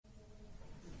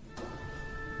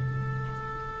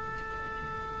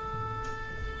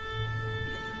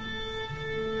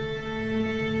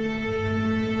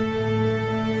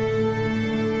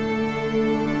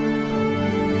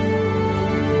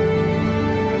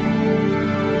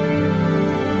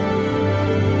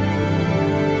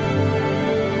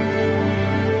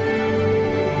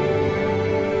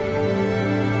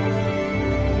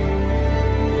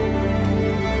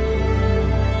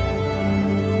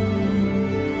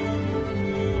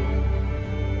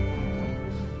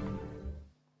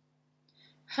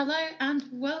Hello and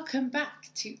welcome back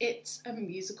to It's a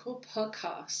Musical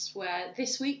podcast, where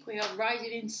this week we are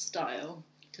riding in style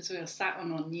because we are sat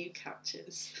on our new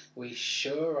couches. We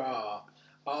sure are.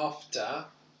 After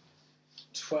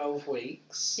 12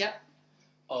 weeks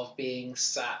of being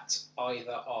sat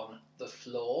either on the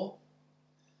floor,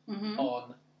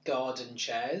 on garden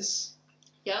chairs,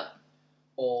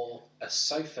 or a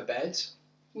sofa bed,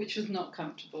 which was not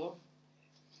comfortable.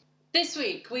 This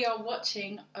week we are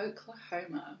watching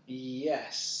Oklahoma.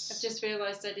 Yes. I've just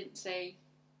realised I didn't say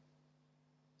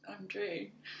I'm Drew.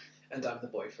 And I'm the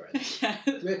boyfriend. Yeah.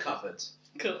 We're covered.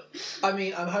 Cool. I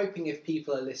mean, I'm hoping if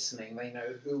people are listening, they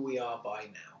know who we are by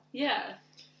now. Yeah.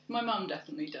 My mum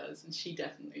definitely does, and she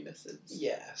definitely listens.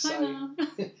 Yeah, Hi, so Mum.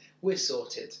 we're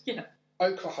sorted. Yeah.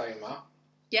 Oklahoma.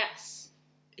 Yes.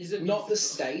 Is it not the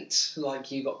state,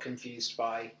 like you got confused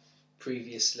by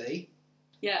previously.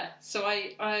 Yeah, so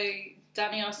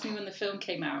Danny asked me when the film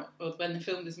came out, or when the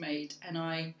film was made, and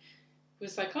I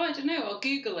was like, I don't know, I'll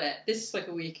Google it. This is like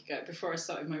a week ago, before I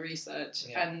started my research,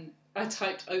 and I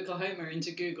typed Oklahoma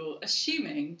into Google,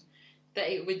 assuming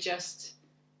that it would just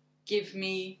give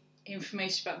me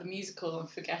information about the musical and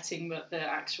forgetting that the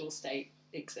actual state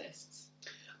exists.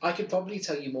 I could probably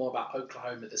tell you more about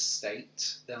Oklahoma the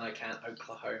state than I can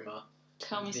Oklahoma.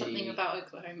 Tell me something about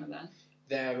Oklahoma then.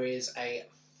 There is a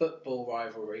football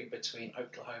rivalry between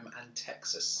Oklahoma and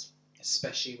Texas,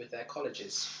 especially with their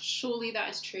colleges. Surely that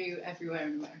is true everywhere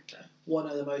in America. One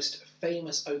of the most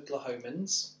famous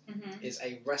Oklahomans is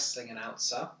a wrestling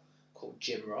announcer called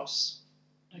Jim Ross.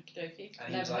 Okie dokie.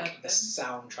 And he's like the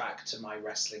soundtrack to my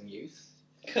wrestling youth.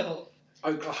 Cool.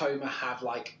 Oklahoma have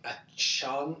like a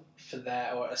chant for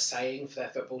or a saying for their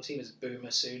football team is Boomer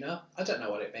Sooner. I don't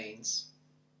know what it means.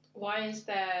 Why is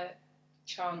their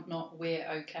chant not "We're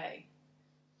okay"?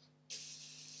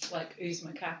 Like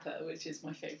Uzma Kappa, which is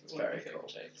my favourite one of my favourite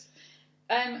jokes.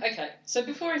 Okay, so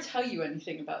before I tell you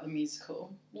anything about the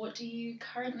musical, what do you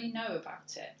currently know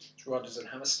about it? It's Rodgers and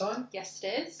Hammerstein. Yes,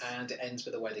 it is. And it ends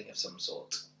with a wedding of some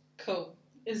sort. Cool.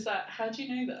 How do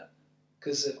you know that?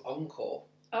 Because of Encore.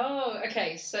 Oh,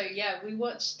 okay. So yeah, we've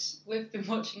been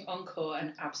watching Encore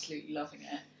and absolutely loving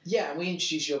it. Yeah, we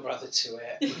introduced your brother to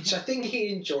it, which I think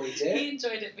he enjoyed it. He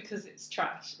enjoyed it because it's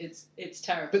trash. It's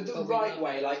terrible. But the right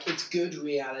way, like it's good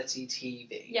reality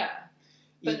TV. Yeah.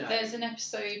 But there's an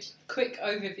episode, quick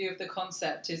overview of the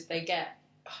concept is they get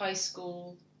high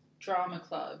school drama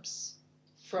clubs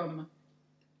from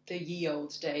the ye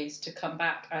old days to come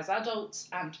back as adults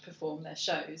and perform their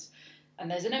shows.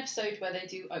 And there's an episode where they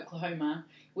do Oklahoma,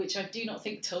 which I do not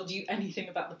think told you anything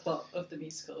about the plot of the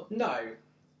musical. No.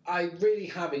 I really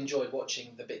have enjoyed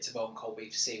watching the bits of Encore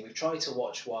we've seen. We've tried to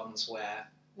watch ones where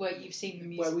you've seen the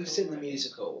musical. Where we've seen the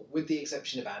musical, with the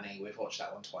exception of Annie. We've watched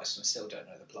that one twice and I still don't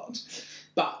know the plot.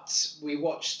 But we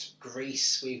watched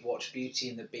Grease, we've watched Beauty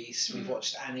and the Beast, we've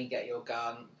watched Annie Get Your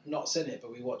Gun. Not seen it,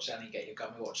 but we watched Annie Get Your Gun,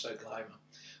 we watched Oklahoma.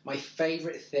 My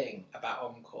favourite thing about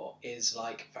Encore is,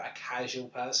 like, for a casual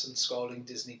person scrolling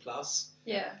Disney Plus,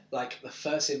 like, the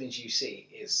first image you see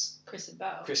is Kristen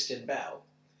Bell.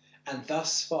 And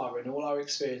thus far, in all our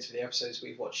experience with the episodes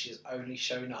we've watched, she's only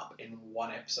shown up in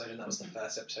one episode, and that was the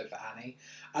first episode for Annie.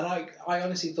 And I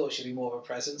honestly thought she'd be more of a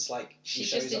presence, like, she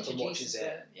shows up and watches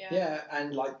it. Yeah,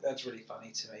 and, like, that's really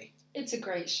funny to me. It's a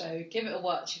great show. Give it a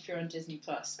watch if you're on Disney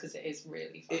Plus, because it is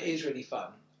really fun. It is really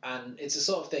fun. And it's the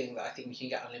sort of thing that I think you can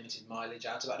get unlimited mileage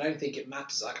out of. I don't think it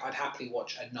matters. Like, I'd happily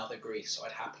watch another Grease, or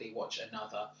I'd happily watch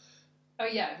another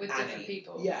with Annie. Different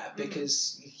people. Yeah,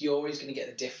 because you're always going to get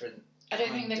the different... I don't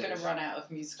think they're going to run out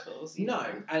of musicals either. No,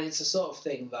 and it's the sort of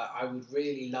thing that I would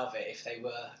really love it if they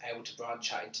were able to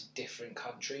branch out into different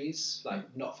countries.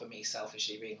 Like, not for me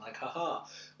selfishly being like, haha.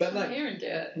 But like, here and do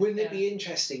it. Wouldn't it be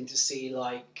interesting to see,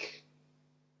 like,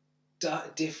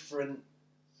 different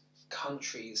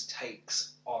countries'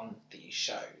 takes on these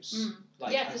shows?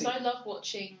 Like, because I love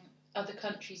watching other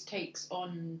countries' takes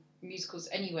on musicals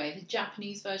anyway. The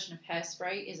Japanese version of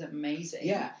Hairspray is amazing.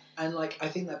 Yeah, and like I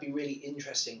think that'd be really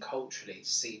interesting culturally to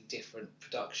see different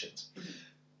productions.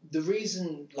 The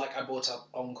reason like I brought up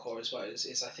Encore as well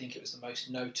is I think it was the most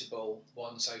notable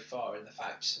one so far in the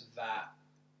fact that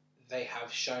they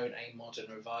have shown a modern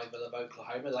revival of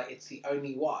Oklahoma. Like, it's the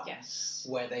only one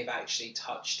where they've actually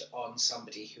touched on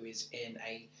somebody who is in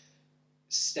a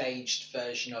staged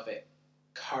version of it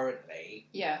currently,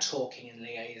 talking and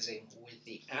liaising with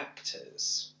the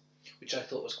actors, which I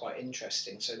thought was quite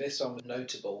interesting. So this one was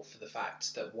notable for the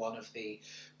fact that one of the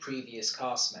previous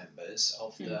cast members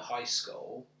of the high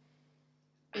school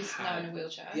is now in a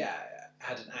wheelchair. Yeah,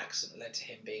 had an accident that led to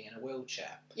him being in a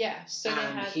wheelchair. Yeah, so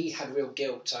he had real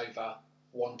guilt over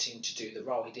wanting to do the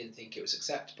role. He didn't think it was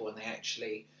acceptable, and they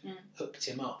actually hooked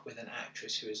him up with an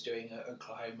actress who is doing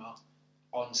Oklahoma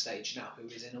on stage now, who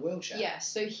is in a wheelchair. Yeah,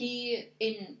 so he,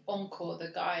 in Encore,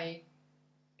 the guy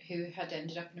who had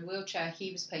ended up in a wheelchair,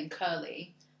 he was playing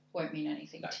Curly. Won't mean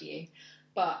anything to you.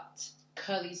 But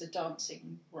Curly's a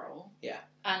dancing role. Yeah.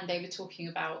 And they were talking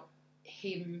about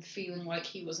him feeling like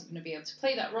he wasn't going to be able to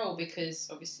play that role because,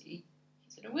 obviously,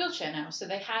 he's in a wheelchair now. So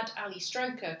they had Ali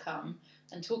Stroker come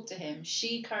and talk to him.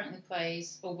 She currently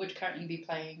plays, or would currently be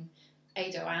playing,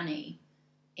 Ado Annie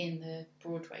in the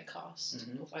Broadway cast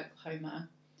of Oklahoma.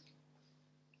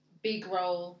 Big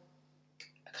role,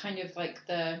 kind of like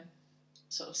the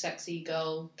sort of sexy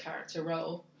girl character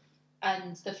role.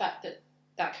 And the fact that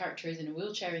that character is in a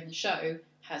wheelchair in the show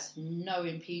has no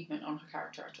impediment on her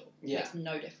character at all. Yeah. Makes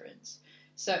no difference.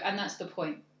 So, and that's the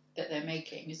point that they're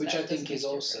making. Which I think is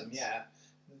awesome, yeah.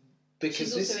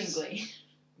 Because she's also in Glee.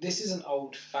 This is an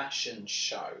old-fashioned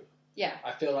show. Yeah.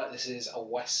 I feel like this is a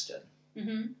Western.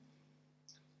 Mm-hmm.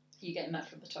 You getting that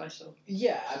from the title?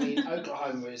 Yeah, I mean,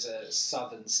 Oklahoma is a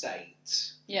southern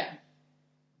state. Yeah.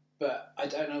 But I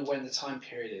don't know when the time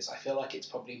period is. I feel like it's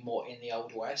probably more in the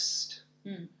Old West.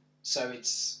 Mm. So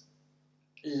it's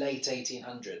late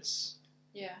 1800s.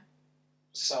 Yeah.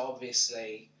 So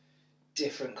obviously,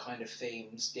 different kind of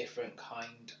themes, different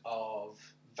kind of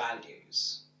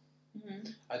values. Mm-hmm.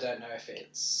 I don't know if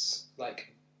it's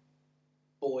like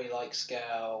boy likes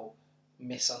girl,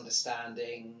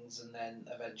 misunderstandings, and then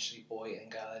eventually boy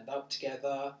and girl end up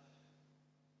together.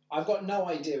 I've got no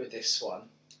idea with this one.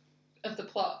 Of the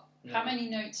plot. No. How many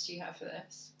notes do you have for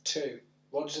this? 2.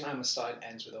 Rodgers and Hammerstein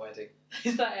ends with a wedding.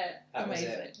 Is that it? That was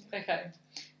Amazing. it. Okay.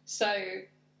 So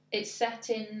it's set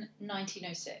in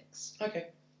 1906. Okay.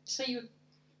 So you were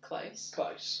close.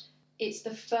 Close. It's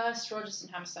the first Rodgers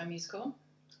and Hammerstein musical.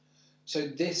 So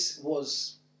this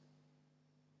was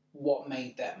what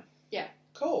made them? Yeah.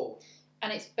 Cool.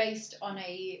 And it's based on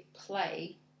a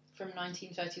play from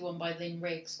 1931 by Lynn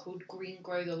Riggs called Green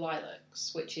Grow the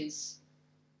Lilacs, which is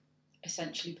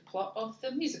essentially the plot of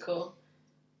the musical.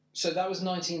 So that was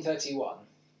 1931?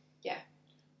 Yeah.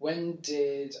 When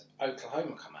did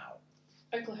Oklahoma come out?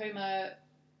 Oklahoma,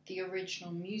 the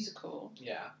original musical,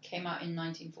 came out in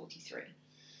 1943.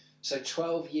 So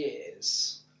 12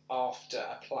 years after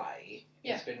a play,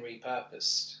 it's been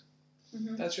repurposed.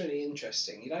 Mm-hmm. That's really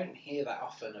interesting. You don't hear that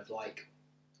often of, like,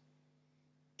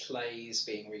 plays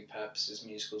being repurposed as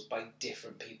musicals by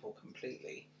different people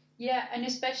completely. Yeah, and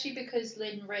especially because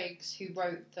Lynn Riggs, who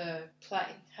wrote the play,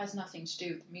 has nothing to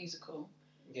do with the musical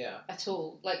at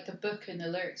all. Like, the book and the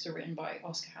lyrics are written by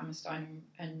Oscar Hammerstein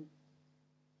and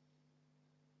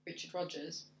Richard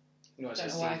Rodgers. No, I don't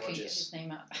know why I couldn't get his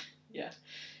name out. Yeah.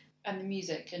 And the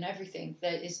music and everything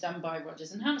that is done by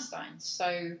Rodgers and Hammerstein.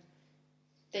 So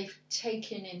they've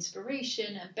taken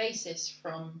inspiration and basis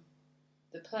from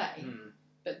the play,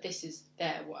 but this is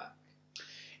their work.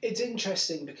 It's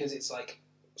interesting because it's like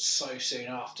so soon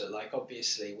after. Like,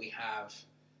 obviously we have,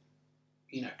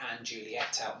 you know, Anne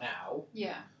Juliet out now.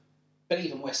 Yeah. But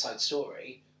even West Side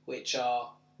Story, which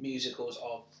are musicals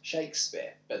of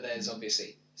Shakespeare, but there's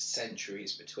obviously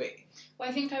centuries between. Well,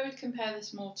 I think I would compare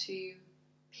this more to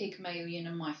Pygmalion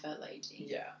and My Fair Lady.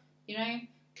 Yeah. You know?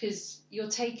 Because you're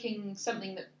taking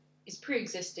something that is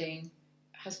pre-existing,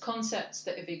 has concepts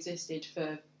that have existed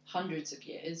for hundreds of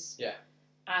years,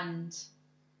 and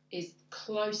is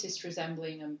closest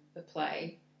resembling a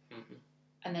play,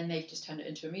 and then they've just turned it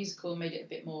into a musical, made it a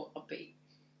bit more upbeat.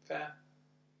 Fair.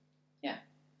 Yeah.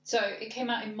 So it came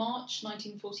out in March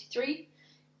 1943,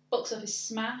 box office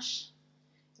smash.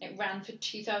 It ran for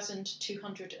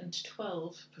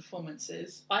 2,212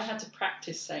 performances. I had to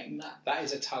practice saying that. That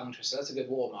is a tongue twister. That's a good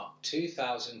warm-up.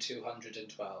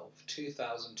 2,212.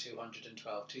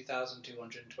 2,212.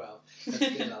 2,212. That's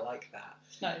good. I like that.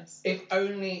 Nice. If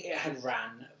only it had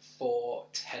ran for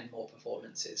 10 more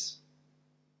performances.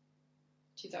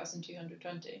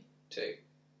 2,220. 2.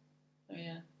 Oh,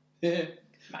 yeah.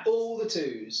 Maths. All the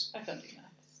 2s. I can't do maths.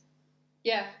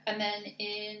 Yeah, and then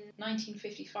in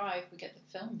 1955 we get the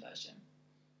film version.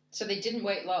 So they didn't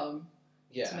wait long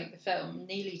to make the film,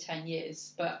 nearly 10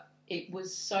 years, but it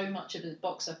was so much of a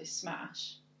box office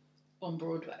smash on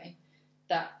Broadway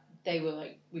that they were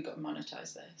like, we got to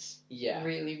monetize this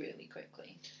really, really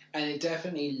quickly. And it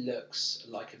definitely looks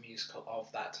like a musical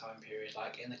of that time period.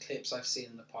 Like, in the clips I've seen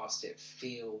in the past, it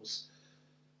feels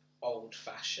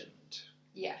old-fashioned.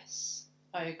 Yes,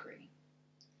 I agree.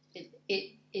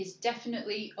 It is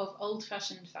definitely of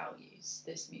old-fashioned values,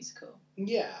 this musical.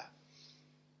 Yeah.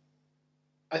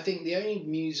 I think the only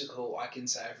musical I can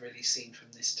say I've really seen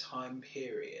from this time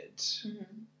period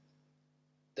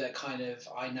that kind of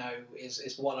I know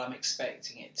is what I'm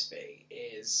expecting it to be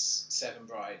is Seven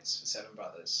Brides for Seven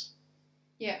Brothers.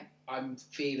 Yeah. I'm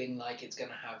feeling like it's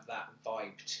going to have that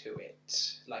vibe to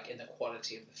it, like in the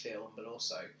quality of the film, but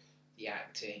also the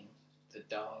acting, the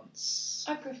dance.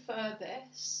 I prefer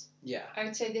this. Yeah. I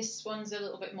would say this one's a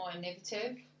little bit more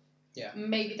innovative. Yeah.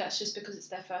 Maybe that's just because it's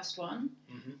their first one,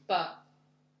 Mm-hmm. but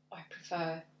I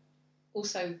prefer.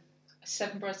 Also,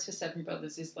 Seven Brides for Seven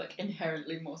Brothers is like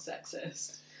inherently more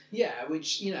sexist. Yeah,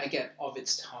 which, you know, again, of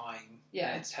its time,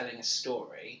 Yeah. it's telling a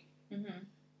story. Mm-hmm.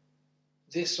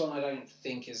 This one I don't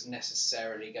think is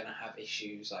necessarily going to have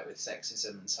issues like with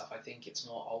sexism and stuff. I think it's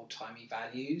more old-timey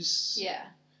values. Yeah.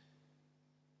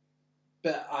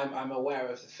 But I'm aware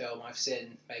of the film. I've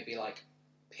seen maybe like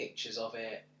pictures of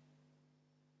it.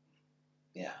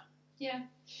 Yeah. Yeah.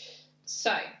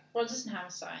 So, Rodgers and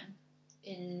Hammerstein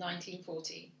in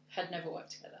 1940 had never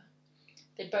worked together.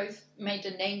 They both made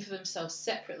a name for themselves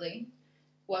separately,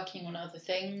 working on other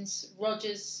things.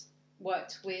 Rodgers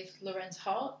worked with Lorenz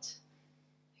Hart,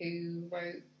 who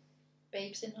wrote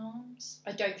Babes in Arms.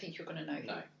 I don't think you're going to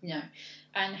know. No.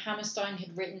 And Hammerstein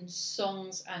had written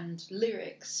songs and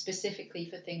lyrics specifically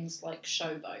for things like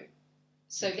Showboat.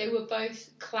 So Okay. they were both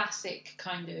classic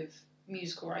kind of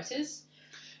musical writers.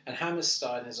 And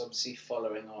Hammerstein is obviously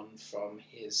following on from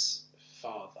his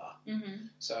father, Mm-hmm.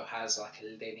 so has like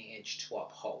a lineage to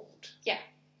uphold.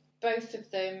 Both of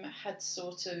them had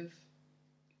sort of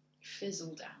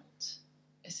fizzled out,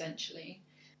 essentially.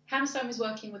 Hammerstein was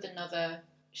working with another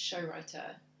show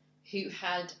writer who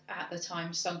had, at the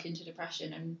time, sunk into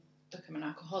depression and become an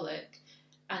alcoholic,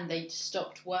 and they'd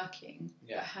stopped working.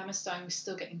 Yeah. But Hammerstein was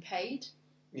still getting paid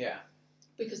Yeah.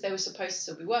 because they were supposed to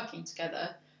still be working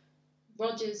together.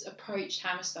 Rodgers approached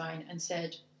Hammerstein and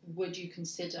said, would you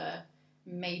consider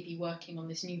maybe working on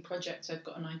this new project I've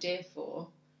got an idea for?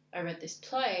 I read this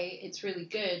play, it's really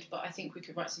good, but I think we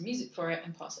could write some music for it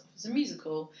and pass it off as a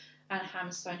musical. And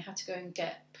Hammerstein had to go and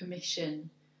get permission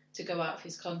to go out of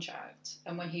his contract.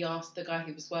 And when he asked the guy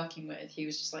he was working with, he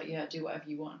was just like, yeah, do whatever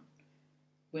you want.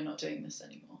 We're not doing this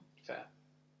anymore. Fair.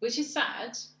 Which is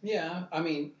sad Yeah, I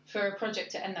mean, for a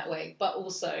project to end that way, but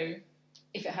also,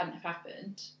 if it hadn't have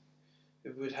happened,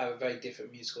 it would have a very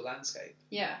different musical landscape.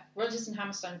 yeah, Rodgers and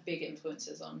Hammerstein are big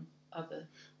influences on other.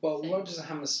 Well, Thing. Rodgers and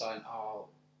Hammerstein are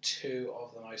two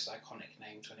of the most iconic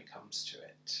names when it comes to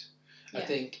it. I Yeah.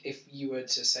 think if you were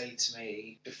to say to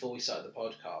me before we started the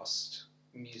podcast,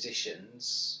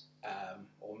 musicians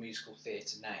or musical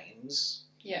theatre names,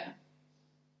 Yeah,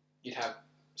 you'd have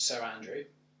Sir Andrew,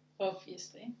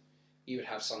 obviously. you would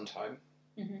have Sondheim,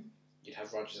 Mhm. you'd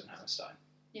have Rodgers and Hammerstein.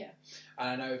 Yeah. And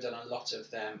I know we've done a lot of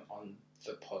them on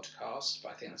the podcast, but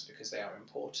I think that's because they are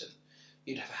important.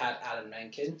 You'd have had Alan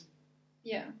Menken,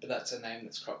 Yeah, but that's a name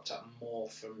that's cropped up more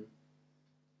from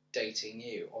dating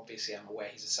you. Obviously, I'm aware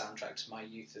he's a soundtrack to my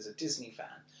youth as a Disney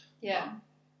fan. yeah,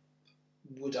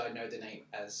 Would I know the name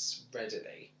as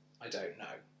readily? I don't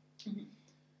know. Mhm.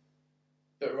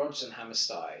 But Rodgers and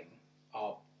Hammerstein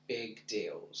are big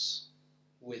deals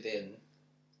within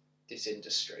this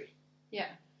industry.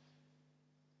 yeah.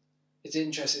 It's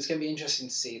interesting. It's going to be interesting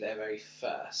to see their very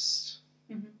first.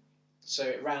 Mhm. So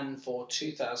it ran for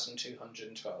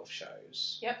 2,212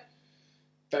 shows. Yep.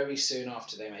 Very soon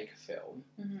after they make a film,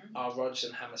 Mm-hmm. are Rodgers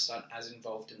and Hammerstein as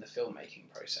involved in the filmmaking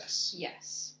process?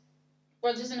 Yes.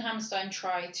 Rodgers and Hammerstein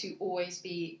try to always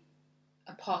be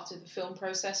a part of the film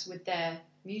process with their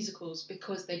musicals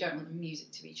because they don't want the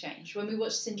music to be changed. When we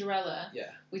watched Cinderella,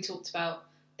 Yeah. we talked about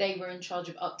they were in charge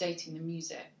of updating the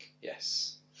music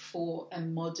Yes. for a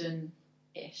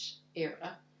modern-ish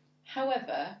era.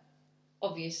 However,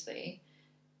 obviously,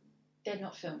 they're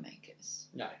not filmmakers.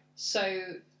 No.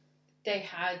 So they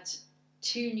had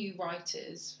 2 new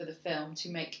writers for the film to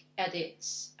make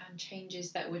edits and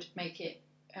changes that would make it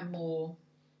a more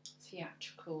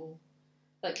theatrical,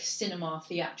 like cinema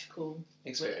theatrical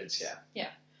Experience, release.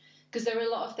 yeah. Because there are a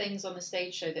lot of things on the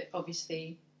stage show that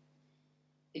obviously,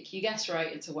 if you guess right,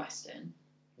 it's a Western.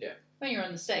 Yeah. When you're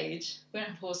on the stage, we don't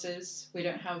have horses, we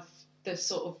don't have the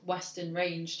sort of Western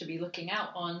range to be looking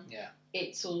out on. Yeah.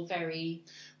 It's all very...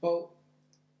 Well,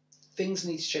 things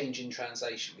need to change in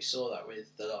translation. We saw that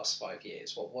with the last 5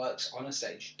 years. What works on a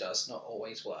stage does not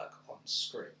always work on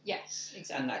screen. Yes,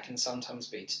 exactly. And that can sometimes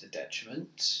be to the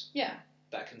detriment. Yeah.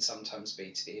 That can sometimes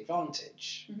be to the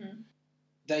advantage. Mm-hmm.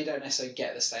 They don't necessarily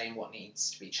get the same what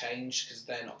needs to be changed because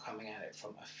they're not coming at it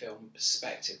from a film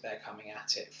perspective. They're coming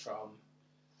at it from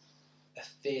a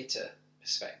theatre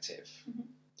perspective. Mm-hmm.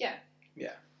 Yeah.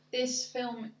 Yeah. This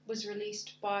film was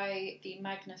released by the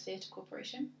Magna Theatre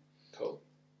Corporation. Cool.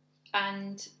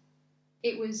 And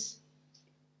it was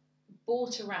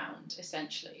bought around,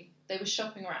 essentially. they were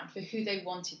shopping around for who they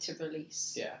wanted to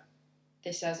release Yeah.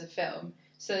 this as a film.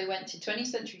 So they went to 20th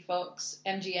Century Fox,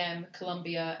 MGM,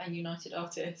 Columbia, and United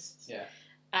Artists. Yeah.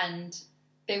 And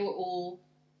they were all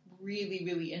really,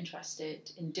 really interested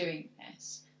in doing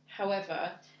this.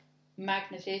 However,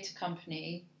 Magna Theatre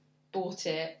Company bought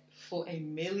it for $1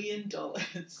 million.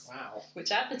 Wow.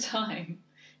 Which at the time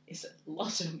is a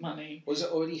lot of money. Was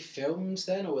it already filmed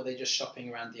then, or were they just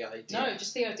shopping around the idea? No,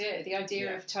 just the idea. The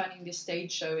idea Yeah. of turning this stage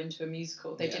show into a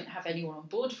musical. They Yeah. didn't have anyone on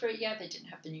board for it yet. They didn't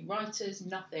have the new writers,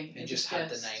 nothing. It was just had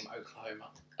the name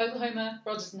Oklahoma. Oklahoma,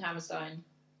 Rodgers and Hammerstein,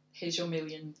 here's your $1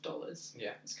 million.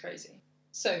 Yeah. It's crazy.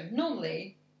 So,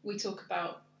 normally, we talk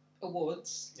about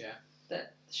awards Yeah.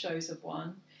 that shows have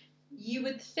won. You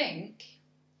would think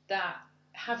that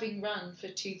having run for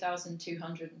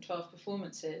 2,212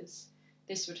 performances,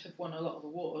 this would have won a lot of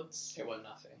awards. It won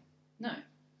nothing. No,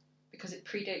 because it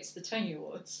predates the Tony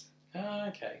Awards. Oh,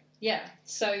 okay. Yeah,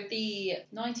 so the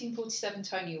 1947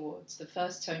 Tony Awards, the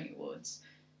first Tony Awards,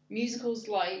 musicals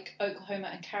like Oklahoma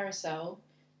and Carousel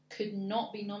could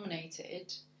not be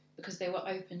nominated because they were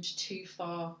opened too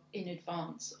far in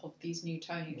advance of these new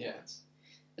Tony Awards.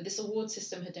 But this award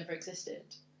system had never existed.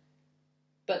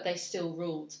 But they still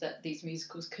ruled that these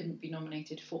musicals couldn't be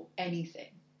nominated for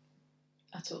anything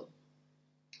at all.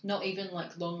 Not even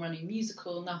like long-running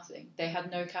musical, nothing. They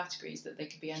had no categories that they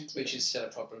could be entered Which in. is still a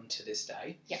problem to this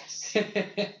day. Yes.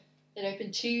 It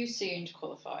opened too soon to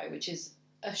qualify, which is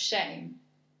a shame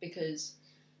because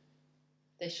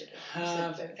they should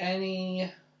have. Have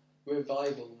any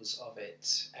revivals of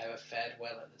it ever fared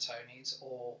well at the Tonys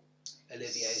or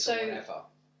Olivier's So- or whatever?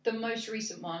 The most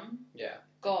recent one Yeah,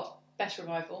 got Best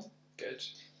Revival. good.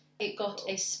 It got Cool.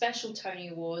 a special Tony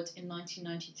Award in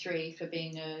 1993 for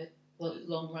being a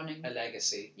long-running... A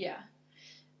legacy. Yeah.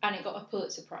 And it got a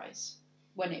Pulitzer Prize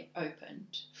when it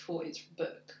opened for its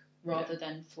book rather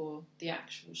than for the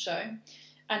actual show.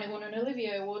 And it won an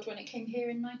Olivier Award when it came here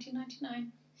in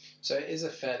 1999. So it is a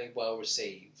fairly well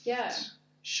received Yeah.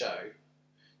 show.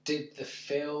 Did the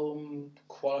film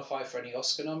qualify for any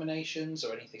Oscar nominations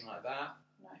or anything like that?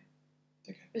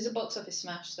 It was a box office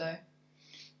smash, though.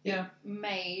 Yeah.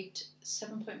 Made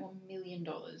 $7.1 million in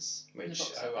the Which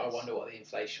box I office. wonder what the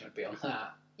inflation would be on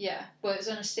that. Yeah, well, it was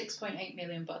on a $6.8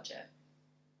 million budget,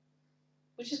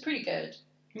 which is pretty good.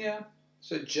 Yeah.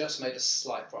 So it just made a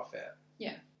slight profit.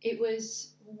 It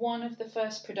was one of the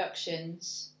first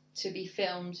productions to be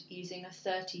filmed using a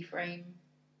 30 frame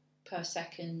per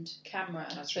second camera,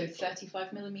 That's so really cool.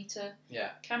 35mm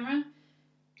Yeah. camera.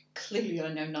 Clearly,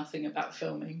 I know nothing about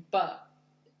filming, but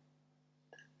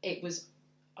it was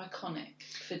iconic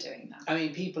for doing that. I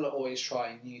mean, people are always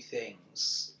trying new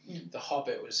things. Mm. The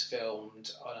Hobbit was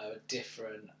filmed on a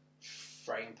different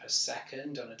frame per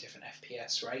second, on a different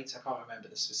FPS rate. I can't remember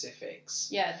the specifics.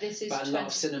 Yeah, this is. But a lot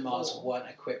of cinemas 24. weren't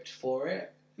equipped for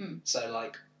it. Mm. So,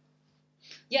 like,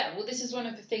 Yeah, well, this is one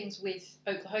of the things with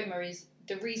Oklahoma is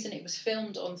the reason it was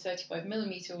filmed on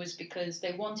 35mm was because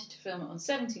they wanted to film it on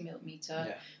 70mm,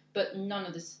 Yeah. but none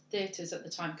of the theatres at the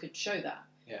time could show that.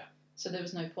 Yeah. So there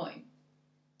was no point.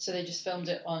 So they just filmed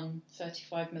it on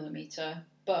 35mm,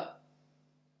 but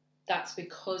that's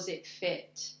because it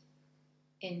fit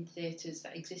in theatres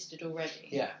that existed already.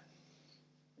 yeah.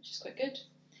 Which is quite good.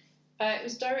 It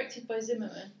was directed by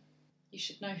Zimmerman. You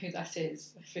should know who that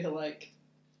is, I feel like.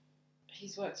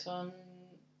 He's worked on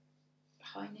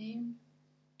High Noon,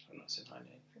 I'm not saying High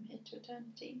Noon. From Here to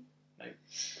Eternity. No.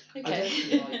 Okay.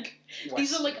 I don't like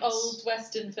These are like westerns. old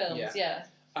Western films, Yeah. yeah.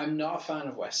 I'm not a fan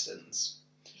of westerns.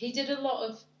 He did a lot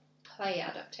of play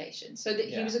adaptations, so that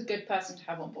he Yeah. was a good person to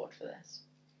have on board for this.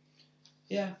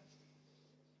 Yeah.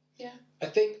 Yeah. I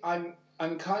think I'm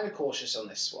kind of cautious on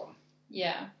this one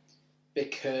Yeah.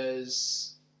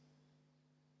 because,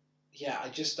 yeah, I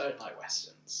just don't like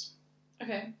westerns.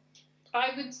 Okay.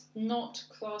 I would not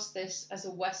class this as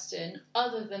a Western,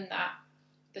 other than that,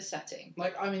 the setting.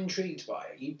 Like, I'm intrigued by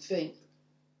it. You'd think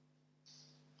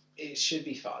it should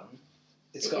be fun.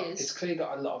 It is. It's clearly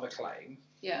got a lot of acclaim,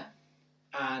 Yeah.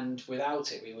 and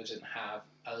without it, we wouldn't have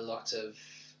a lot of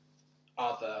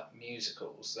other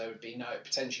musicals. There would be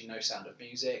potentially no Sound of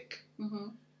Music, Mm-hmm.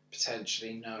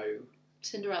 potentially no.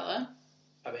 Cinderella,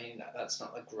 I mean, that's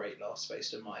not a great loss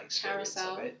based on my experience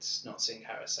Carousel. of it. Not seeing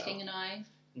Carousel. King and I.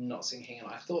 Not seeing King and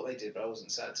I thought they did, but I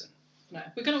wasn't certain. No,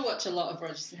 we're going to watch a lot of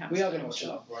Rodgers and Hammerstein. We are going to watch a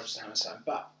lot of Rodgers and Hammerstein,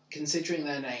 but considering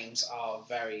their names are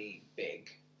very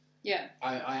big, Yeah.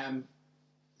 I am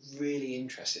really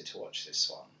interested to watch this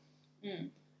one. Mm.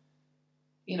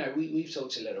 You know, we've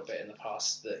talked a little bit in the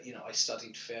past that, you know, I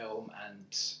studied film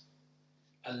and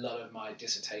a lot of my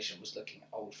dissertation was looking at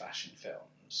old-fashioned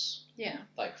films, Yeah.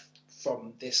 like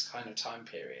from this kind of time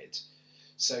period.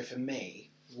 So for me,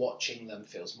 watching them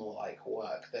feels more like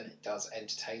work than it does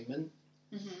entertainment,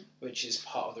 which is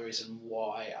part of the reason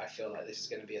why I feel like this is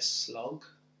going to be a slog.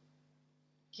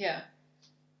 Yeah.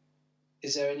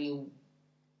 Is there any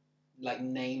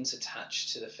names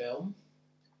attached to the film?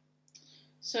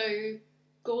 So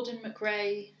Gordon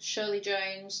McRae, Shirley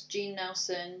Jones, Jean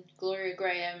Nelson, Gloria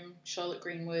Graham, Charlotte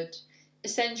Greenwood,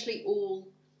 essentially all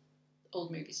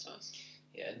old movie stars.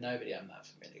 Yeah, nobody I'm that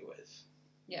familiar with.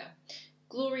 Yeah.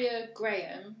 Gloria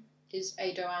Graham is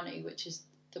Ado Annie, which is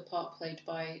the part played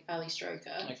by Ali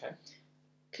Stroker. Okay.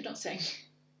 Could not sing.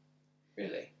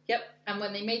 Really? Yep. And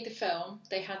when they made the film,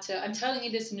 they had to... I'm telling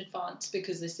you this in advance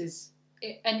because this is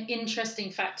an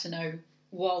interesting fact to know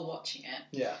while watching it.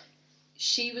 Yeah.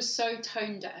 She was so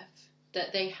tone deaf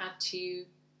that they had to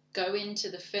go into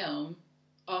the film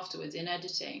afterwards in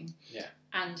editing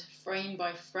and frame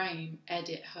by frame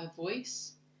edit her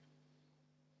voice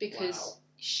because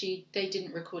they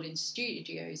didn't record in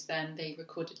studios then, they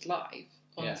recorded live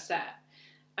on set,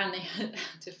 and they had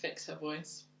to fix her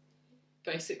voice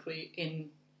basically in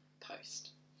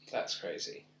post. That's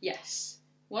crazy. Yes.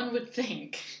 One would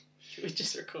think you would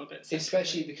just record it.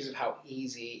 Especially because of how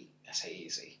easy, I say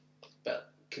easy,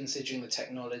 but considering the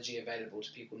technology available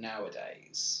to people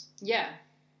nowadays. Yeah.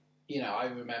 You know, I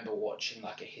remember watching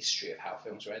a history of how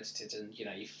films were edited, and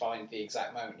you find the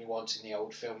exact moment you want in the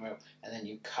old film reel, and then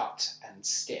you cut and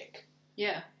stick.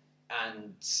 Yeah.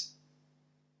 And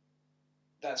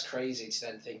that's crazy to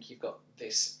then think you've got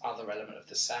this other element of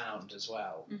the sound as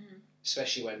well. Mm-hmm.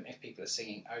 Especially if people are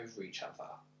singing over each other.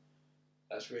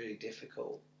 That's really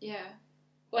difficult. Yeah.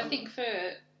 Well, I think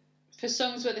for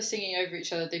songs where they're singing over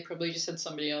each other, they probably just had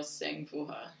somebody else sing for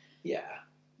her. Yeah.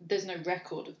 There's no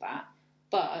record of that.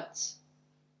 But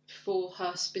for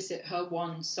her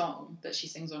one song that she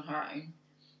sings on her own,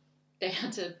 they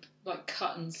had to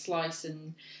cut and slice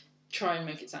and try and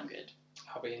make it sound good.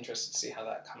 I'll be interested to see how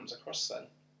that comes across then.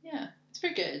 Yeah, it's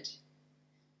pretty good.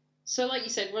 So like you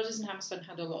said, Rodgers and Hammerstone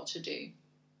had a lot to do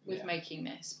with making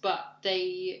this, but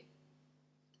they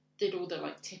did all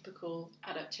the typical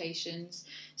adaptations.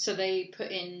 So they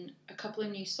put in a couple of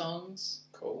new songs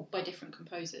by different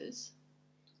composers.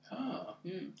 Oh.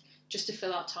 Just to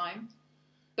fill out time,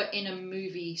 but in a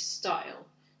movie style.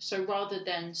 So rather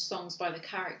than songs by the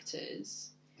characters,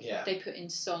 they put in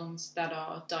songs that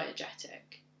are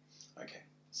diegetic. Okay.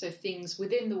 So things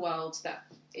within the world that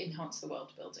enhance the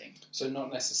world building. So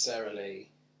not necessarily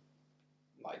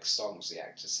songs the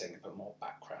actors sing, but more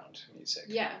background music.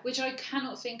 Yeah, which I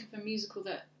cannot think of a musical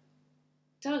that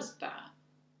does that.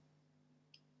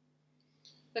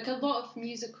 A lot of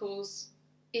musicals,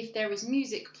 if there is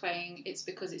music playing, it's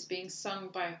because it's being sung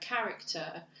by a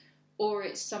character, or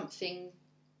it's something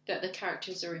that the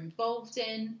characters are involved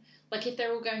in. If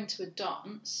they're all going to a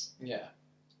dance,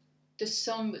 the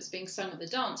song that's being sung at the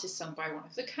dance is sung by one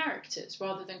of the characters,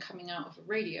 rather than coming out of a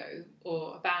radio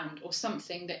or a band or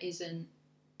something that isn't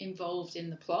involved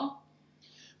in the plot.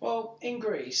 Well, in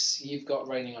Greece, you've got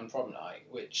Raining on Prom Night,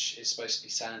 which is supposed to be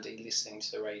Sandy listening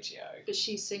to the radio. But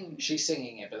she's singing. She's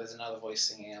singing it, but there's another voice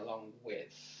singing along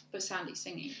with. But Sandy's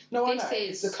singing. No, this I know.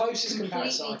 Is the closest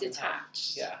comparison completely I can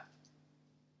detached. have. Yeah.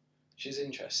 She's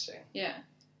interesting. Yeah.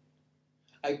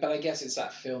 But I guess it's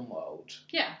that film world.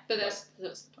 Yeah, but that's the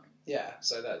point. Yeah,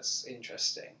 so that's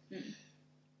interesting.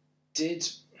 Did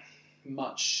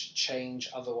much change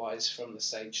otherwise from the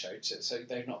stage show? So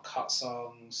they've not cut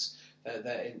songs,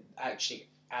 they're actually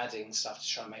adding stuff to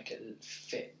try and make it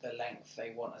fit the length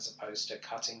they want, as opposed to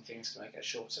cutting things to make it a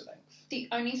shorter length. The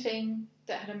only thing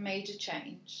that had a major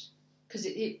change, because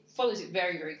it follows it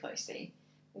very, very closely,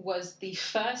 was the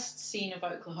first scene of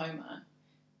Oklahoma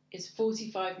is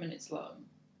 45 minutes long.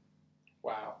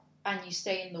 Wow. And you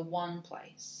stay in the one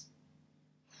place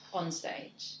on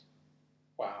stage.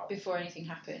 Wow. Before anything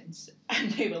happens.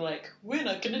 And they were like, we're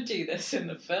not going to do this in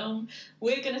the film.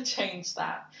 We're going to change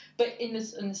that. But in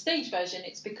the stage version,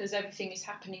 it's because everything is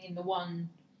happening in the one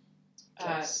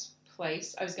place.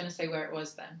 I was going to say where it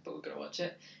was then, but we're going to watch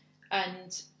it.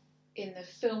 And in the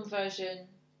film version,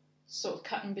 sort of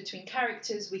cutting between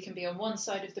characters, we can be on one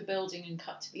side of the building and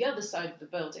cut to the other side of the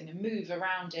building and move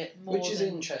around it more. Which is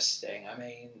interesting. I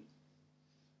mean,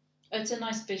 it's a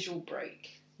nice visual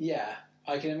break. Yeah.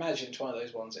 I can imagine it's one of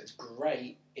those ones that's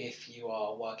great if you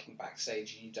are working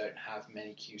backstage and you don't have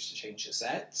many cues to change your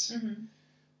set. Mm-hmm.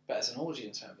 But as an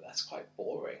audience member, that's quite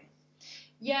boring.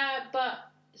 Yeah,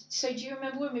 but... So do you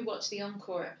remember when we watched the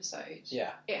Encore episode?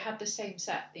 Yeah. It had the same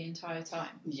set the entire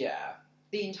time. Yeah.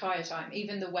 The entire time.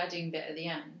 Even the wedding bit at the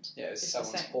end. Yeah, it was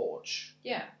someone's porch.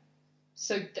 Yeah.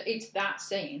 So it's that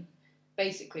scene,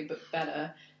 basically, but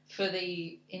better. for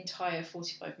the entire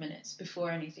 45 minutes before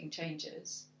anything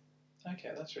changes.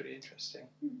 Okay, that's really interesting.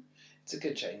 It's a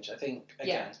good change. I think,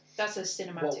 again, that's a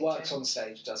cinematic what works change. on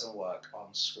stage doesn't work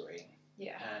on screen.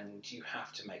 Yeah. And you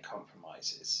have to make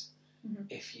compromises. Mm-hmm.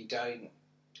 If you don't,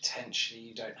 potentially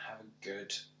you don't have a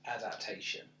good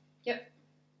adaptation. Yep.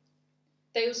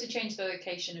 They also changed the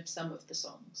location of some of the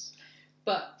songs.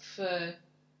 But for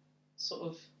sort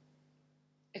of,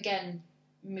 again,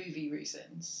 movie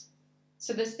reasons.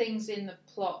 So there's things in the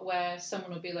plot where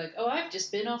someone will be like, oh, I've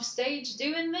just been off stage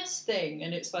doing this thing.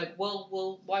 And it's like,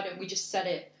 well, why don't we just set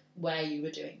it where you were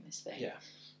doing this thing? Yeah.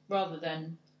 Rather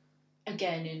than,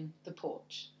 again, in the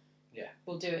porch. Yeah.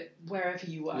 We'll do it wherever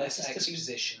you are. Less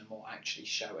exposition and more actually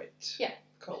show it. Yeah.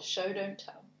 Cool. Show, don't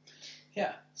tell.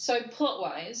 Yeah. So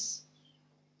plot-wise,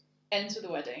 ends with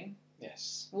a wedding.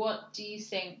 Yes. What do you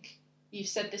think? You've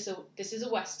said this is a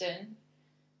Western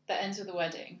that ends with a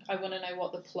wedding. I want to know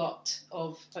what the plot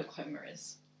of Oklahoma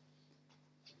is.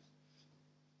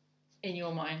 In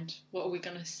your mind, what are we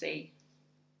going to see?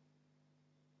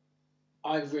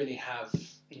 I really have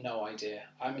no idea.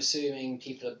 I'm assuming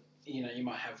people are, you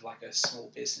might have like a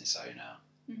small business owner.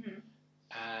 Mm-hmm.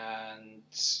 And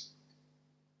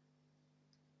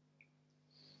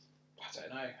I don't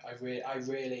know. I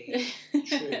really,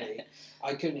 truly,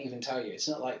 I couldn't even tell you. It's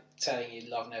not like telling you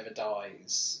Love Never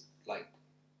Dies. Like,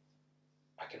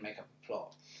 I can make up a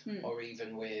plot. Or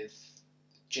even with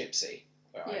Gypsy,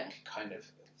 where I kind of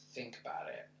think about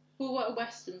it. Well, what are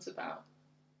Westerns about?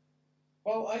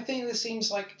 Well, I think this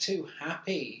seems like too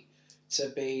happy to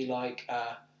be like,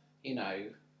 bad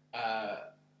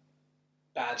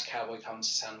cowboy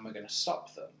comes to town and we're going to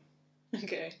stop them.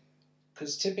 Okay.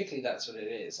 Because typically that's what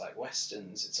it is. Like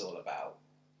Westerns, it's all about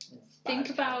bad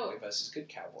cowboy versus good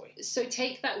cowboy. So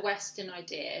take that Western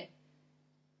idea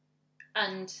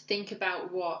and think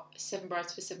about what Seven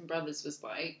Brides for Seven Brothers was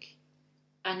like.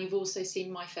 And you've also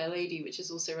seen My Fair Lady, which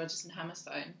is also Rodgers and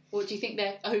Hammerstone. What do you think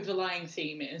their overlying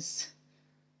theme is?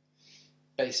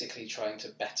 Basically trying to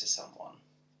better someone.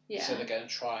 Yeah. So they're going to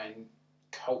try and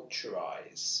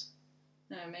culturize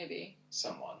maybe.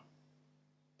 someone.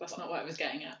 That's not what I was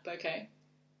getting at, but okay.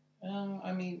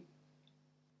 I mean,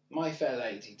 My Fair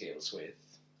Lady deals with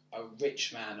a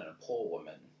rich man and a poor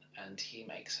woman, and he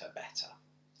makes her better.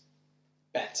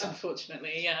 Better.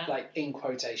 Unfortunately, yeah. Like, in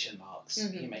quotation marks,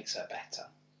 Mm-hmm. he makes her better.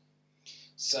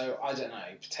 So, I don't know,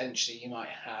 potentially you might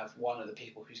have one of the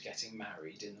people who's getting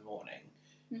married in the morning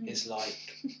is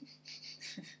like...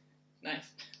 Nice.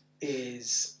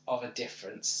 Is of a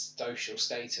different social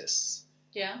status.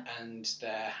 Yeah. And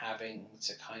they're having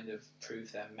to kind of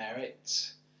prove their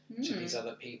merit to these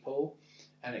other people.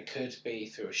 And it could be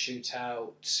through a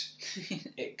shootout.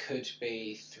 It could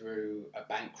be through a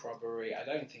bank robbery. I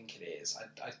don't think it is.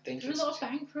 I think There are a lot of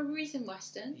bank robberies in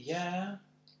Western. Yeah.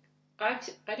 I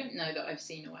don't know that I've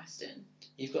seen a Western.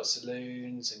 You've got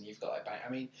saloons and you've got like bank.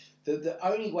 I mean, the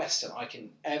only Western I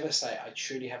can ever say I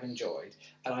truly have enjoyed,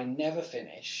 and I never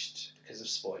finished because of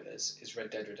spoilers, is Red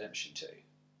Dead Redemption 2.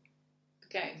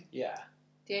 Okay. Yeah.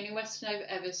 The only Western I've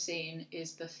ever seen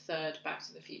is the third Back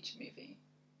to the Future movie.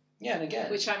 Yeah, and again...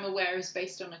 Which I'm aware is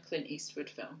based on a Clint Eastwood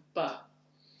film, but...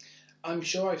 I'm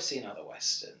sure I've seen other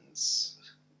Westerns.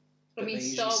 I mean,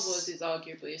 Star Wars is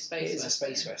arguably a space Western. It is a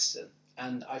space Western.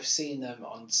 And I've seen them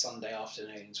on Sunday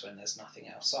afternoons when there's nothing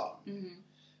else on. Mm-hmm.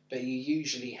 But you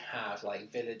usually have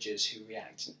like villagers who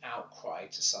react in outcry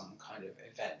to some kind of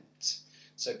event.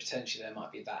 So potentially there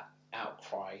might be that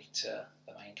outcry to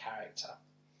the main character.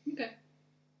 Okay.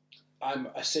 I'm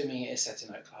assuming it is set in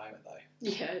Oklahoma though.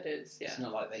 Yeah, it is. Yeah. It's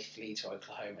not like they flee to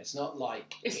Oklahoma. It's not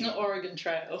like... It's not Oregon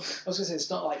Trail. I was going to say, it's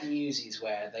not like Newsies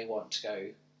where they want to go...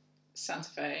 Santa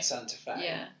Fe.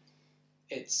 Yeah.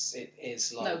 It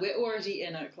is like... No, we're already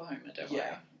in Oklahoma, don't worry.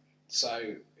 Yeah.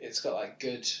 So it's got like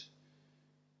good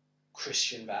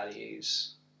Christian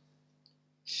values.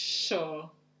 Sure.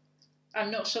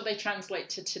 I'm not sure they translate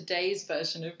to today's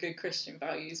version of good Christian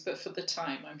values, but for the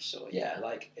time, I'm sure. Yeah,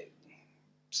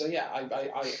 so yeah,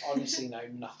 I honestly know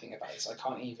nothing about this. I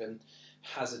can't even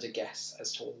hazard a guess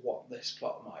as to what this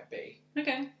plot might be.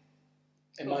 Okay.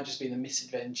 It might just be the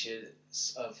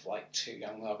misadventures of like two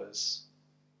young lovers.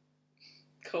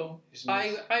 Cool.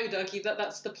 I would argue that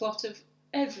that's the plot of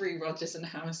every Rodgers and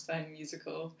Hammerstein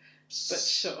musical, but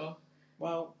sure.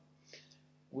 Well,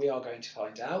 we are going to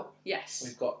find out. Yes.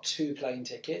 We've got 2 plane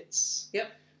tickets.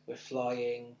 Yep. We're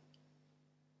flying...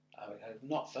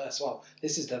 not first... Well,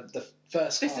 this is the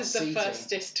first class This is the seating.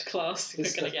 Firstest class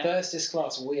This is the firstest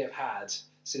class we have had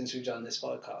since we've done this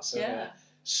podcast. So we're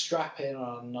strap in on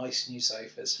our nice new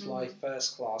sofas, fly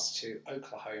first class to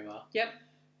Oklahoma. Yep.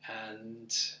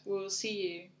 And... We'll see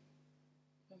you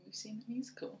when we we've seen the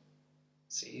musical.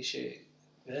 See you soon.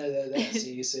 There.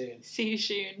 See you soon. See you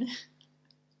soon.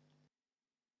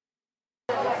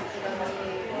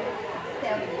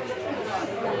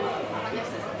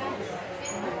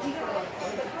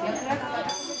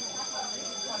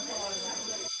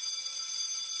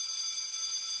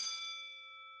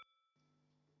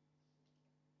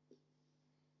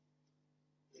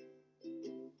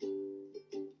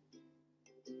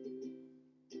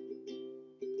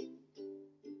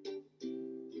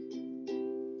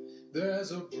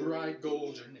 There's a bright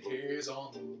golden haze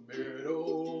on the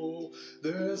meadow.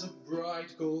 There's a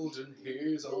bright golden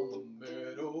haze on the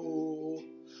meadow.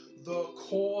 The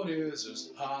corn is as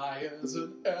high as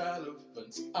an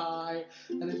elephant's eye,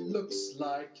 and it looks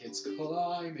like it's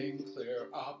climbing clear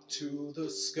up to the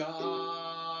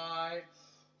sky.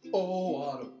 Oh,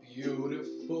 what a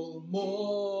beautiful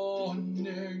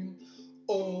morning.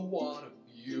 Oh, what a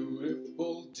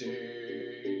beautiful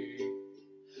day.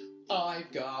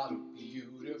 I've got a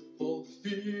beautiful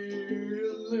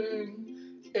feeling.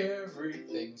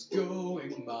 Everything's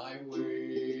going my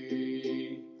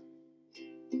way.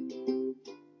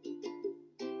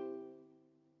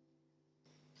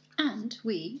 And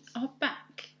we are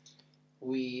back.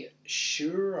 We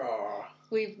sure are.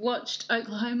 We've watched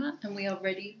Oklahoma and we are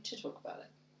ready to talk about it.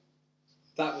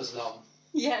 That was long.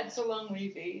 Yeah, it's a long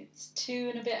movie. It's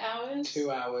 2 and a bit hours.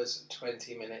 2 hours,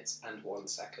 20 minutes and 1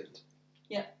 second.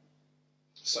 Yep.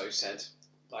 So said,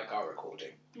 like our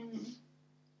recording. Mm-hmm.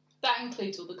 That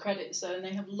includes all the credits though, and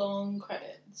they have long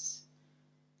credits.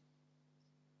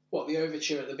 What, the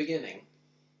overture at the beginning?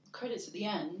 Credits at the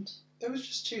end. There was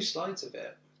just 2 slides of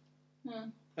it. Hmm.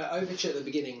 The overture at the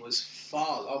beginning was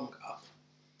far longer.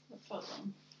 That felt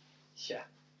long. Yeah.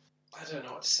 I don't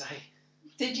know what to say.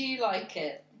 Did you like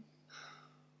it?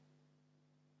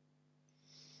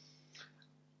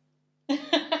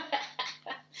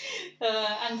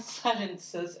 And silence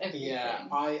says everything. Yeah,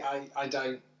 I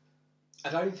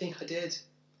don't think I did.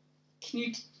 Can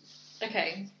you...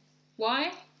 Okay.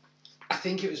 Why? I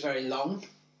think it was very long.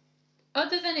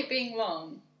 Other than it being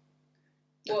long,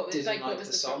 what was Didn't what was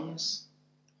the songs.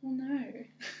 Problem? Oh no.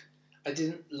 I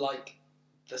didn't like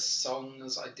the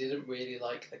songs. I didn't really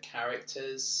like the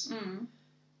characters. Mm.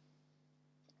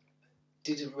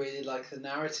 Didn't really like the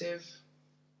narrative.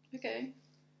 Okay.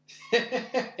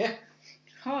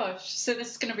 Gosh. So this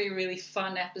is going to be a really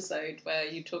fun episode where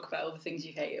you talk about all the things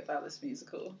you hate about this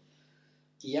musical.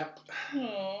 Yep.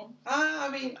 Oh. I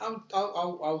mean,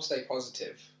 I'll stay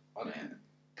positive on it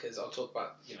because I'll talk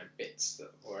about bits that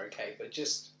were okay, but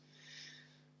just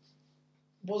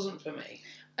wasn't for me.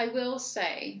 I will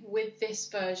say with this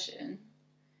version,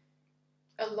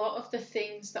 a lot of the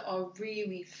things that are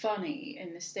really funny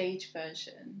in the stage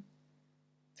version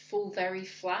fall very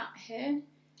flat here,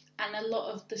 and a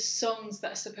lot of the songs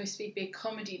that are supposed to be big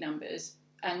comedy numbers,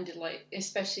 and like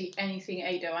especially anything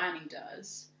Ado Annie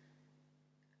does,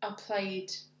 are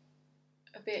played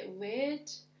a bit weird.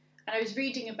 And I was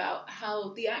reading about how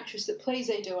the actress that plays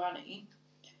Ado Annie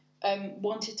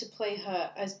wanted to play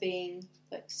her as being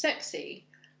like sexy,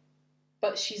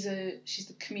 but she's the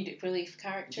comedic relief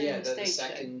character in the they're stage the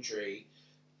show. secondary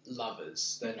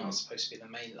lovers. They're not supposed to be the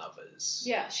main lovers.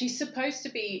 Yeah, she's supposed to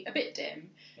be a bit dim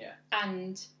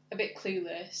and a bit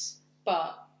clueless,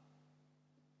 but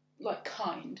like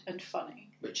kind and funny.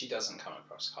 But she doesn't come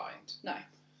across kind. No.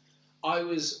 I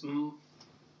was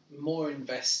more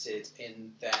invested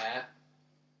in their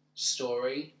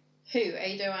story. Who?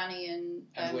 Ado Annie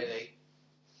and Willie.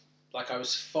 Like, I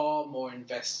was far more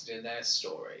invested in their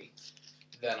story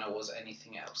than I was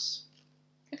anything else.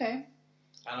 Okay.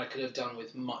 And I could have done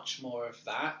with much more of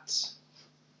that.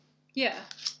 Yeah.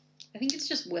 I think it's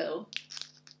just Will.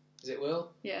 Is it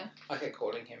Will? Yeah. I kept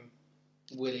calling him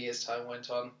Willie as time went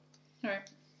on. Alright.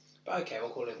 But okay, we'll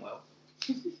call him Will.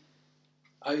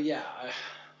 Oh yeah,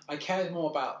 I cared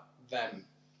more about them.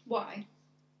 Why?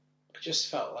 I just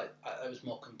felt like it was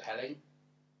more compelling.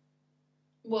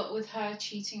 What, with her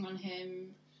cheating on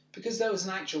him? Because there was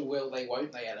an actual will they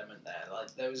won't they element there.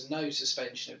 Like, there was no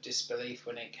suspension of disbelief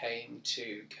when it came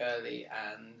to Curly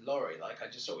and Laurie. Like, I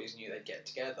just always knew they'd get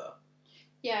together.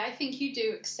 Yeah, I think you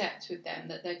do accept with them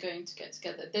that they're going to get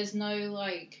together. There's no,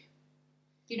 like...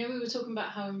 we were talking about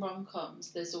how in rom-coms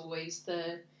there's always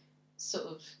the sort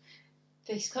of...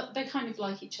 They kind of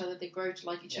like each other, they grow to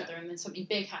like each other, and then something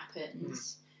big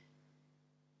happens,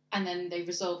 and then they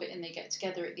resolve it and they get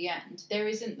together at the end. There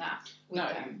isn't that with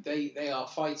them. They are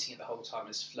fighting it the whole time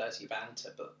as flirty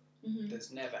banter, but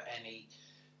there's never any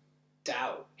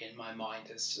doubt in my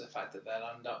mind as to the fact that they'll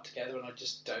end up together, and I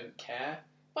just don't care.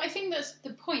 But I think that's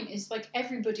the point, is like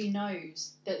everybody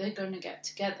knows that they're going to get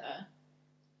together.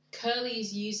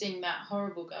 Curly's using that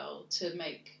horrible girl to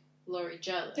make Laurie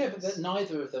jealous. Yeah, but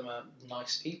neither of them are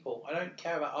nice people. I don't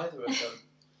care about either of them.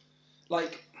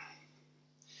 Like,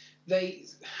 they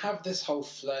have this whole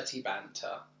flirty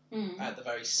banter at the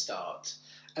very start,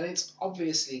 and it's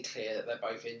obviously clear that they're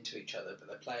both into each other, but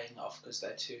they're playing off because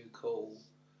they're too cool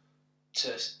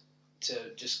to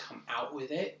just come out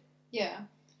with it. Yeah.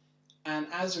 And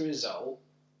as a result,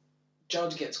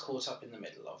 Judd gets caught up in the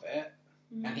middle of it,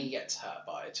 and he gets hurt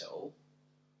by it all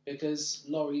because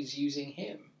Laurie's using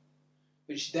him,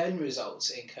 which then results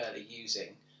in Curly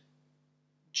using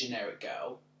generic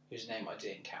girl, whose name I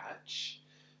didn't catch,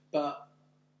 but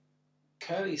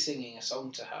Curly singing a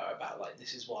song to her about, like,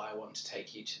 this is why I want to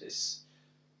take you to this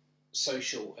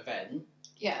social event.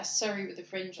 Yeah, Surrey with a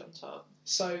fringe on top.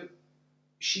 So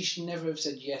she should never have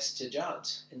said yes to Judd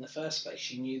in the first place.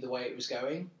 She knew the way it was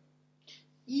going.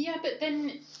 Yeah, but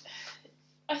then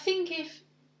I think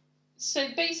so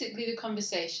basically the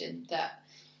conversation that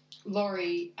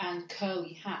Laurie and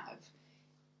Curly have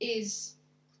is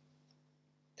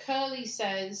Curly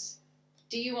says,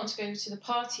 do you want to go to the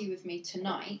party with me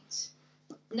tonight?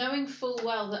 Knowing full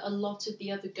well that a lot of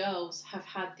the other girls have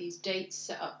had these dates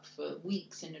set up for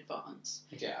weeks in advance.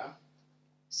 Yeah.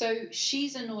 So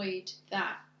she's annoyed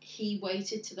that he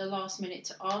waited to the last minute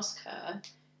to ask her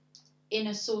in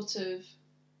a sort of,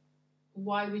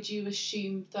 why would you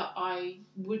assume that I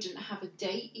wouldn't have a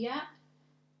date yet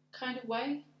kind of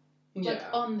way? Like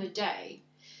on the day.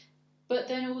 But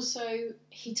then also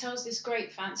he tells this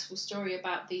great fanciful story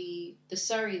about the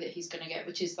surrey that he's going to get,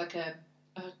 which is like a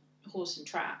horse and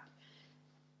trap.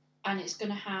 And it's going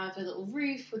to have a little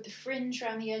roof with the fringe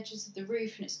around the edges of the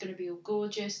roof, and it's going to be all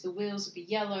gorgeous. The wheels will be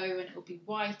yellow and it'll be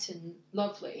white and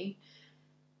lovely.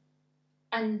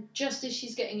 And just as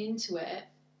she's getting into it,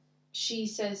 she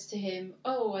says to him,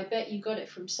 oh, I bet you got it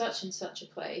from such and such a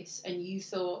place, and you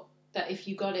thought that if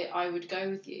you got it, I would go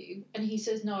with you. And he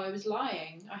says, no, I was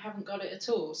lying. I haven't got it at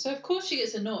all. So, of course, she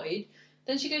gets annoyed.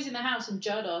 Then she goes in the house and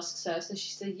Judd asks her, so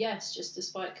she said yes, just to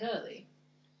spite Curly.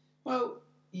 Well,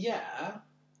 yeah.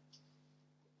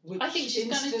 I think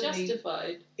she's kind of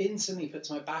justified. Instantly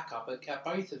puts my back up at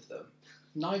both of them.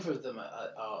 Neither of them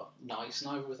are nice.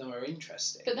 Neither of them are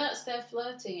interesting. But that's their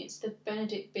flirting. It's the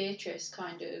Benedict Beatrice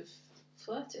kind of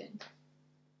flirting.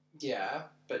 Yeah,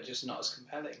 but just not as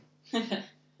compelling.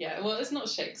 Yeah, well, it's not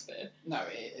Shakespeare. No,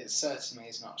 it certainly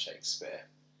is not Shakespeare.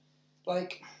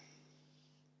 Like,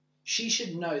 she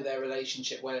should know their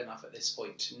relationship well enough at this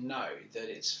point to know that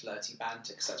it's flirty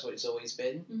banter, because that's what it's always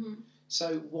been. Mm-hmm.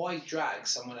 So why drag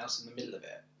someone else in the middle of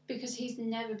it? Because he's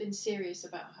never been serious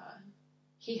about her.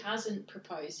 He hasn't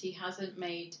proposed. He hasn't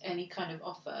made any kind of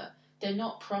offer. They're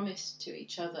not promised to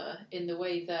each other in the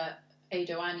way that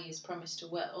Ado Annie is promised to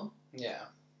Will. Yeah.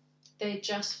 They're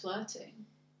just flirting.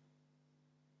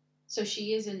 So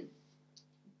she isn't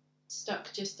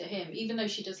stuck just to him, even though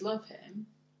she does love him.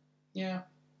 Yeah.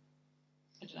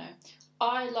 I don't know.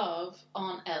 I love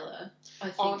Aunt Ella. I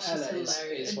think Aunt she's Ella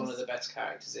hilarious. is one of the best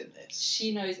characters in this.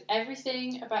 She knows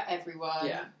everything about everyone.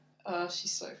 Yeah. Oh,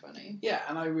 she's so funny. Yeah,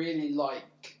 and I really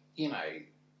like,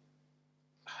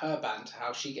 her banter,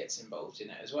 how she gets involved in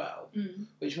it as well,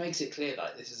 which makes it clear,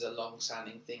 like, this is a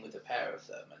long-standing thing with the pair of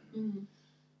them, and,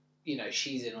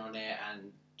 she's in on it,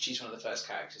 and she's one of the first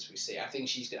characters we see. At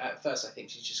first I think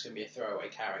she's just going to be a throwaway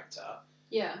character.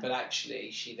 Yeah. But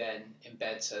actually, she then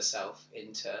embeds herself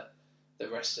into the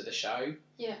rest of the show.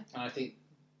 Yeah. And I think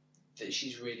that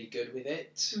she's really good with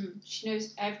it. She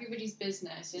knows everybody's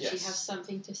business, and she has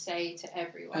something to say to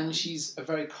everyone. And she's a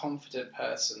very confident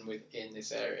person within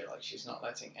this area. Like, she's not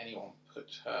letting anyone put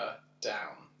her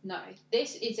down. No.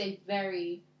 This is a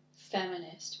very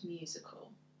feminist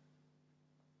musical.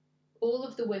 All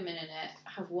of the women in it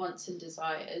have wants and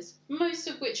desires, most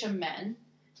of which are men,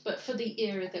 but for the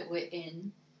era that we're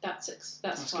in, that's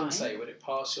fine. I was going to say, would it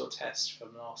pass your test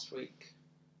from last week?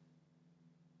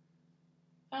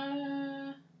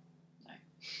 No.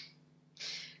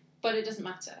 But it doesn't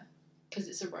matter, because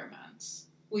it's a romance.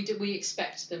 We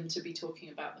expect them to be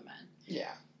talking about the men.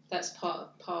 Yeah. That's part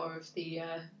of the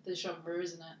genre,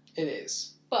 isn't it? It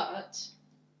is. But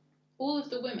all of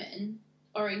the women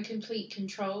are in complete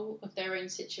control of their own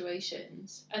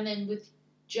situations. And then with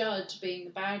Judd being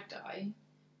the bad guy,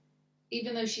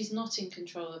 even though she's not in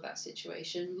control of that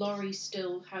situation, Laurie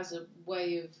still has a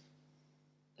way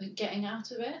of getting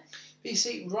out of it. But you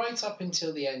see, right up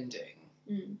until the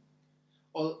ending...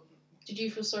 Did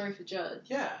you feel sorry for Judd?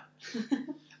 Yeah.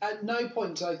 At no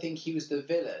point did I think he was the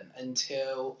villain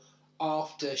until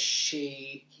after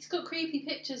she... He's got creepy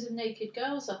pictures of naked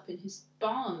girls up in his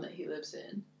barn that he lives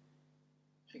in.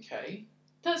 Okay.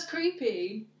 That's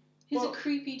creepy. He's a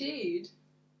creepy dude.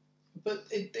 But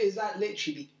is that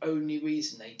literally the only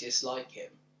reason they dislike him?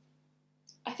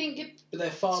 I think it, But they're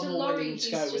far To more Laurie, willing to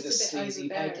he's go just with a a bit sleazy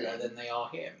overbearing. peddler than they are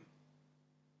him.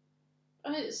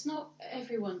 it's not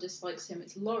everyone dislikes him.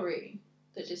 It's Laurie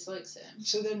that dislikes him.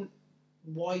 So then,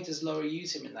 why does Laurie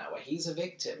use him in that way? He's a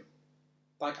victim.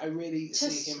 Like, I really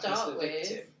see him as the start with.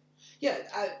 victim. Yeah,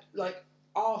 like,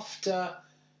 after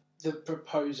the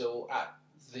proposal at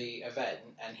the event,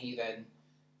 and he then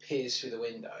peers through the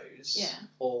windows, Yeah.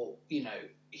 or, you know,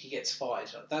 he gets fired,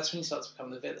 that's when he starts to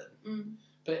become the villain. Mm.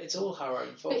 But it's all her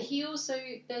own fault. But he also,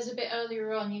 there's a bit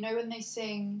earlier on, you know, when they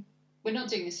sing. We're not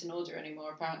doing this in order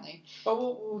anymore, apparently. But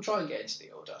we'll try and get into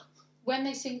the order. When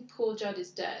they sing "Poor Judd is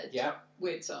Dead," Yeah.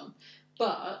 weird song,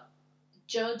 but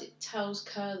Judd tells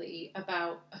Curly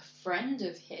about a friend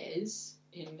of his,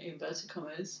 in inverted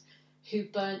commas, who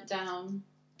burnt down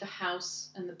the house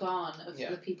and the barn of Yeah.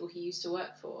 the people he used to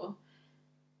work for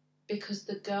because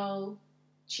the girl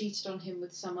cheated on him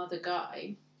with some other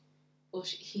guy, or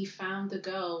he found the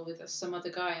girl with some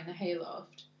other guy in the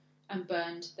hayloft and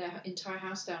burned their entire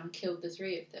house down and killed the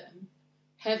three of them,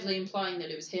 heavily implying that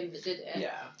it was him that did it.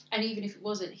 Yeah. And even if it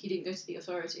wasn't, he didn't go to the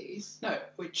authorities. No,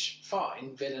 which,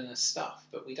 fine, villainous stuff,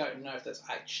 but we don't know if that's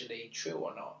actually true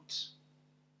or not.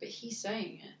 But he's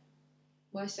saying it.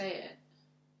 Why say it?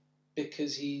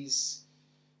 Because he's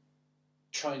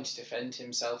trying to defend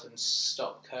himself and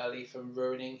stop Curly from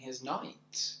ruining his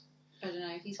night. I don't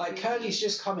know. He's Like, creepy. Curly's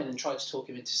just come in and tried to talk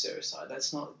him into suicide.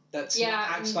 That's not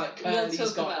act like we'll Curly's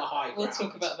talk got about, the high ground. We'll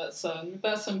talk about that song.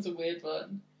 That song's a weird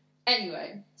one.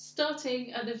 Anyway,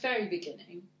 starting at the very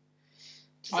beginning.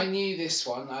 I knew this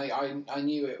one. I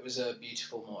knew it was a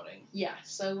beautiful morning. Yeah,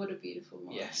 so what a beautiful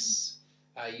morning. Yes.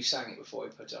 You sang it before we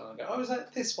put it on. I go, oh, was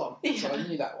that this one? Yeah. So I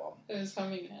knew that one. I was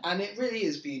humming it. And it really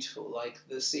is beautiful, like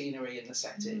the scenery and the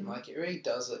setting. Mm. Like, it really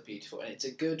does look beautiful, and it's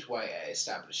a good way at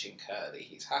establishing Curly.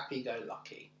 He's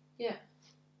happy-go-lucky.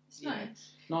 It's Yeah.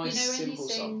 nice. Nice, you know when simple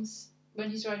he song. sings,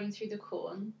 when he's riding through the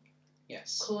corn,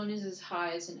 Yes. corn is as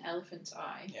high as an elephant's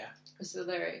eye. Yeah. Was the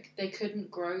lyric. They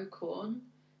couldn't grow corn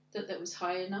that was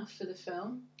high enough for the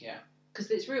film. Yeah.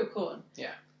 Because it's real corn.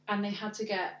 Yeah. And they had to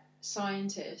get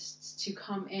scientists to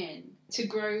come in to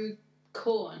grow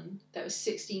corn that was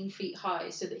 16 feet high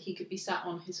so that he could be sat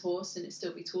on his horse and it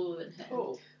still be taller than him.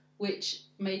 Oh. Which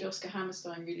made Oscar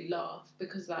Hammerstein really laugh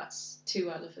because that's 2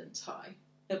 elephants high,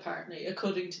 apparently,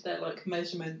 according to their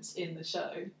measurements in the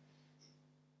show.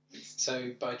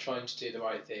 So, by trying to do the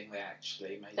right thing, they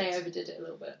actually made They it overdid it a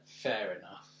little bit. fair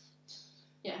enough.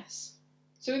 Yes.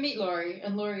 So we meet Laurie,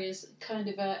 and Laurie is kind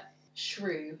of a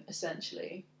shrew,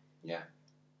 essentially. Yeah.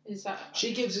 Is that...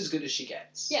 She gives as good as she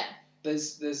gets. Yeah.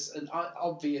 There's an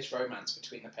obvious romance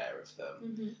between the pair of them.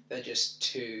 Mm-hmm. They're just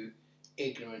too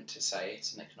ignorant to say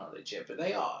it and acknowledge it. But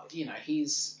they are,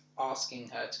 he's asking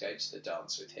her to go to the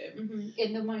dance with him. Mm-hmm.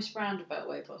 In the most roundabout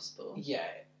way possible. Yeah,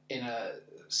 in a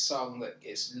song that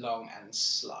is long and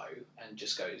slow and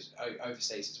just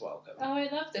overstays his welcome. Oh, I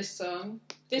love this song.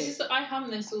 I hum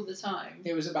this all the time.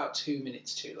 It was about 2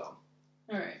 minutes too long.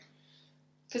 Alright.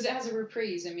 Because it has a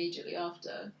reprise immediately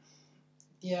after.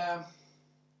 Yeah.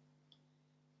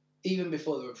 Even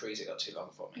before the reprise, it got too long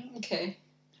for me. Okay.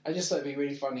 I just thought it'd be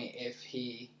really funny if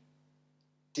he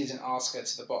didn't ask her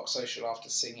to the box social after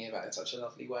singing about it in such a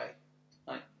lovely way.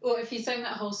 Or if he sang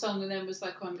that whole song and then was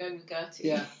like, oh, I'm going with Gertie.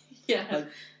 Yeah. Yeah. Like,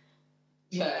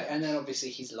 yeah, and then obviously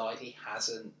he's lied. He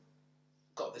hasn't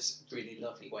got this really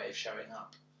lovely way of showing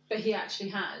up. But he actually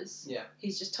has. Yeah.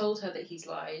 He's just told her that he's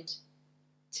lied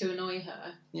to annoy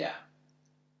her. Yeah.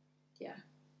 Yeah.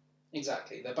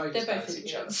 Exactly. They're both They're as bad both as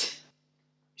each other. idiots.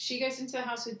 She goes into the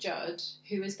house with Judd,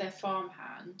 who is their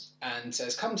farmhand. And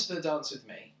says, come to the dance with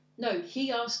me. No,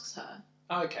 he asks her.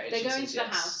 Okay. They she go says into yes.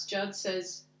 the house. Judd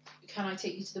says, can I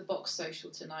take you to the box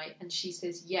social tonight? And she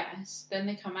says yes. Then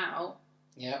they come out.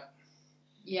 Yep.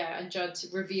 Yeah, and Judd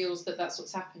reveals that that's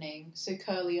what's happening. So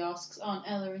Curly asks Aunt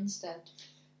Ella instead.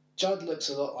 Judd looks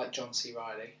a lot like John C.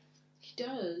 Reilly. He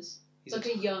does. He's Like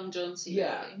a young John C.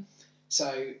 Yeah. Reilly.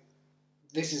 So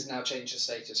this has now changed the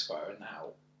status quo, and now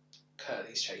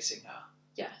Curly's chasing her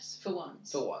Yes, for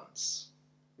once. for once.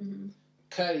 Mm-hmm.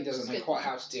 Curly doesn't It's know good. quite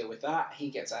how to deal with that. He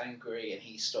gets angry and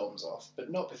he storms off,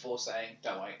 but not before saying,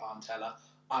 don't worry, Aunt Ella,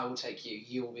 I will take you.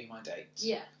 You will be my date.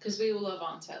 Yeah, because we all love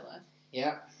Aunt Ella.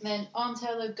 Yeah. Then Aunt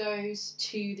Ella goes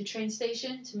to the train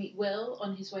station to meet Will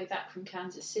on his way back from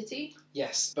Kansas City.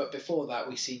 Yes, but before that,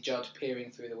 we see Judd peering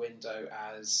through the window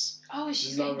as Oh, is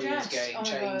she getting Laurie is dressed? getting Oh my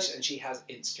changed, god, and she has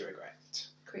instant regret.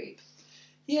 creep.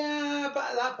 Yeah, but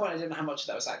at that point, I didn't know how much of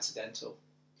that was accidental.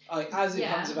 As it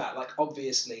Yeah. comes about,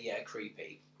 obviously, yeah,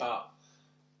 creepy, but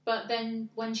But then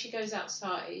when she goes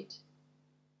outside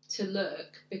to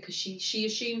look because she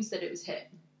assumes that it was him.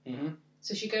 Mm-hmm.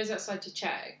 So she goes outside to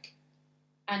check,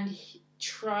 and he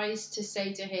tries to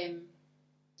say to him,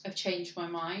 "I've changed my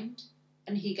mind."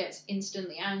 And he gets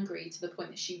instantly angry to the point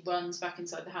that she runs back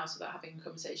inside the house without having a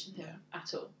conversation with him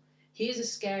at all.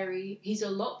 He's a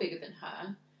lot bigger than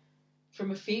her.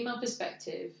 From a female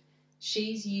perspective,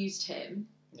 she's used him.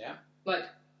 Yeah. Like,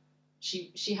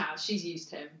 she's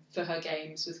used him for her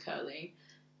games with Curly.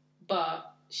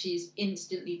 But she's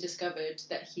instantly discovered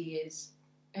that he is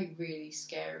a really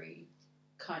scary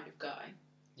kind of guy.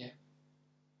 Yeah.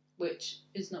 Which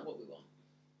is not what we want.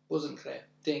 Wasn't clear.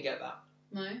 Didn't get that.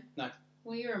 No? No.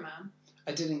 Well, you're a man.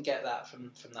 I didn't get that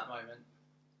from that moment.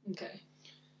 Okay.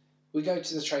 We go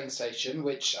to the train station,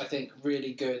 which I think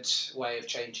really good way of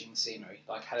changing the scenery.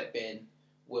 Like, had it been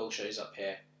Will shows up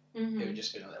here, it would have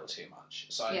just been a little too much.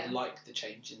 So I like the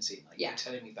change in scene. Like, you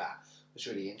telling me that was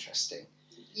really interesting.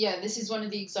 Yeah, this is one of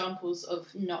the examples of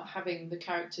not having the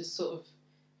characters sort of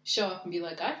show up and be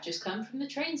like, I've just come from the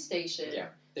train station. Yeah,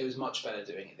 it was much better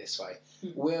doing it this way.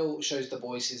 Will shows the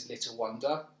boys his little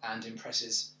wonder and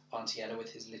impresses Auntie Ella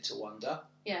with his little wonder.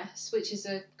 Yes, which is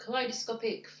a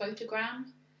kaleidoscopic photogram.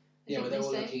 Yeah, where they're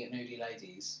all looking at nudie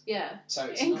ladies. Yeah, so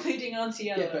it's including Auntie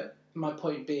Ella. Yeah, but my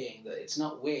point being that it's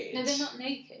not weird. No, they're not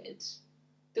naked.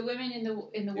 The women in the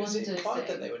Wonder Was it implied thing,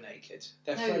 that they were naked?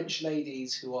 They're French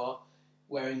ladies who are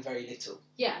wearing very little.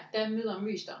 Yeah, they're Moulin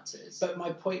Rouge dancers. But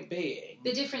my point being...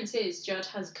 The difference is Judd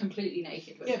has completely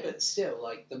naked women. Yeah, but still,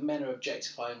 like, the men are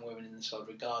objectifying women in this world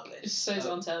regardless. So is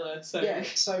Aunt Ella, so... Yeah,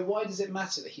 so why does it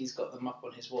matter that he's got them up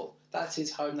on his wall? That's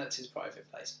his home, that's his private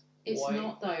place. It's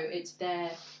not, though. It's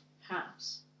their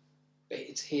house. But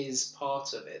it's his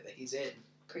part of it that he's in.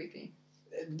 Creepy.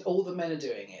 All the men are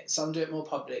doing it. Some do it more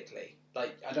publicly.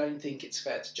 Like, I don't think it's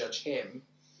fair to judge him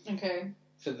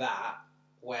for that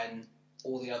when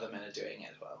all the other men are doing it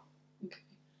as well. Okay.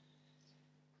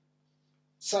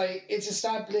 So it's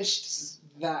established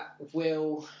that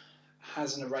Will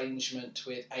has an arrangement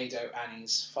with Ado,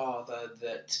 Annie's father,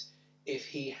 that if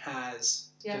he has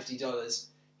 $50,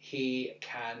 he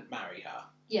can marry her.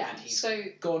 Yeah, and he's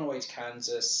gone away to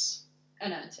Kansas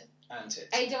and earned it.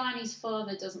 Ado, Annie's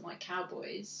father doesn't like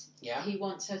cowboys. Yeah. He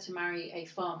wants her to marry a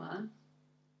farmer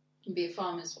and be a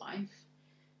farmer's wife.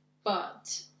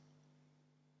 But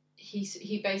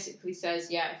he basically says,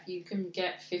 yeah, if you can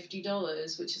get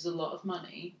 $50, which is a lot of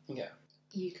money,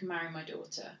 you can marry my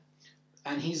daughter.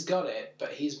 And he's got it, but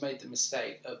he's made the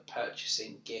mistake of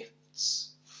purchasing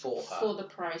gifts for her. For the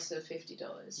price of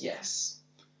 $50. Yes.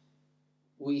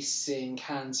 We sing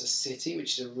Kansas City,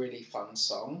 which is a really fun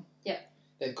song. Yeah.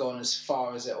 They've gone as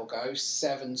far as it'll go.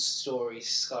 7-story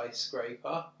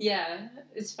skyscraper. Yeah,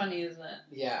 it's funny, isn't it?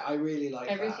 Yeah, I really like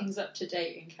Everything's up to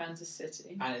date in Kansas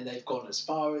City. And they've gone as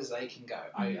far as they can go.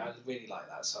 I really like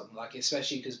that song. Like,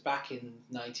 especially because back in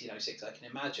 1906, I can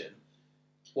imagine,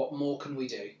 what more can we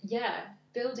do? Yeah,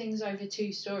 buildings over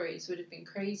 2 stories would have been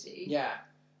crazy. Yeah.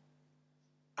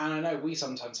 And I know we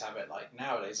sometimes have it, like,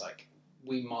 nowadays, like,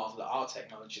 we marvel at our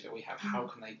technology that we have. How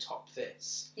can they top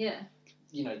this? Yeah.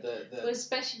 You know, Well,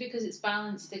 especially because it's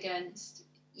balanced against,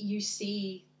 you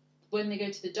see, when they go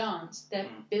to the dance, they're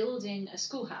building a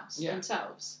schoolhouse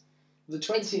themselves. The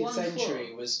 20th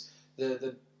century was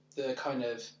the kind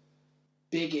of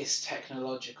biggest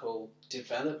technological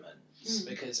developments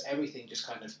because everything just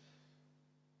kind of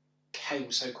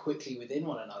came so quickly within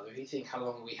one another. If you think how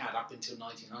long we had up until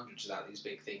 1900s without these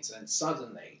big things, and then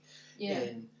suddenly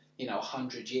in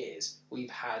 100 years we've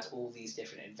had all these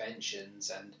different inventions,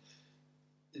 and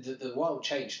the world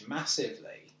changed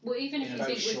massively. Well, even if you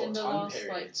think within the last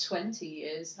like 20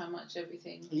 years, how much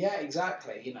everything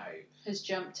exactly has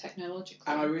jumped technologically.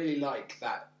 And I really like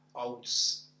that old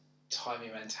timey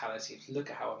mentality of look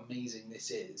at how amazing this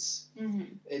is.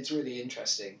 It's really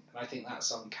interesting, and I think that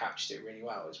song captured it really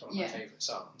well. It's one of my favourite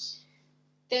songs.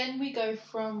 Then we go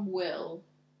from Will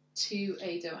to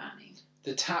Ado Annie.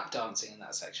 The tap dancing in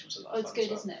that section was a lot of fun. It's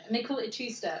good, isn't it? And they call it a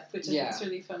 2-step, which I think is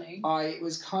really funny. I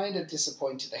was kind of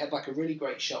disappointed. They had like a really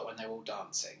great shot when they were all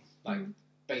dancing. Like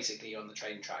basically on the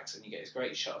train tracks, and you get this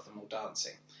great shot of them all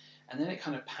dancing. And then it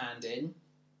kind of panned in.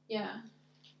 Yeah.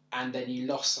 And then you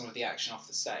lost some of the action off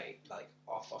the stage, like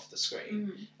off the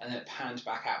screen. And then it panned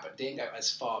back out, but didn't go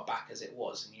as far back as it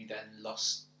was, and you then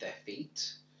lost their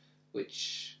feet,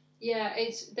 which... Yeah,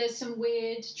 there's some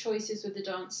weird choices with the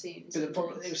dance scenes. But the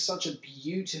problem, it was such a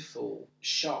beautiful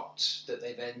shot that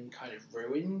they then kind of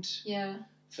ruined. Yeah.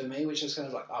 For me, which was kind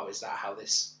of like, oh, is that how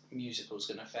this musical's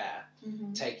going to fare?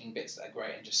 Taking bits that are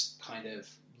great and just kind of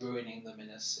ruining them in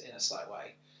a slight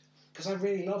way. Because I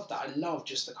really loved that. I love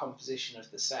just the composition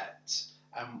of the set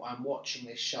and watching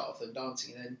this shot of them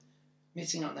dancing. And then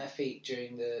missing on their feet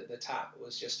during the tap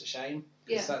was just a shame.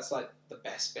 Because that's like the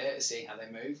best bit, is seeing how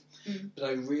they move. But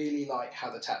I really like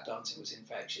how the tap dancing was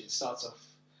infectious. It starts off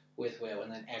with Will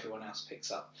and then everyone else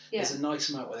picks up. There's a nice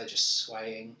moment where they're just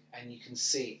swaying and you can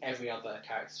see every other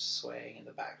character swaying in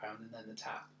the background, and then the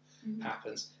tap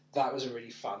happens. That was a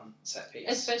really fun set piece.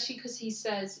 Especially because he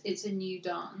says it's a new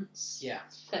dance. Yeah.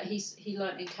 That he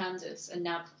learnt in Kansas, and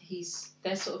now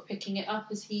they're sort of picking it up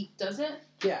as he does it.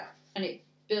 Yeah. And it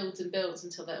builds and builds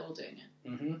until they're all doing it.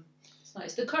 Mm-hmm. It's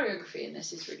nice. The choreography in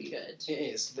this is really good. It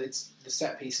is. It's, the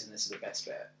set piece in this is the best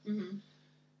bit. Mm-hmm.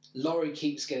 Laurie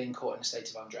keeps getting caught in a state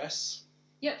of undress.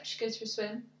 Yep, she goes for a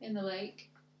swim in the lake.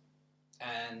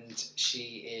 And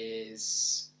she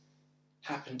is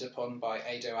happened upon by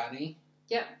Ado Annie.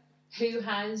 Yep. Who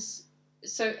has...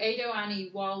 So Ado Annie,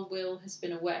 while Will has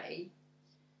been away,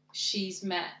 she's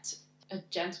met a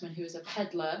gentleman who is a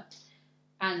peddler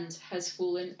and has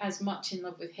fallen as much in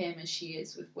love with him as she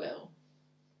is with Will.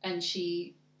 And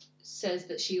she says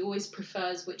that she always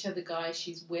prefers whichever guy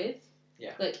she's with.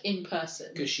 Yeah. Like, in person.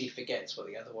 Because she forgets what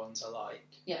the other ones are like.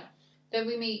 Yeah. Then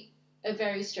we meet a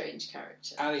very strange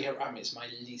character. Ali Haram is my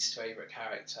least favourite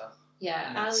character. Yeah,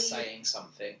 and that's saying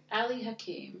something. Ali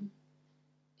Hakim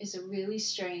is a really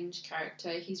strange character.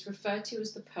 He's referred to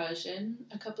as the Persian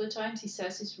a couple of times. He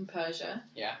says he's from Persia.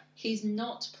 Yeah. He's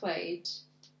not played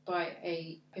by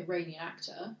a Iranian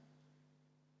actor.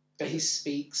 But he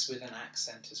speaks with an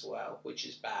accent as well, which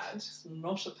is bad. It's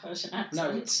not a Persian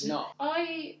accent. No, it's not.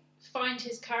 I find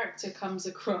his character comes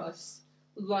across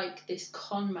like this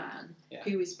con man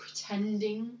who is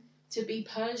pretending to be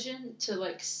Persian to,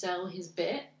 like, sell his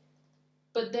bit.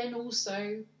 But then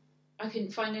also, I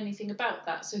couldn't find anything about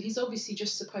that. So he's obviously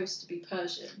just supposed to be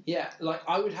Persian. Yeah, like,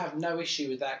 I would have no issue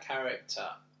with that character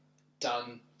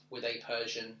done with a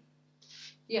Persian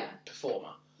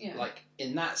performer. Yeah. Like,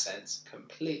 in that sense,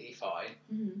 completely fine.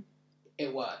 Mm-hmm.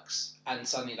 It works. And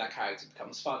suddenly that character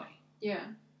becomes funny. Yeah.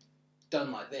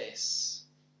 Done like this,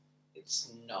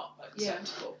 it's not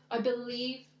acceptable. I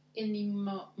believe in the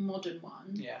modern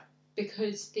one. Yeah.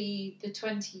 Because the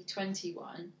 2020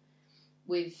 one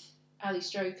with Ali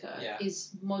Stroker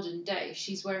is modern day.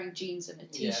 She's wearing jeans and a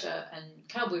t-shirt and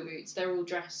cowboy boots. They're all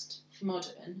dressed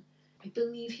modern. I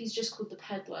believe he's just called the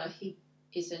peddler. He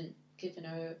isn't given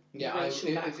a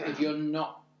racial background. If you're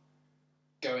not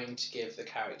going to give the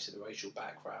character the racial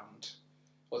background,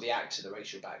 or the actor the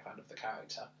racial background of the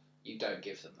character, you don't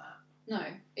give them that. No,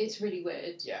 it's really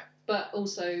weird. Yeah. But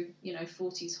also,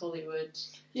 40s Hollywood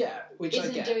which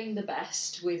isn't I get. doing the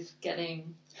best with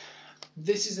getting...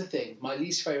 This is the thing. My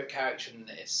least favourite character in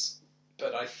this,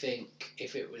 but I think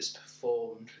if it was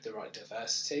performed with the right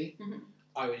diversity,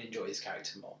 I would enjoy his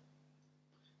character more.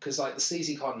 Because, like, the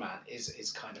sleazy con man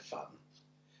is kind of fun.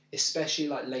 Especially,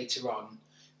 like, later on,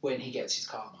 when he gets his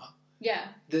karma. Yeah.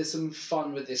 There's some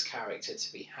fun with this character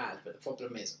to be had, but the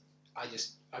problem is, I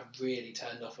really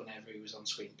turned off whenever he was on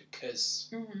screen because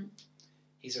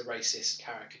he's a racist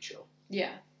caricature.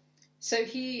 Yeah. So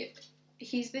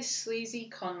he's this sleazy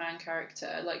con man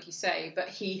character, like you say, but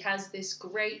he has this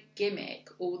great gimmick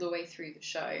all the way through the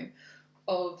show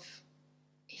of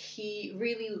he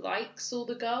really likes all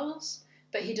the girls,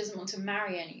 but he doesn't want to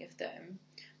marry any of them.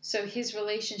 So his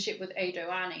relationship with Ado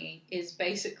Annie is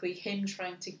basically him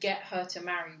trying to get her to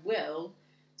marry Will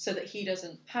so that he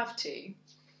doesn't have to.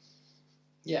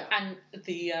 Yeah. And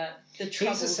the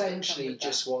trouble. He's essentially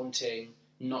just wanting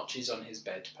notches on his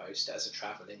bedpost as a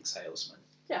travelling salesman.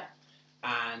 Yeah.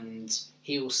 And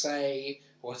he will say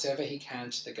whatever he can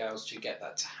to the girls to get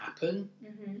that to happen.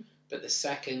 Mm-hmm. But the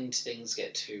second things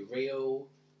get too real,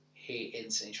 he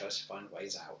instantly tries to find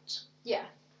ways out. Yeah.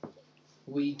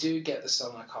 We do get the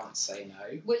song I Can't Say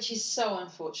No. Which is so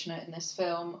unfortunate in this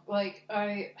film. Like,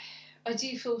 I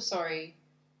do feel sorry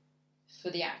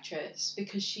for the actress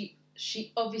because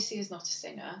she obviously is not a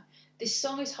singer. This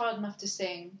song is hard enough to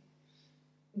sing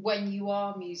when you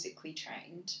are musically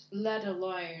trained, let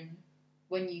alone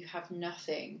when you have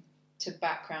nothing to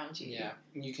background you. Yeah,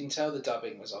 you can tell the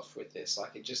dubbing was off with this.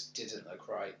 Like, it just didn't look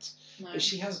right. No. But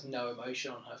she has no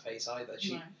emotion on her face either.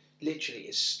 She literally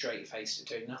is straight-faced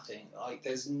doing nothing. Like,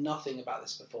 there's nothing about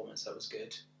this performance that was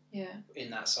good. Yeah. In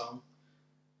that song.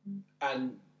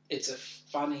 And it's a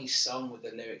funny song with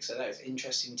the lyrics. So that it's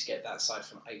interesting to get that side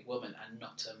from a woman and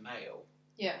not a male.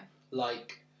 Yeah.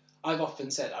 Like, I've often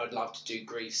said I would love to do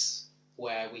Grease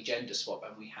where we gender swap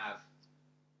and we have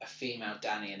a female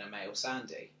Danny and a male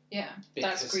Sandy. Yeah,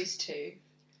 that's Grease too.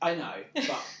 I know,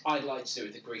 but I'd like to do it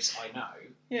with the Grease I know.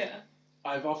 Yeah.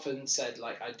 I've often said,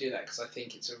 like, I do that because I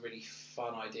think it's a really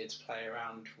fun idea to play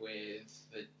around with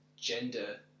the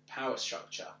gender power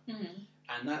structure. Mm-hmm.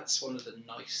 And that's one of the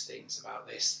nice things about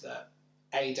this, that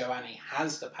Ado Annie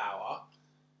has the power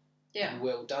Yeah. and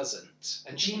Will doesn't.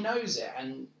 And she knows it,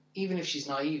 and even if she's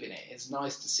naive in it, it's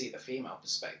nice to see the female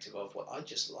perspective of, well, I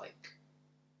just like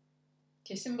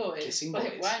Kissing boys. Kissing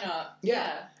Like, boys. why not?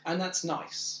 Yeah. And that's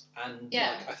nice. And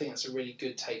Yeah. like, I think that's a really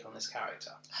good take on this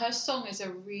character. Her song is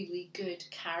a really good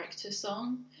character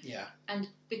song. Yeah. And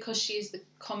because she is the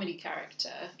comedy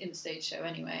character in the stage show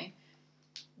anyway,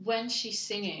 when she's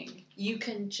singing, you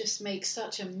can just make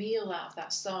such a meal out of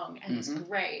that song, and it's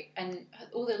great. And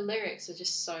all the lyrics are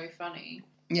just so funny.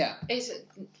 Yeah. It's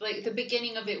like the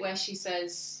beginning of it where she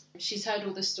says she's heard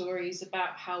all the stories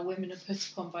about how women are put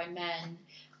upon by men,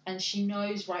 and she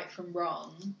knows right from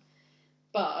wrong,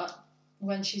 but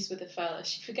when she's with a fella,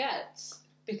 she forgets,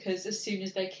 because as soon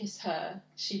as they kiss her,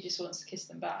 she just wants to kiss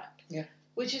them back. Yeah.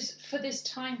 Which is, for this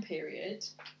time period,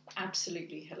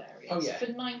 absolutely hilarious. Oh, yeah.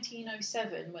 For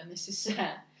 1907, when this is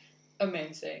set,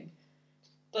 amazing.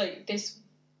 Like, this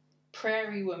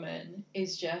prairie woman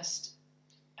is just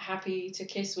happy to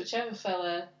kiss whichever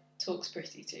fella talks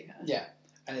pretty to her. Yeah.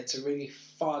 And it's a really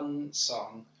fun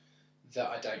song that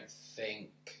I don't think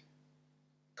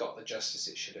got the justice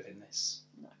it should have in this.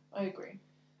 No, I agree.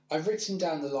 I've written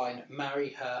down the line, marry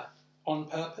her on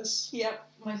purpose. Yep,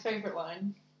 my favourite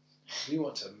line. You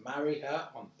want to marry her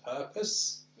on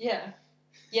purpose? Yeah.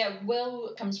 Yeah,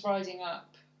 Will comes riding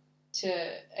up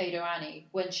to Ado Annie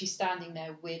when she's standing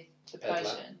there with the Peddler.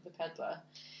 Persian, the peddler,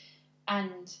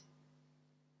 and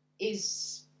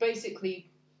is basically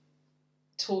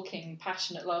talking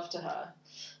passionate love to her,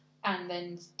 and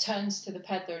then turns to the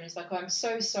peddler and is like, oh, I'm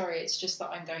so sorry, it's just that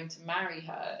I'm going to marry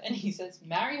her. And he says,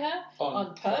 marry her?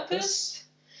 On purpose?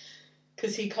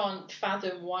 Because he can't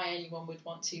fathom why anyone would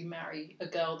want to marry a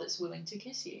girl that's willing to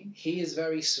kiss you. He is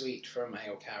very sweet for a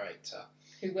male character.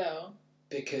 Who will?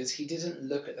 Because he didn't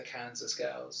look at the Kansas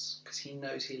girls, because he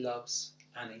knows he loves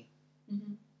Annie.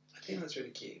 Mm-hmm. I think that's really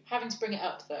cute. Having to bring it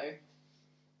up, though,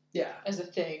 Yeah. as a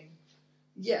thing.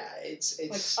 Yeah, it's...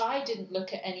 Like, I didn't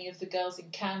look at any of the girls in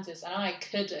Kansas, and I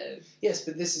could have. Yes,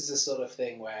 but this is the sort of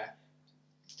thing where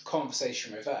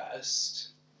conversation reversed.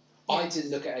 Yeah. I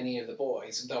didn't look at any of the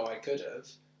boys, though I could have.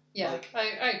 Yeah, Like-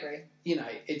 I agree. You know,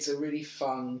 it's a really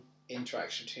fun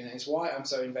interaction between them. It's why I'm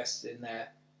so invested in their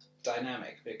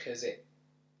dynamic, because it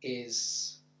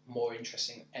is more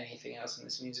interesting than anything else in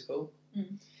this musical.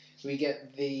 Mm. We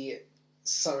get the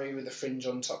Surrey with the fringe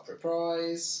on top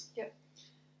reprise. Yep.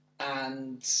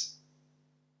 And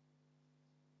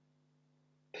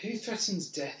who threatens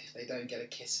death if they don't get a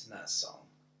kiss in that song?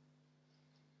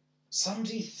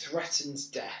 Somebody threatens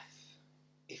death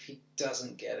if he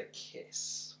doesn't get a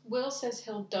kiss. Will says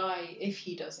he'll die if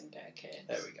he doesn't get a kiss.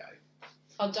 There we go.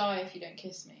 I'll die if you don't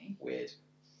kiss me. Weird.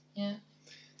 Yeah.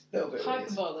 A little bit weird.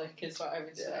 Hyperbolic is what I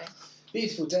would say.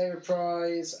 Beautiful Day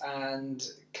reprise, and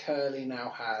Curly now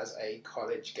has a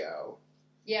college girl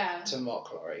Yeah, to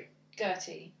mock Laurie.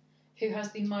 Gertie, who has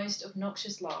the most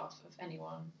obnoxious laugh of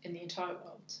anyone in the entire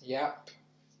world. Yep.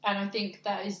 And I think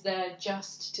that is there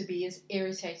just to be as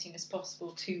irritating as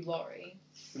possible to Laurie.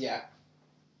 Yeah.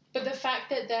 But the fact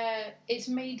that it's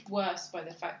made worse by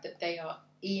the fact that they are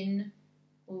in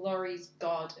Laurie's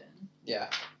garden, Yeah.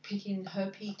 picking her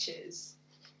peaches,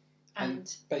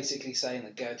 and Basically saying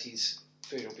that Gertie's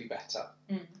food will be better.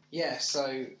 Mm. Yeah,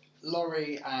 so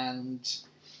Laurie and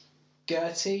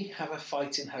Gertie have a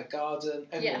fight in her garden.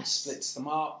 Everyone Yes. splits them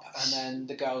up, and then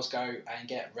the girls go and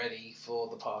get ready for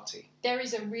the party. there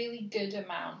is a really good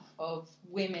amount of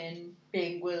women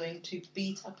being willing to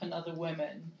beat up another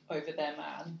woman over their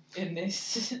man in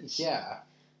this. Yeah.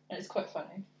 And it's quite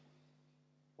funny.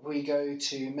 We go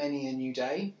to Many a New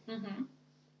Day, Mm-hmm.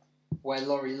 where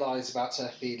Laurie lies about her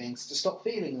feelings to stop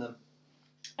feeling them.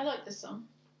 I like this song.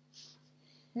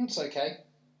 It's okay.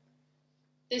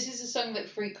 This is a song that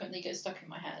frequently gets stuck in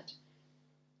my head.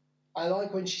 I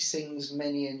like when she sings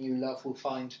Many a New Love Will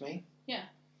Find Me. Yeah.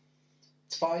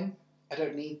 It's fine. I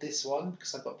don't need this one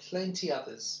because I've got plenty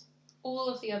others. All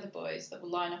of the other boys that will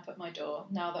line up at my door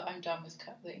now that I'm done with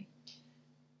Cutley.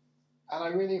 And I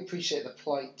really appreciate the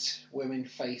plight women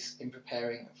face in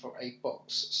preparing for a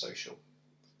box social.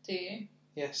 Do you?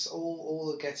 Yes,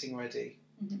 all are getting ready.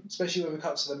 Mm-hmm. Especially when we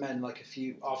cut to the men, like a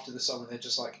few after the song, and they're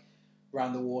just like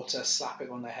round the water, slapping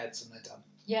on their heads, and they're done.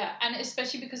 Yeah, and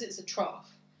especially because it's a trough.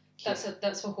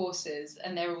 That's for horses,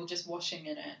 and they're all just washing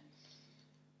in it.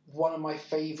 One of my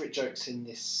favourite jokes in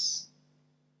this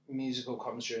musical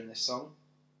comes during this song.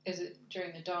 Is it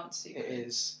during the dance sequence? It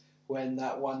is when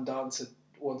that one dancer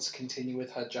wants to continue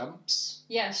with her jumps.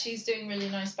 Yeah, she's doing really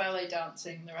nice ballet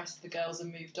dancing. The rest of the girls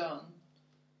have moved on.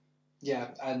 Yeah,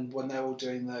 and when they're all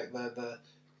doing the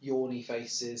yawny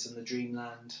faces and the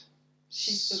dreamland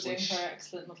She's still doing swish. her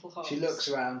excellent little hops. She looks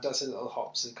around, does her little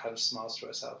hops, and kind of smiles to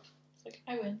herself. It's like,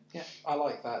 I win. Yeah, I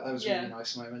like that. That was a Yeah. really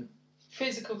nice moment.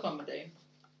 Physical comedy.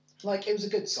 Like, it was a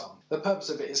good song. The purpose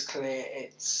of it is clear.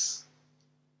 It's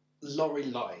Laurie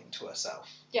lying to herself.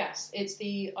 Yes, it's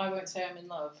the I Won't Say I'm in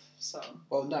Love song.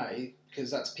 Well, no,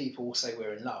 because that's people will say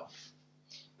we're in love.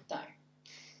 No.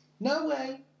 No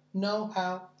way, no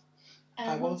how.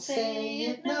 I won't say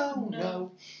it,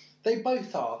 no. They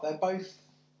both are. They're both,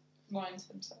 Whines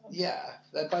themselves. yeah,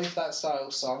 they're both that style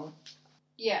song.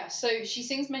 Yeah, so she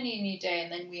sings Many a New Day,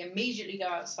 and then we immediately go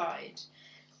outside,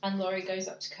 and Laurie goes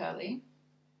up to Curly,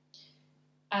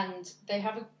 and they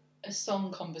have a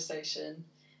song conversation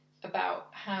about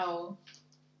how,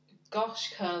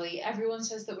 gosh, Curly, everyone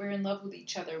says that we're in love with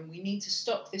each other, and we need to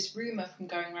stop this rumour from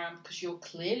going around because you're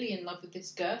clearly in love with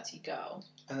this Gertie girl.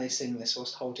 And they sing this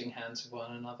whilst holding hands with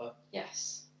one another.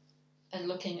 Yes. And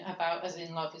looking about as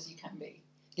in love as you can be.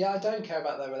 Yeah, I don't care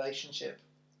about their relationship.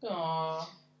 Aww.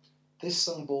 This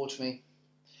song bored me.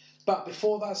 But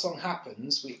before that song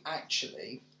happens, we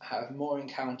actually have more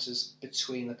encounters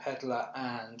between the peddler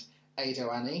and Ado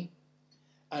Annie.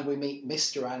 And we meet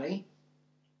Mr. Annie.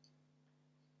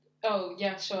 Oh,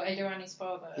 yeah, sure, Ado Annie's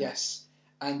father. Yes.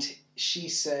 And she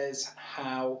says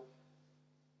how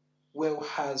Will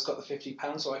has got the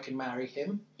 £50 so I can marry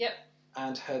him. Yep.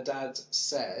 And her dad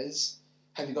says,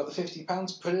 have you got the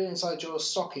 £50? Put it inside your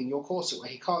stocking, your corset, where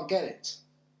he can't get it.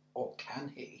 Or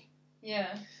can he?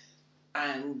 Yeah.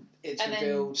 And it's And then-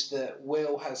 revealed that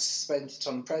Will has spent it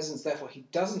on presents, therefore he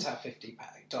doesn't have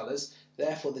 $50,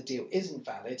 therefore the deal isn't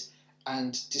valid.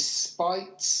 And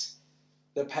despite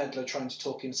the peddler trying to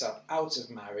talk himself out of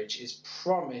marriage, is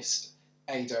promised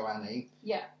Ado Annie.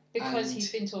 Yeah, because And-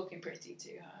 he's been talking pretty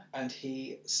to her. And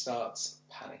he starts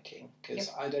panicking because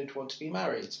I don't want to be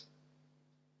married.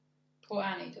 Poor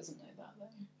Annie doesn't know that, though.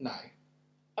 No.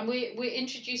 And we're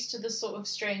introduced to the sort of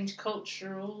strange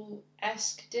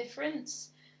cultural-esque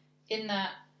difference in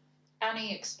that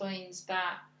Annie explains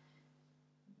that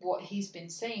what he's been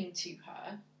saying to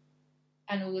her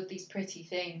and all of these pretty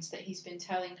things that he's been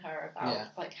telling her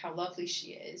about, like how lovely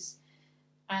she is.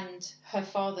 And her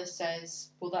father says,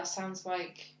 well, that sounds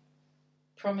like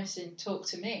promising talk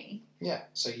to me. Yeah,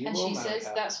 so you And will she marry says,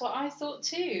 her. that's what I thought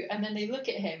too. And then they look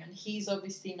at him, and he's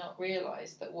obviously not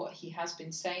realised that what he has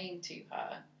been saying to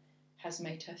her has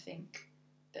made her think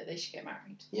that they should get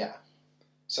married. Yeah.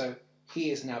 So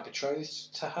he is now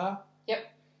betrothed to her.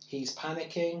 Yep. He's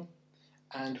panicking,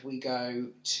 and we go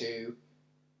to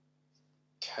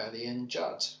Curly and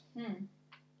Judd.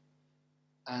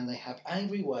 And they have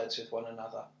angry words with one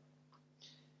another.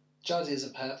 Judd is a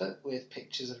pervert with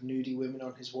pictures of nudie women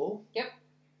on his wall. Yep.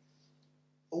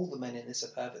 All the men in this are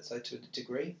perverts, though, to a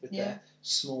degree, with Yeah. their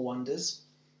small wonders.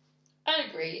 I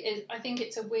agree. I think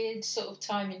it's a weird sort of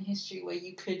time in history where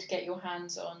you could get your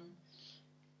hands on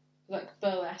like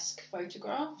burlesque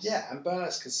photographs. Yeah, and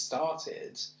burlesque has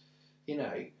started, you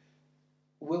know,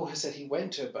 Will has said he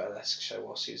went to a burlesque show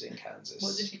whilst he was in Kansas.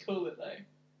 What did he call it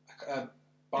though?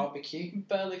 Barbecue?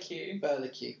 Burlicue.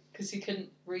 Burlicue. Because he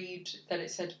couldn't read that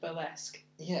it said burlesque.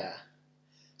 Yeah.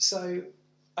 So,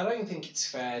 I don't think it's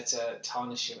fair to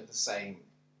tarnish him with the same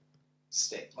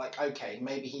stick. Like, okay,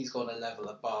 maybe he's gone a level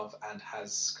above and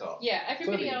has got... Yeah,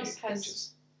 everybody fully else nude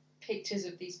has pictures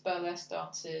of these burlesque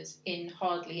dancers in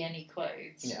hardly any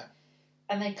clothes. Yeah.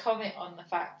 And they comment on the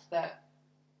fact that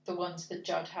the ones that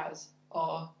Judd has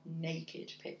are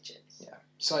naked pictures. Yeah.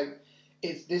 So,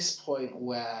 it's this point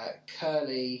where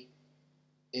Curly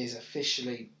is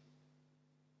officially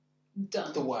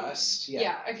Done. the worst. Yeah.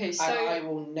 Yeah, okay, so... And I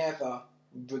will never,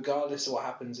 regardless of what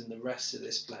happens in the rest of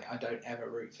this play, I don't ever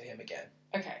root for him again.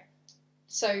 Okay.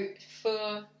 So,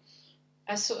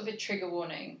 as sort of a trigger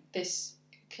warning, this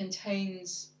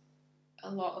contains a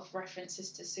lot of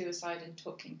references to suicide and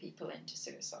talking people into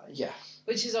suicide. Yeah.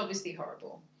 Which is obviously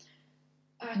horrible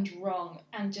and wrong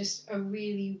and just a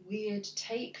really weird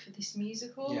take for this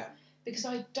musical. Yeah. Because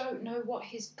I don't know what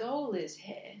his goal is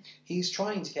here. He's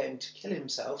trying to get him to kill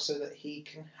himself so that he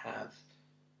can have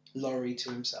Laurie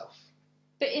to himself.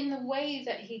 But in the way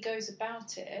that he goes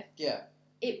about it, Yeah.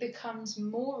 it becomes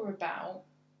more about,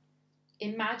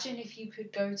 imagine if you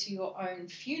could go to your own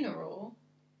funeral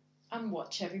and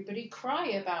watch everybody cry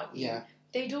about you. Yeah.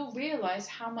 They'd all realise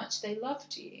how much they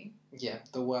loved you. Yeah,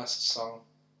 the worst song.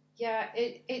 Yeah,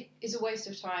 it is a waste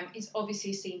of time. It's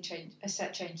obviously a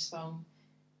set change song,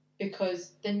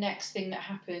 because the next thing that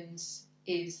happens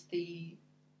is the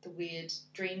weird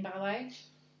dream ballet.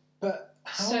 But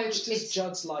how So much does it's-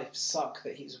 Judd's life suck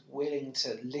that he's willing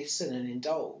to listen and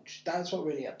indulge? That's what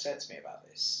really upsets me about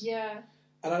this. Yeah.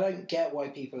 And I don't get why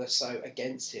people are so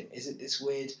against him. Is it this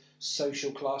weird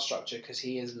social class structure because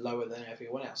he is lower than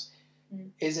everyone else?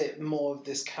 Mm. Is it more of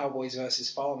this cowboys versus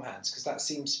farmhands? Because that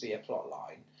seems to be a plot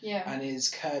line. Yeah. And is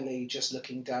Curly just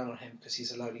looking down on him because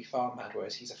he's a lowly farmhand,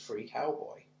 whereas he's a free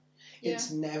cowboy? Yeah.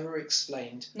 It's never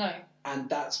explained. No. And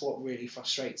that's what really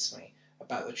frustrates me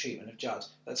about the treatment of Judd.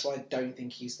 That's why I don't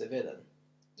think he's the villain.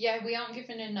 Yeah, we aren't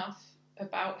given enough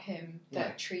about him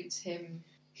that treats him...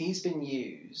 He's been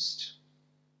used.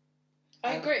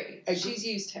 I agree. She's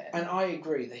used him. And I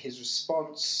agree that his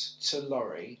response to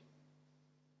Laurie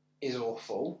is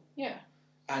awful. Yeah.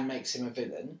 And makes him a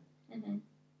villain. Mm-hmm.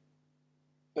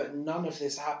 But none of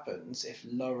this happens if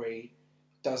Laurie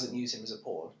doesn't use him as a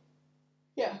pawn.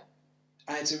 Yeah.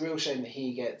 And it's a real shame that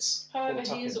he gets. However,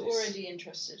 he is already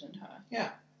interested in her. Yeah.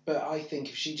 But I think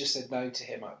if she just said no to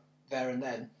him there and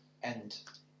then, end.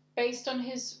 Based on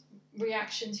his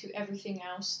reaction to everything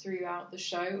else throughout the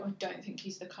show, I don't think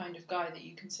he's the kind of guy that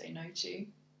you can say no to.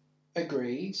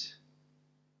 Agreed.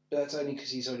 But that's only because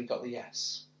he's already got the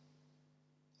yes.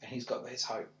 And he's got his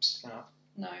hopes now.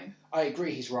 No. I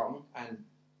agree he's wrong, and...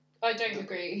 I don't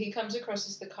agree. He comes across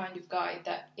as the kind of guy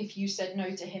that if you said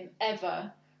no to him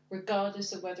ever,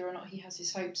 regardless of whether or not he has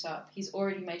his hopes up, he's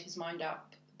already made his mind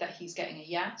up that he's getting a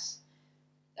yes.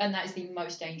 And that is the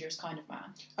most dangerous kind of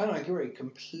man. And I agree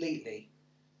completely.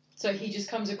 So he just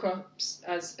comes across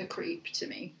as a creep to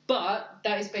me. But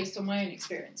that is based on my own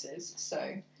experiences,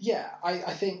 so... Yeah,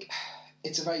 I think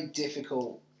it's a very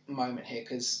difficult moment here,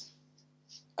 because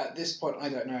at this point I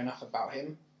don't know enough about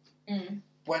him. Mm.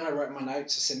 When I wrote my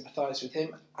notes, I sympathised with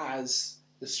him. As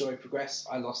the story progressed,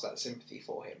 I lost that sympathy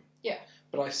for him. Yeah.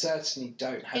 But I certainly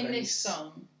don't have in this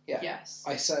song, yes.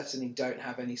 I certainly don't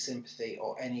have any sympathy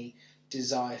or any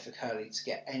desire for Curly to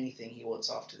get anything he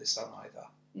wants after this song either.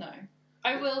 No.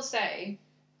 I will say,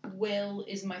 Will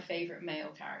is my favourite male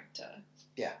character.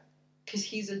 Yeah. Because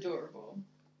he's adorable.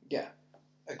 Yeah.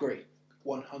 Agree.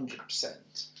 100%.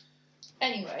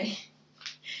 Anyway,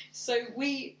 so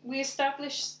we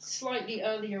established slightly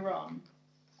earlier on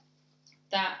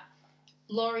that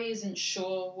Laurie isn't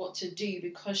sure what to do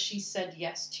because she said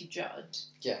yes to Judd.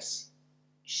 Yes.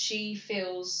 She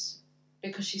feels,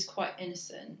 because she's quite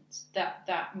innocent,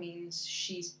 that means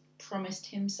she's promised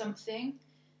him something.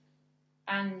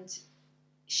 And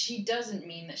she doesn't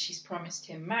mean that she's promised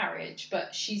him marriage,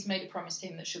 but she's made a promise to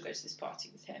him that she'll go to this party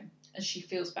with him. And she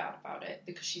feels bad about it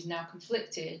because she's now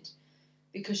conflicted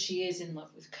because she is in love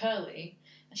with Curly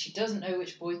and she doesn't know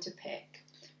which boy to pick.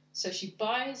 So she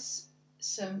buys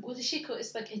some, what does she call it?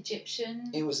 It's like Egyptian...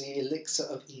 It was the elixir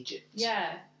of Egypt.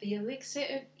 Yeah, the elixir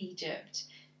of Egypt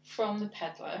from the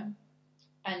peddler,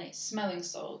 and it's smelling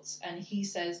salts, and he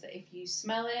says that if you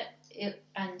smell it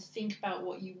and think about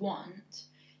what you want,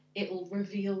 it will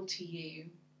reveal to you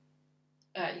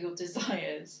your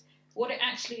desires. What it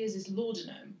actually is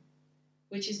laudanum,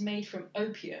 which is made from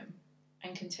opium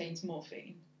and contains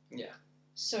morphine. Yeah.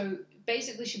 So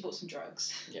basically she bought some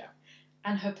drugs. Yeah.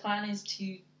 And her plan is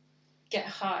to get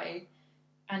high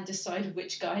and decide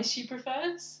which guy she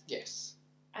prefers. Yes.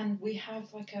 And we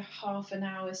have like a half an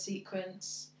hour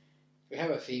sequence. We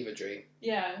have a fever dream.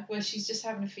 Yeah, where she's just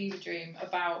having a fever dream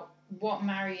about what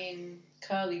marrying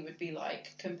Curly would be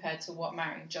like compared to what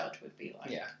marrying Judd would be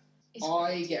like. Yeah.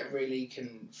 I get really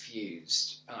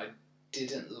confused, and I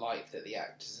didn't like that the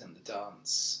actors in the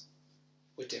dance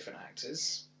were different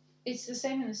actors. It's the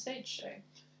same in the stage show.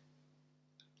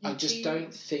 I just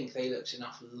don't think they looked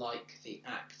enough like the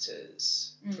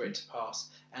actors for it to pass,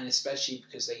 and especially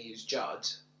because they use Judd.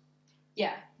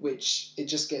 Yeah. Which, it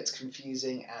just gets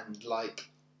confusing and, like,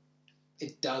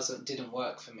 it didn't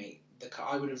work for me.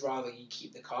 I would have rather you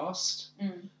keep the cast.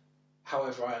 Mm.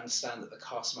 However, I understand that the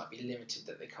cast might be limited,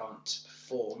 that they can't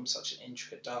perform such an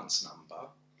intricate dance number.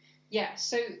 Yeah,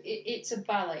 so it's a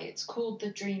ballet. It's called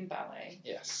the Dream Ballet.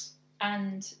 Yes.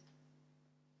 And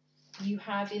you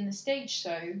have in the stage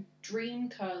show Dream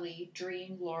Curly,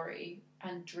 Dream Laurie,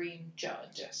 and Dream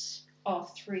Judd. Yes. Are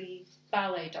 3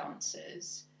 ballet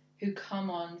dancers who come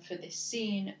on for this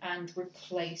scene and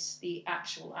replace the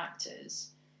actual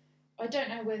actors. I don't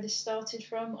know where this started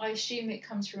from. I assume it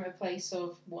comes from a place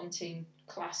of wanting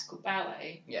classical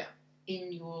ballet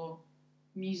in your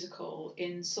musical,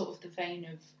 in sort of the vein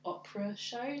of opera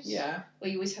shows. Yeah. Where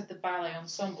you always have the ballet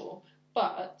ensemble.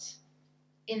 But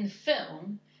in the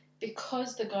film,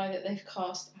 because the guy that they've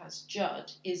cast as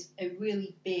Judd is a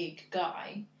really big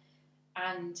guy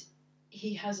and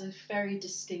he has a very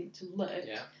distinct look,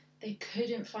 they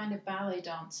couldn't find a ballet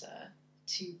dancer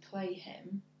to play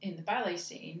him in the ballet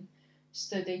scene,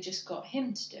 so they just got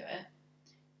him to do it.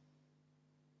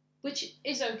 which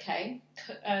is okay.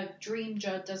 Dream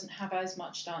Judd doesn't have as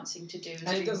much dancing to do as And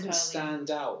Dream it doesn't Curly.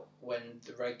 stand out when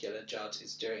the regular Judd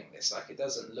is doing this. Like, it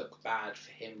doesn't look bad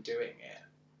for him doing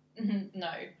it.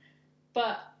 No.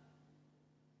 But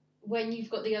when you've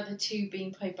got the other two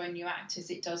being played by new actors,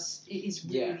 it is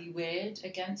really weird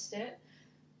against it.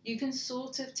 You can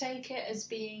sort of take it as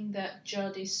being that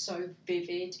Judd is so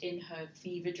vivid in her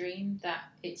fever dream that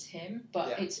it's him,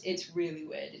 but it's really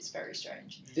weird. It's very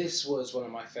strange. This was one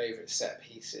of my favourite set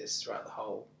pieces throughout the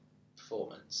whole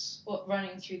performance. What,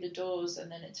 running through the doors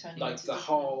and then it turning Like, into the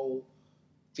whole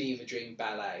fever dream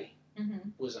ballet Mm-hmm.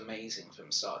 was amazing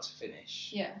from start to finish.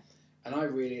 Yeah. And I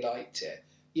really liked it.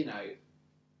 You know,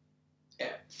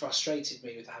 it frustrated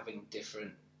me with having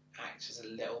different actors a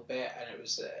little bit, and it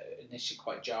was initially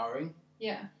quite jarring.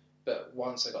 Yeah. But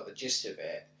once I got the gist of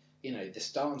it, you know,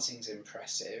 this dancing's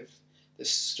impressive, the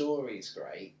story's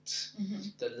great, Mm-hmm.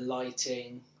 the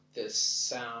lighting, the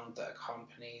sound that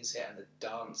accompanies it, and the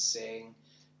dancing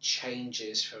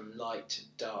changes from light to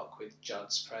dark with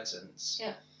Judd's presence.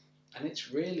 Yeah. And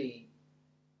it's really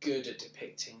good at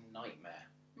depicting nightmare.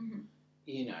 Mm-hmm.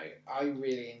 You know, I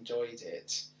really enjoyed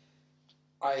it.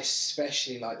 I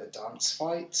especially like the dance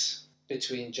fight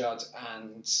between Judd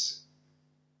and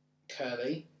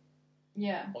Curly.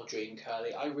 Yeah. Or Dream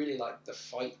Curly. I really liked the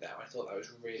fight there. I thought that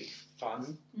was really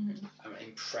fun Mm-hmm. and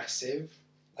impressive.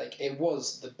 Like, it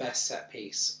was the best set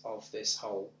piece of this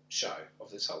whole show,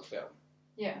 of this whole film.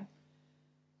 Yeah.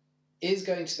 Is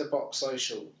going to the Box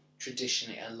Social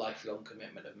traditionally a lifelong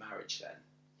commitment of marriage then?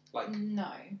 Like,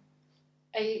 No.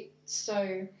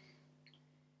 So,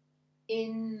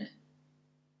 in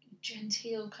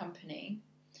genteel company,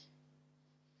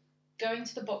 going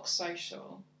to the Box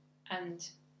Social and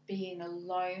being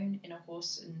alone in a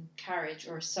horse and carriage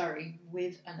or a surrey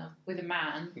with a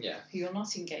man who you're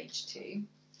not engaged to,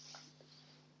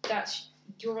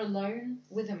 you're alone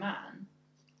with a man.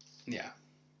 Yeah.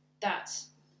 That's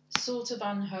sort of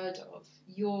unheard of.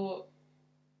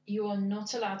 You are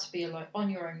not allowed to be alone on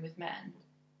your own with men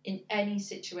in any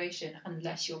situation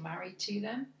unless you're married to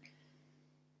them.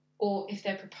 Or if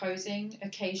they're proposing,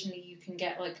 occasionally you can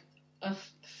get like a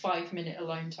 5-minute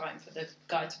alone time for the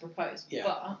guy to propose. Yeah.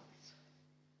 But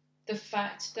the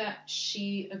fact that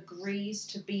she agrees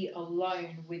to be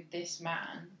alone with this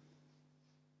man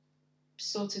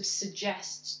sort of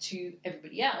suggests to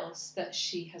everybody else that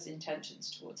she has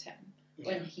intentions towards him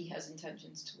when he has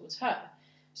intentions towards her.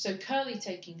 So Curly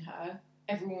taking her,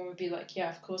 everyone would be like, yeah,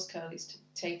 of course Curly's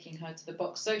taking her to the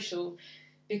Box Social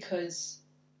because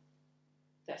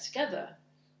they're together.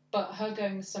 But her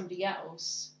going with somebody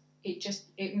else,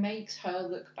 it makes her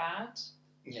look bad.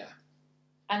 Yeah.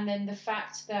 And then the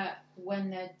fact that when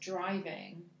they're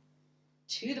driving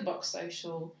to the Box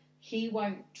Social, he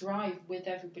won't drive with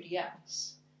everybody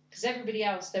else. Because everybody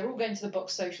else, they're all going to the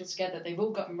Box Social together. They've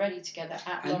all gotten ready together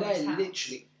at And Laurie's they're house.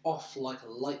 literally off like a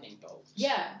lightning bolt.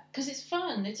 Yeah, because it's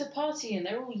fun. It's a party and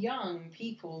they're all young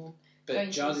people. But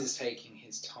Judd is taking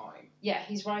his time. Yeah,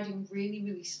 he's riding really,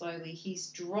 really slowly. He's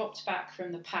dropped back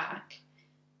from the pack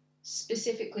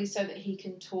specifically so that he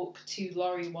can talk to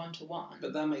Laurie one-to-one.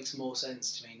 But that makes more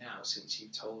sense to me now since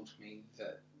you've told me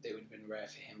that it would have been rare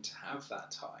for him to have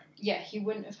that time. Yeah, he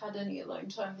wouldn't have had any alone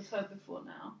time with her before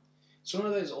now. It's one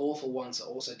of those awful ones that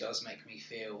also does make me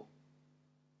feel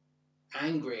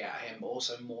angry at him, but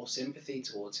also more sympathy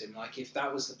towards him. Like, if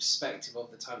that was the perspective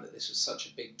of the time that this was such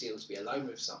a big deal to be alone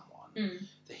with someone,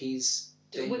 that he's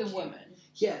thinking, with a woman.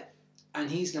 Yeah, and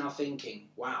he's now thinking,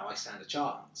 wow, I stand a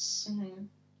chance. Mm-hmm.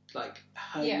 Like,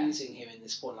 her using him in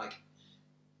this point, like,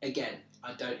 again,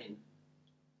 I don't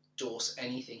endorse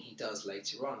anything he does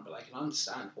later on, but I can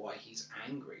understand why he's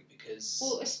angry, because...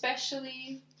 Well,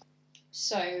 especially...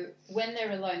 So, when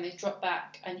they're alone, they drop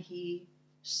back and he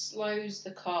slows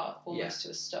the car almost to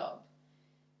a stop.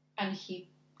 And he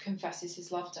confesses his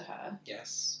love to her.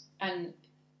 Yes. And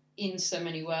in so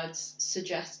many words,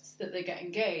 suggests that they get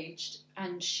engaged.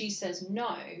 And she says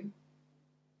no.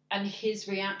 And his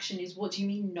reaction is, what do you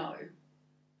mean no?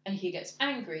 And he gets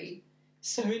angry.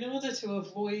 So in order to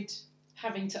avoid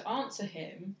having to answer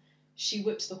him, she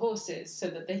whips the horses so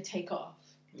that they take off.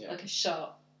 Yeah. Like a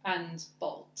shot and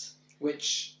bolt.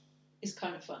 Which is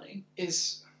kind of funny.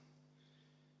 Is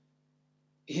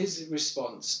his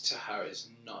response to her is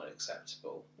not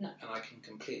acceptable. No. And I can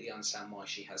completely understand why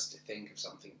she has to think of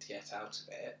something to get out of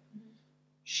it. Mm-hmm.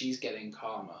 She's getting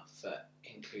karma for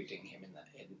including him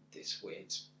in this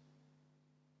weird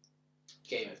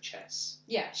game of chess.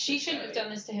 Yeah, she shouldn't have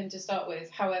done this to him to start with.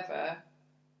 However,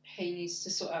 he needs to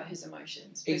sort out his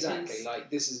emotions. Exactly. Like,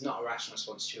 this is not a rational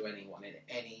response to anyone in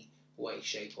any way,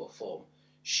 shape or form.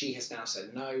 She has now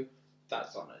said no.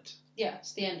 that's honoured. Yeah,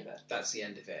 it's the end of it. That's the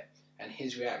end of it. And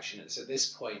his reaction is at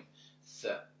this point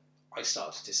that I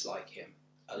start to dislike him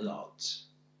a lot.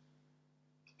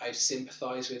 I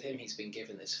sympathise with him. He's been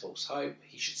given this false hope.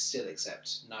 He should still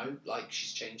accept no, like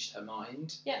she's changed her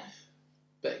mind. Yeah.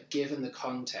 But given the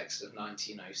context of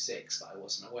 1906 that I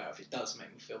wasn't aware of, it does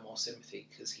make me feel more sympathy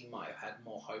because he might have had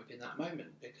more hope in that moment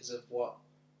because of what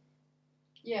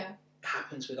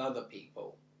happens with other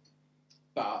people.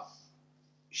 But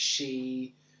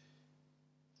she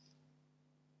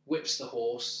whips the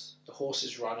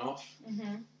horses run off,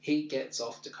 he gets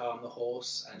off to calm the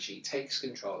horse, and she takes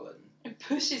control and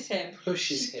pushes him.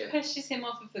 Pushes him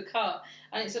off of the cart,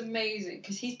 and it's amazing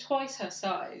because he's twice her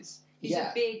size. He's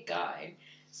a big guy.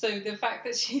 So the fact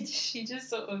that she just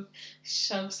sort of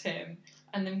shoves him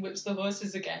and then whips the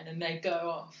horses again, and they go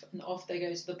off, and off they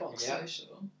go to the box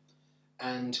social.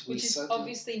 And which is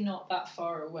obviously not that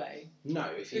far away. No,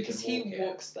 if you because can walk he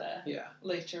walks there.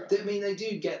 Later on. I mean, they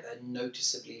do get there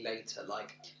noticeably later.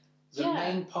 Like the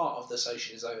main part of the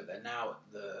social is over. They're now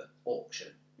at the auction.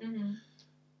 Mm-hmm.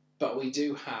 But we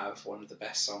do have one of the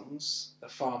best songs, "The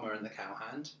Farmer and the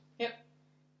Cowhand." Yep.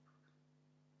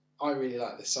 I really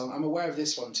like this song. I'm aware of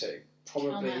this one too.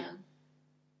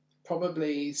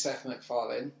 Probably Seth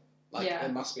MacFarlane. Like there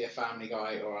must be a Family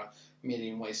Guy or a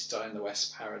Million Ways to Die in the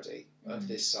West parody of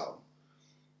this song.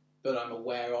 But I'm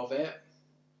aware of it.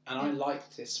 And I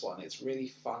liked this one. It's really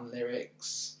fun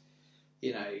lyrics.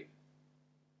 You know,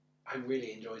 I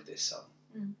really enjoyed this song.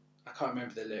 I can't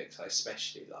remember the lyrics I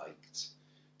especially liked.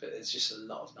 But there's just a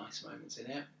lot of nice moments in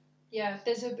it. Yeah,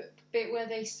 there's a bit where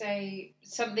they say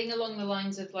something along the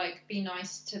lines of, like, be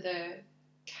nice to the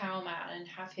cowman and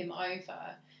have him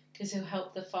over because he'll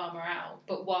help the farmer out.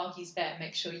 But while he's there,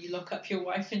 make sure you lock up your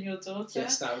wife and your daughter.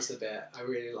 Yes, that was the bit. I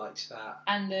really liked that.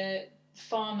 And the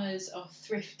farmers are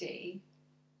thrifty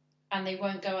and they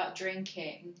won't go out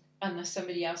drinking unless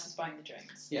somebody else is buying the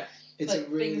drinks. Yeah, it's a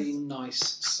really nice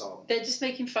song. They're just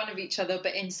making fun of each other,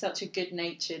 but in such a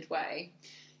good-natured way.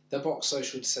 The box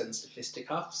social descends to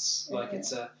fisticuffs, like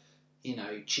it's a,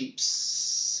 cheap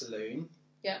saloon.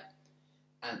 Yeah.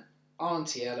 And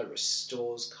Auntie Ella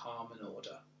restores calm and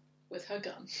order. With her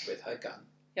gun.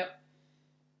 Yep.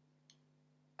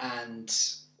 And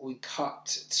we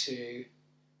cut to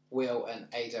Will and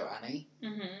Ado Annie.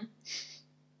 Mm-hmm.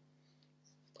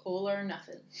 All or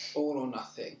nothing. All or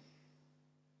nothing.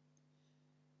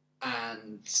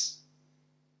 And,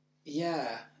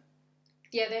 yeah,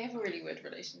 they have a really weird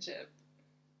relationship.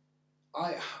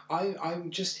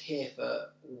 I'm just here for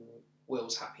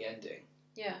Will's happy ending.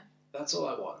 Yeah. That's all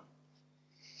I want.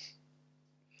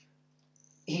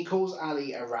 He calls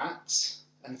Ali a rat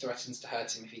and threatens to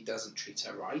hurt him if he doesn't treat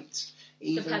her right.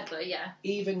 The peddler, yeah.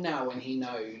 Even now when he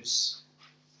knows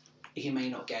he may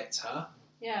not get her.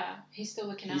 Yeah, he's still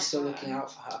looking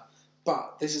out for her.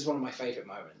 But this is one of my favourite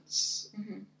moments.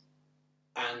 Mm-hmm.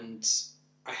 And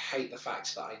I hate the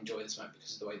fact that I enjoy this moment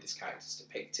because of the way this character is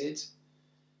depicted.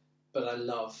 But I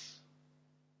love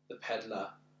the peddler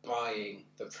buying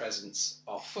the presents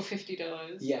off for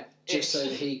 $50. Yeah, just so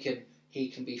that he can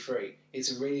be free.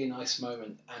 It's a really nice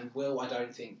moment, and Will, I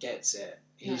don't think, gets it.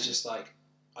 He's just like,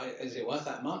 is it worth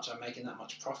that much? I'm making that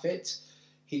much profit.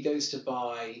 He goes to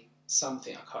buy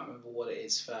something. I can't remember what it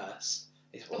is first.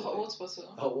 The hot water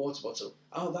bottle. A hot water bottle.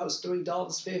 Oh, that was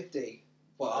 $3.50.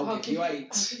 Well, I'll give you $8.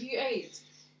 I'll give you $8.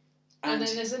 And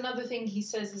then there's another thing he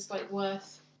says is like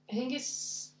worth, I think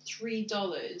it's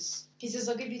 $3. He says,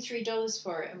 I'll give you $3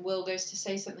 for it. And Will goes to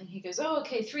say something. He goes, oh,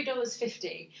 okay,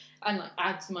 $3.50. And like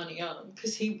adds money on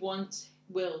because he wants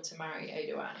Will to marry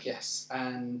Ado Annie. Yes,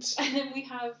 and then we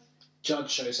have... Judd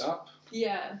shows up.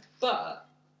 Yeah, but...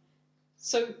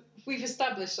 So we've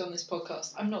established on this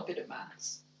podcast, I'm not good at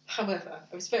maths. However,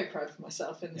 I was very proud of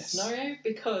myself in this scenario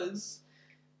because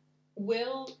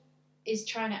Will is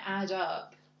trying to add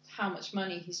up how much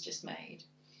money he's just made.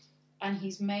 And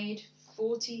he's made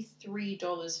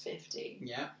 $43.50.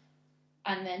 Yeah.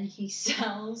 And then he's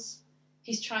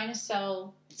trying to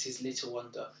sell... It's his Little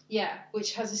Wonder. Yeah,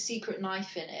 which has a secret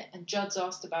knife in it. And Judd's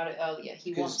asked about it earlier.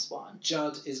 He wants one.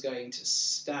 Judd is going to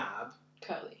stab...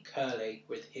 Curly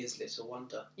with his Little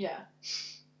Wonder. Yeah.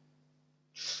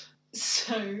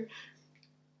 So,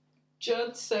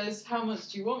 Judd says, how much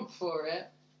do you want for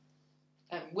it?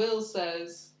 And Will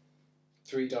says...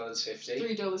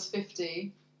 $3.50.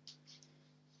 $3.50.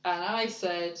 And I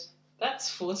said,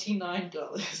 that's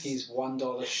 $49. He's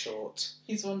 $1 short.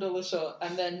 He's $1 short.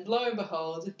 And then, lo and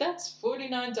behold, that's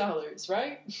 $49,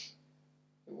 right?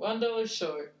 $1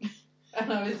 short.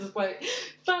 And I was just like,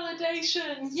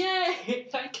 validation, yay!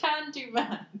 I can do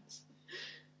maths.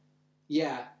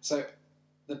 Yeah, so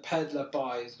The peddler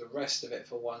buys the rest of it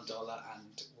for $1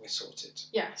 and we're sorted.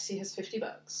 Yes, he has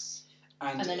 $50.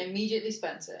 And then immediately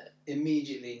spends it.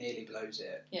 Immediately nearly blows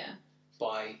it. Yeah.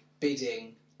 By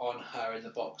bidding on her in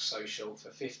the box social for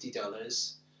 $50.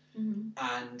 Mm-hmm.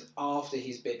 And after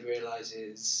his bid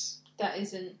realises that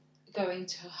isn't going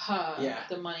to her. Yeah.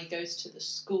 The money goes to the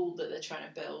school that they're trying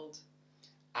to build.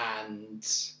 And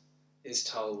is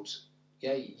told,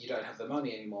 yeah, you don't have the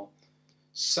money anymore.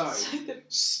 So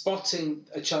spotting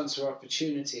a chance for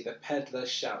opportunity, the peddler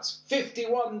shouts,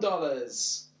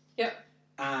 $51! Yep.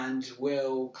 And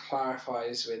Will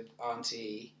clarifies with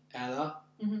Auntie Ella,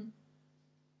 mm-hmm.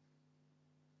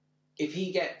 if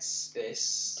he gets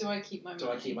this... Do I keep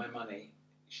my money?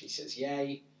 She says,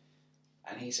 yay.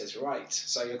 And he says, right,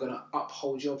 so you're going to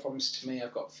uphold your promise to me.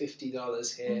 I've got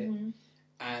 $50 here. Mm-hmm.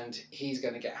 And he's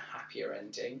going to get a happier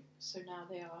ending. So now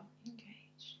they are engaged.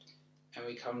 And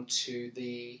we come to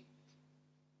the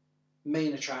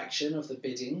main attraction of the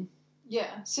bidding.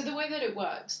 Yeah, so the way that it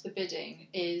works, the bidding,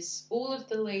 is all of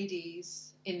the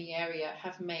ladies in the area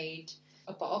have made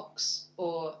a box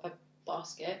or a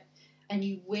basket, and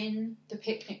you win the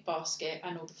picnic basket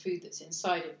and all the food that's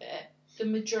inside of it, the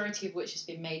majority of which has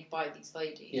been made by these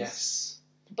ladies. Yes.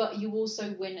 But you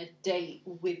also win a date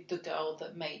with the girl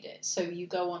that made it. So you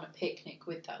go on a picnic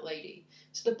with that lady.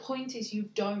 So the point is you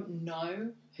don't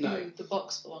know who the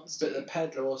box belongs to. But the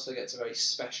peddler also gets a very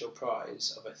special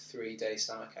prize of a 3-day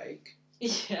stomachache.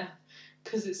 Yeah,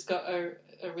 because it's got a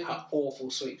really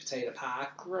awful sweet potato pie.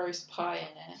 Gross pie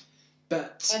in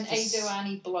it. And Ado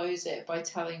Annie blows it by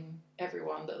telling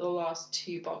everyone that the last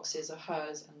 2 boxes are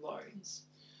hers and Laurie's.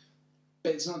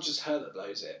 But it's not just her that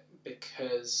blows it,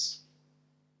 because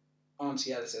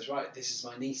Auntie Ella says, right, this is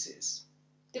my niece's.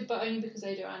 But only because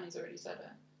Ado Annie's already said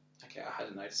it. Okay, I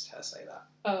hadn't noticed her say that.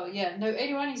 Oh, yeah. No,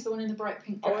 Ado Annie's the one in the bright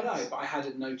pink dress. Oh, I know, but I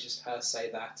hadn't noticed her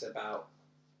say that about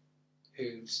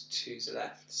who's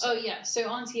left. So. Oh, yeah. So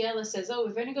Auntie Ella says,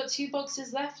 we've only got 2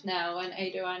 boxes left now. And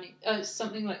Ado Annie...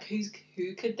 something like,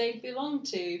 who could they belong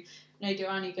to? And Ado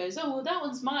Annie goes, well, that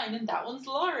one's mine and that one's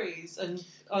Laurie's. And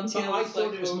Auntie Ella's I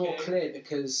thought it was more clear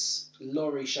because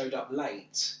Laurie showed up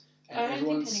late. And I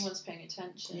don't think anyone's paying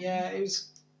attention. Yeah, it was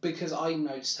because I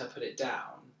noticed her put it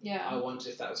down. Yeah. I wondered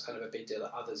if that was kind of a big deal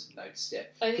that others had noticed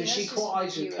it. Because she caught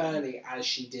eyes with Curly as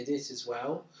she did it as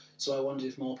well. So I wondered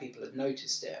if more people had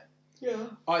noticed it. Yeah.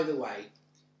 Either way,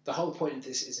 the whole point of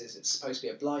this is it's supposed to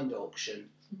be a blind auction,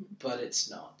 but it's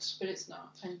not. But it's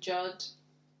not. And Judd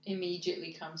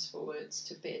immediately comes forwards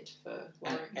to bid for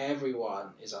Laurie. And everyone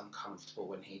is uncomfortable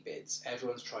when he bids.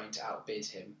 Everyone's trying to outbid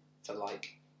him for,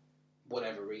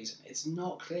 whatever reason. It's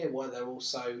not clear why they're all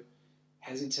so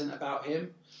hesitant about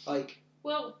him.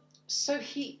 Well, so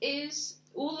he is...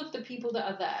 All of the people that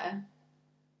are there,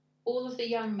 all of the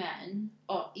young men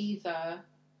are either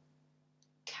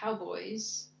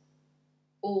cowboys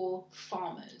or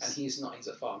farmers. And he's not. He's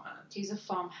a farmhand. He's a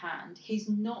farmhand. He's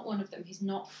not one of them. He's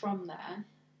not from there.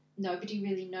 Nobody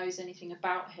really knows anything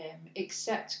about him,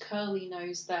 except Curly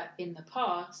knows that in the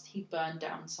past he burned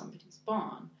down somebody's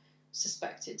barn,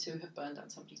 suspected to have burned down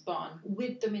somebody's barn,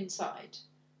 with them inside,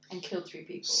 and killed 3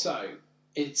 people. So,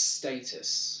 it's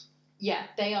status. Yeah,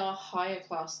 they are higher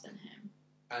class than him.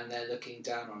 And they're looking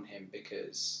down on him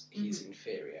because he's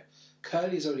inferior.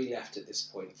 Curly's already left at this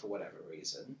point for whatever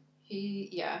reason. We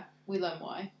learn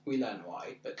why.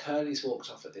 But Curly's walked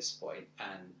off at this point,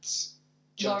 and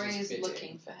Laurie is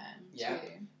looking for him. Yeah. Too.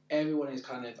 Everyone is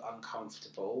kind of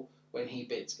uncomfortable. When he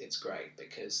bids, it's great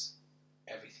because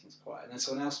everything's quiet. And then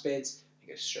someone else bids, it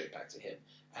goes straight back to him.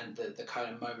 And the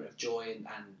kind of moment of joy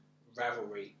and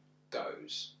revelry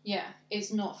goes. Yeah,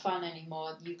 it's not fun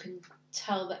anymore. You can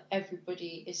tell that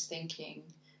everybody is thinking,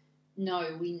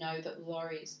 no, we know that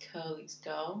Laurie is Curly's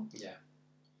girl. Yeah.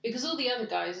 Because all the other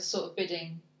guys are sort of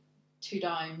bidding 2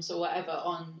 dimes or whatever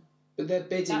on... But they're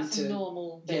bidding That's a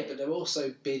normal bid. Yeah, but they're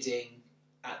also bidding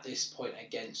at this point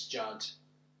against Judd.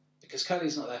 Because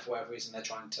Curly's not there for whatever reason, they're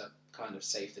trying to kind of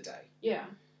save the day. Yeah.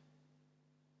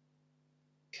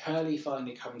 Curly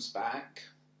finally comes back.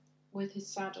 With his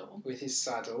saddle.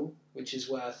 Which is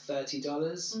worth $30,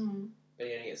 Mm-hmm. but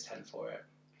he only gets 10 for it.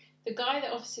 The guy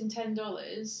that offers him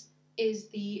 $10 is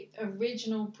the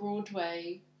original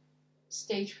Broadway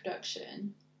stage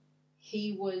production.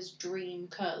 He was Dream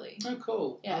Curly. Oh,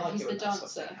 cool. Yeah, I like he's it when the that sort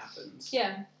of dancer. thing happens.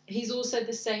 Yeah, he's also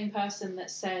the same person that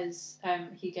says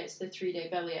he gets the 3-day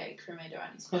bellyache from Ado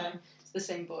Annie's farm. Yeah. It's the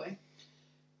same boy.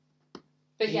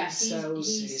 But he sells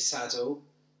his saddle.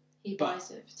 He buys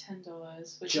it for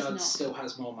 $10, which Judd is not... still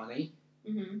has more money.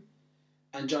 Mm-hmm.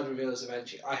 And Judd reveals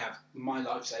eventually, I have my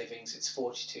life savings, it's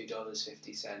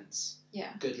 $42.50.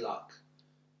 Yeah. Good luck.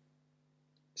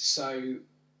 So,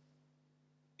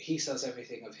 he sells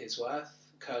everything of his worth.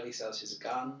 Curly sells his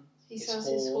gun, He sells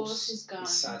his horse, his gun.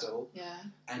 his saddle, Yeah.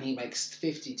 and he makes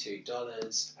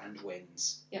 $52 and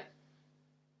wins. Yep.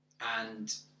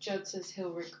 And Judd says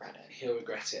he'll regret it. he'll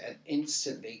regret it and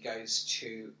instantly goes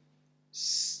to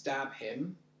stab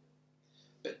him.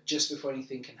 But just before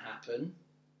anything can happen,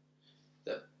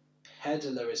 the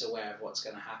peddler is aware of what's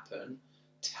going to happen,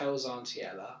 tells Auntie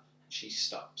Ella, and she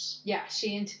stops. Yeah,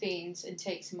 she intervenes and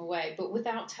takes him away, but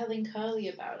without telling Curly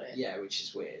about it. Yeah, which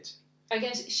is weird. I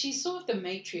guess she's sort of the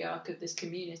matriarch of this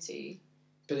community.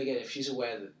 But again, if she's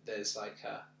aware that there's like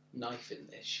a knife in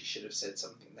this, she should have said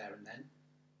something there and then.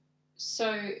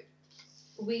 So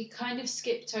we kind of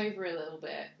skipped over a little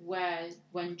bit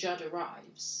when Judd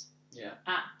arrives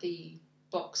at the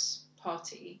box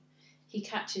party, he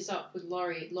catches up with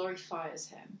Laurie. Laurie fires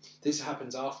him. This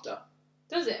happens after.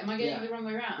 Does it? Am I getting it the wrong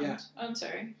way around? Yeah. Oh, I'm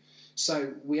sorry.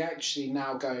 So we actually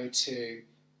now go to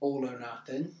All or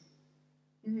Nothing.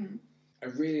 Mm-hmm. I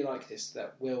really like this,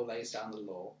 that Will lays down the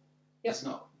law. Yep. It's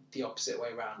not the opposite way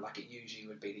around like it usually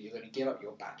would be, that you're going to give up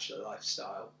your bachelor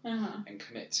lifestyle and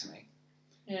commit to me.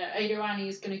 Yeah, Ada Annie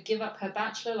is going to give up her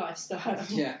bachelor lifestyle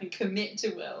and commit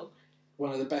to Will.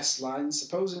 One of the best lines,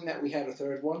 supposing that we had a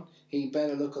third one, he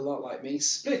better look a lot like me.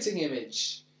 Splitting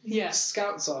image. Yeah.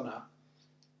 Scout's honour.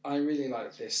 I really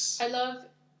like this. I love,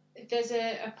 there's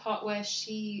a part where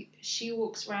she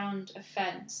walks around a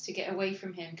fence to get away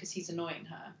from him because he's annoying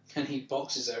her. And he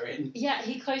boxes her in. Yeah,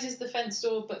 he closes the fence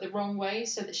door but the wrong way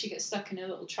so that she gets stuck in a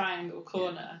little triangle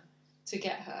corner to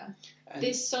get her. And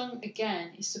this song,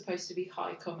 again, is supposed to be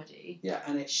high comedy. Yeah,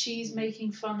 and she's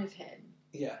making fun of him.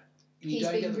 Yeah. You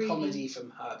don't get the comedy from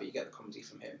her, but you get the comedy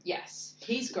from him. Yes,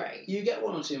 he's great. You get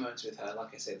one or two moments with her,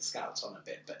 like I said, Scout's on a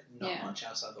bit, but not much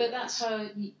else otherwise. But that's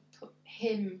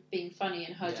him being funny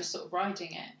and her just sort of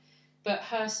riding it. But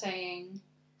her saying,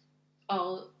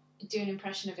 I'll do an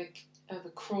impression of a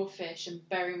crawfish and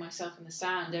bury myself in the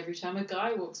sand every time a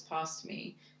guy walks past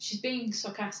me. She's being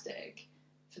sarcastic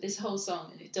for this whole song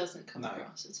and it doesn't come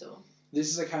across at all. This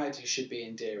is a character who should be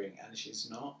endearing and she's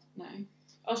not. No.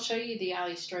 I'll show you the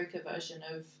Ali Stroker version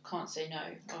of Can't Say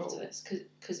No after this,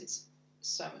 because it's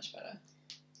so much better.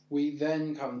 We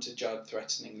then come to Judd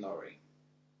threatening Laurie.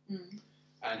 Mm.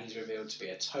 And he's revealed to be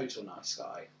a total nice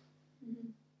guy. Mm-hmm.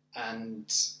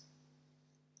 And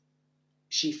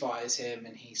she fires him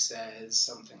and he says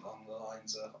something along the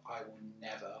lines of, I will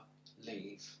never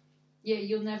leave. Yeah,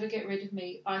 you'll never get rid of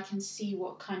me. I can see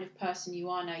what kind of person you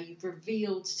are now. You've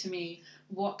revealed to me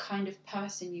what kind of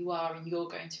person you are and you're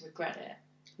going to regret it.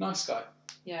 Nice guy.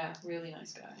 Yeah, really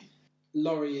nice guy.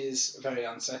 Laurie is very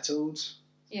unsettled.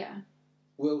 Yeah.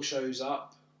 Will shows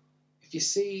up. If you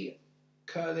see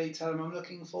Curly, tell him I'm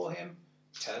looking for him.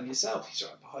 Tell him yourself, he's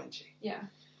right behind you. Yeah.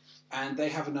 And they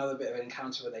have another bit of an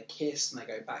encounter where they kiss and they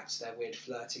go back to their weird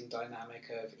flirting dynamic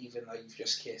of, even though you've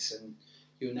just kissed and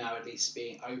you're now at least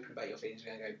being open about your feelings,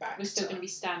 we're going to go back. We're still going to be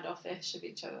standoffish of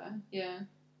each other. Yeah.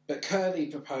 But Curly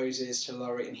proposes to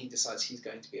Laurie and he decides he's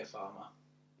going to be a farmer.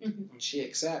 Mm-hmm. And she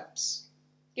accepts.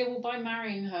 Yeah, well, by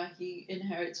marrying her, he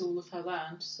inherits all of her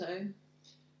land, so...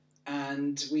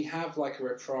 And we have like a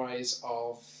reprise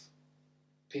of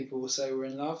People Will Say We're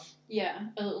in Love. Yeah,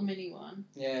 a little mini one.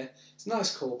 Yeah, it's a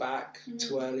nice callback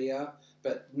to earlier,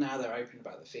 but now they're open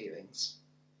about the feelings.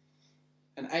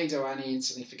 And Ada Annie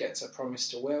instantly forgets her promise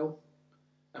to Will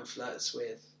and flirts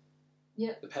with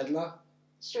the peddler.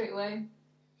 Straight away.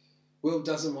 Will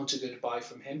doesn't want a goodbye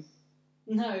from him.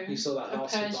 No. You saw that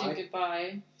last goodbye. A Persian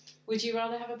goodbye. Would you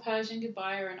rather have a Persian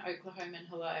goodbye or an Oklahoman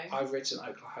hello? I've written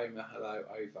Oklahoma hello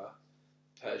over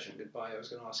Persian goodbye. I was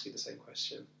going to ask you the same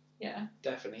question. Yeah.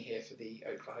 Definitely here for the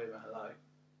Oklahoma hello.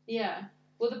 Yeah.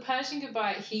 Well, the Persian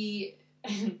goodbye, he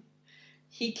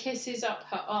kisses up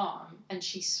her arm and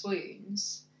she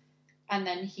swoons, and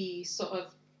then he sort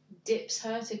of dips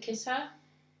her to kiss her,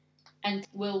 and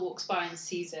Will walks by and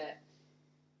sees it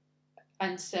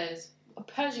and says, a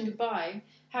Persian goodbye?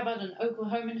 How about an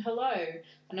Oklahoman hello?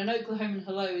 And an Oklahoman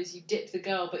hello is you dip the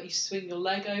girl but you swing your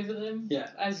leg over them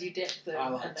as you dip them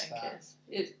and then kiss.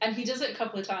 And he does it a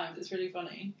couple of times. It's really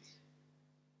funny.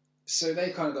 So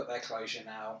they've kind of got their closure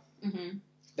now. Mm-hmm.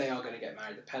 They are going to get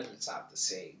married. The peddler's out of the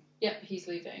scene. Yep, he's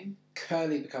leaving.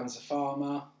 Curly becomes a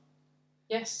farmer.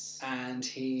 Yes. And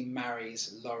he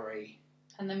marries Laurie.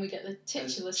 And then we get the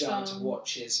titular song. Judd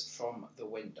watches from the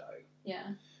window. Yeah.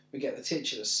 We get the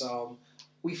titular song.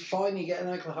 We finally get an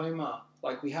Oklahoma.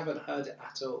 Like, we haven't heard it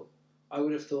at all. I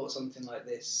would have thought something like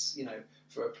this, you know,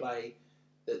 for a play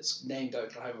that's named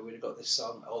Oklahoma, we'd have got this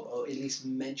song, or at least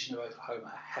mention of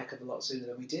Oklahoma a heck of a lot sooner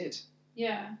than we did.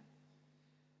 Yeah.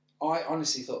 I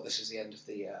honestly thought this was the end of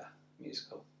the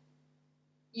musical.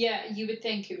 Yeah, you would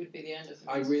think it would be the end of the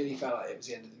musical. I really felt like it was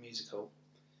the end of the musical.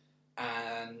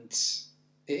 And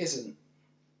it isn't.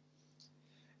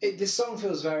 This song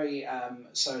feels very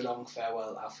So Long,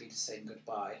 Farewell, Auf Wiedersehen,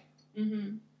 Goodbye.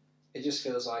 Mm-hmm. It just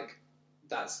feels like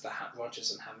that's the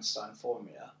Rodgers and Hammerstein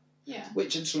formula. Yeah.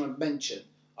 Which I just want to mention,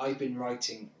 I've been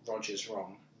writing Rodgers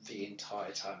wrong the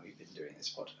entire time we've been doing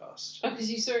this podcast. Oh, because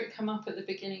you saw it come up at the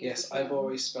beginning. Yes, of the film. I've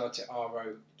always spelt it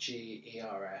Rogers,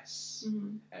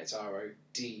 Mm-hmm. and it's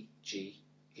Rodgers.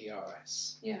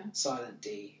 Yeah. Silent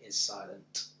D is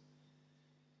silent.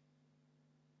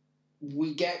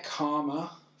 We get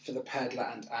karma for the peddler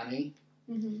and Annie.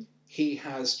 Mm-hmm. He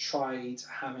has tried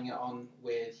having it on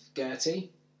with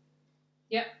Gertie.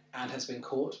 Yep. And has been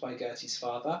caught by Gertie's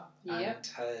father. Yep. And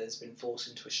has been forced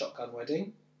into a shotgun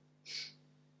wedding.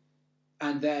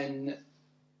 And then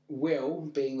Will,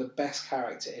 being the best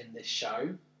character in this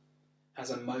show,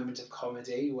 has a moment of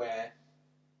comedy where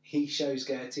he shows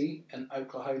Gertie an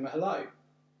Oklahoma hello.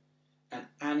 And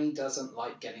Annie doesn't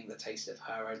like getting the taste of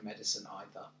her own medicine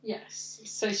either. Yes.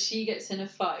 So she gets in a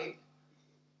fight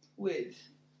with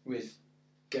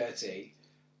Gertie.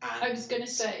 And I was going to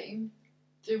say,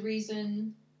 the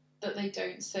reason that they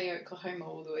don't say Oklahoma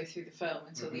all the way through the film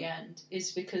until the end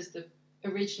is because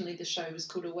originally the show was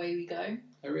called Away We Go.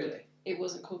 Oh, really? It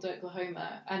wasn't called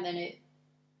Oklahoma, and then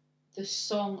the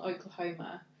song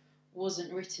Oklahoma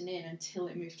wasn't written in until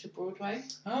it moved to Broadway.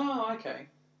 Oh, okay.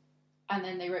 And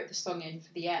then they wrote the song in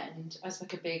for the end as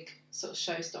like a big sort of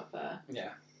showstopper. Yeah.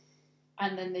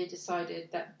 And then they decided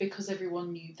that because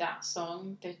everyone knew that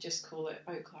song, they'd just call it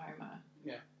Oklahoma.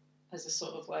 Yeah. As a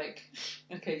sort of like,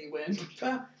 okay, you win.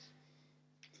 Fair.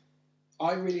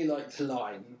 I really like the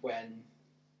line when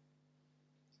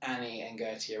Annie and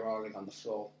Gertie are rolling on the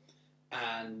floor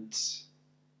and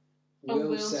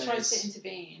Will says tries to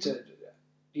intervene.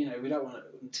 We don't want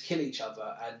them to kill each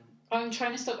other, and I'm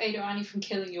trying to stop Ada or Annie from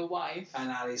killing your wife.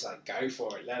 And Annie's like, go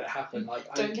for it, let it happen.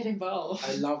 Like, Don't get involved.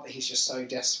 I love that he's just so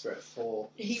desperate for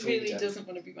He freedom. really doesn't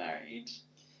want to be married.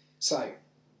 So,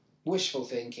 wishful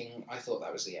thinking, I thought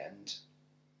that was the end.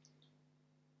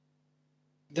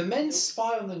 The men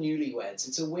spy on the newlyweds.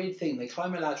 It's a weird thing. They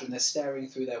climb a ladder and they're staring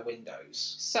through their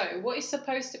windows. So, what is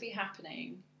supposed to be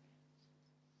happening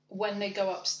when they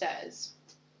go upstairs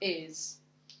is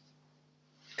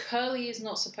Curly is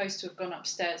not supposed to have gone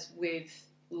upstairs with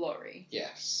Laurie.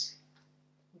 Yes.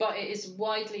 But it is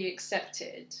widely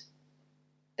accepted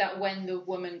that when the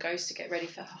woman goes to get ready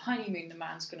for her honeymoon, the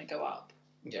man's going to go up.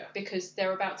 Yeah. Because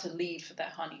they're about to leave for their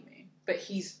honeymoon. But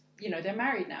he's, they're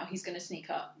married now. He's going to sneak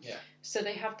up. Yeah. So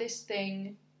they have this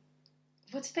thing.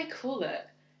 What did they call it?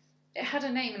 It had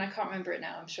a name and I can't remember it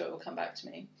now. I'm sure it will come back to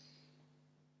me.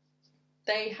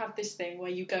 They have this thing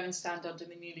where you go and stand under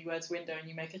the newlyweds window and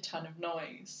you make a ton of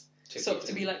noise. Sort of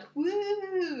to be like,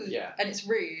 woo! Yeah. And it's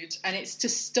rude. And it's to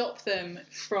stop them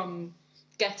from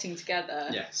getting together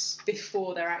Yes.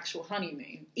 before their actual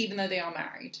honeymoon, even though they are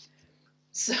married.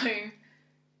 So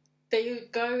they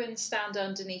go and stand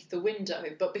underneath the window,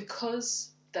 but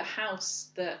because the house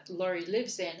that Laurie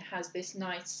lives in has this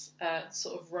nice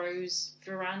sort of rose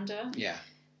veranda, Yeah.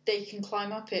 they can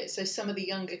climb up it. So some of the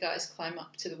younger guys climb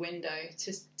up to the window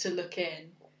to look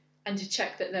in and to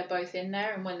check that they're both in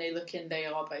there. And when they look in, they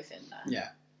are both in there. Yeah.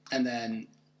 And then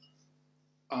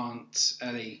Aunt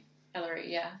Ellie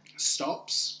Ellery,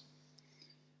 stops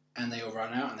and they all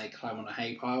run out and they climb on a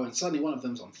hay pile and suddenly one of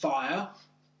them's on fire.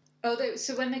 Oh,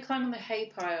 so when they climb on the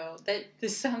hay pile,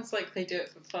 this sounds like they do it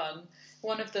for fun.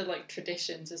 One of the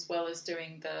traditions, as well as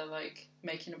doing the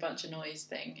making a bunch of noise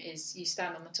thing, is you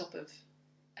stand on the top of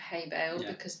a hay bale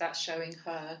because that's showing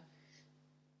her,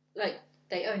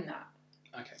 they own that.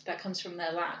 Okay. That comes from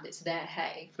their land. It's their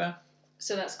hay. Fair.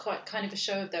 So that's quite kind of a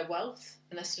show of their wealth.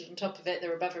 And they're stood on top of it.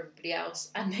 They're above everybody else,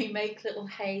 and they make little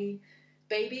hay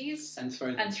babies And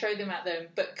throw them at them.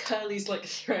 But Curly's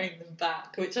throwing them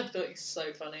back, which I thought was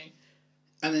so funny.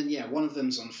 And then, one of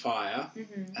them's on fire.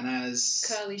 Mm-hmm. And as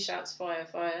Curly shouts, "Fire,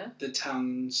 fire!" the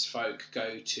townsfolk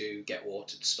go to get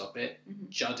water to stop it, Mhm.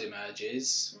 Judd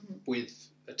emerges Mhm. with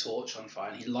a torch on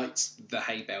fire and he lights the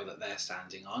hay bale that they're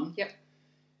standing on. Yep.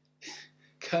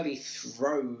 Curly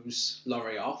throws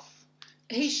Laurie off.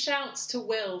 He shouts to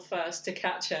Will first to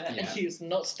catch her, and he was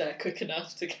not there quick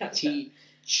enough to catch her. He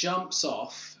jumps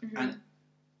off, Mhm. and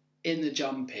in the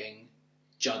jumping,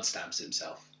 Judd stabs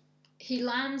himself. He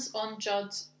lands on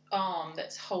Judd's arm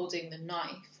that's holding the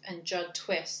knife, and Judd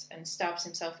twists and stabs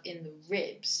himself in the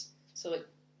ribs. So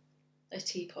a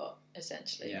teapot,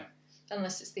 essentially. Yeah.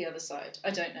 Unless it's the other side. I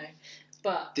don't know.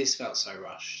 But, This felt so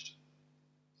rushed.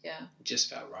 yeah. It just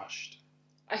felt rushed.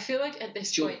 I feel like at this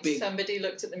It's your point big- somebody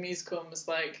looked at the musical and was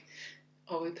like,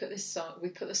 Oh, we put the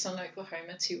song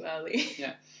Oklahoma too early.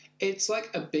 Yeah. It's like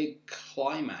a big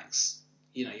climax.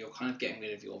 You know, you're kind of getting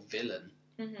rid of your villain,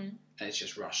 and it's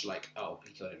just rushed like, oh,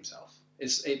 he killed himself.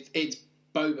 It's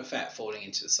Boba Fett falling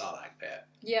into the Sarlacc pit.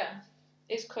 Yeah,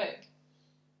 it's quick.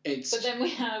 But then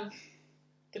we have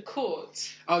the court.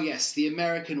 Oh yes, the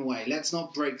American way. Let's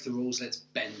not break the rules. Let's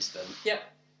bend them. Yep,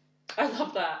 I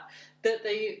love that. That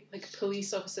they, like, a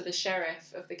police officer, the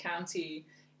sheriff of the county,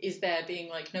 is there being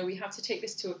like, no, we have to take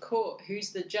this to a court.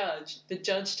 Who's the judge? The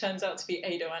judge turns out to be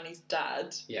Ado Annie's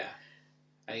dad. Yeah.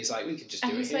 And he's like, we could just do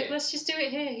it here. And he's like, let's just do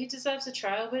it here. He deserves a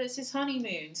trial, but it's his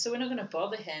honeymoon, so we're not going to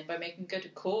bother him by making him go to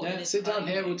court. Yeah, sit down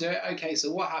here, we'll do it. Okay,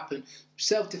 so what happened?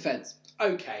 Self-defense.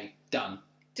 Okay, done.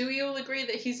 Do we all agree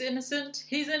that he's innocent?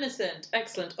 He's innocent.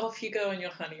 Excellent. Off you go on your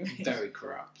honeymoon. Very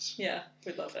corrupt. Yeah,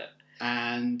 we love it.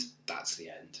 And that's the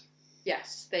end.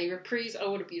 Yes, they reprise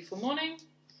Oh, What a Beautiful Morning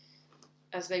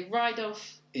as they ride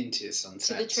off into the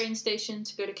sunset. to the train station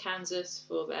to go to Kansas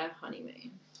for their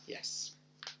honeymoon. Yes.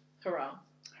 Hurrah.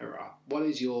 Hurrah. What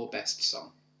is your best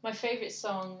song? My favourite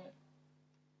song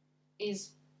is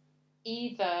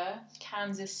either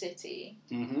Kansas City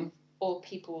or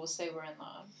People Will Say We're in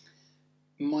Love.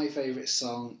 My favourite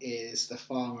song is The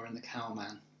Farmer and the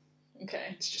Cowman. Okay.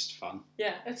 It's just fun.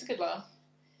 Yeah, it's a good laugh.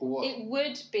 What? It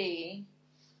would be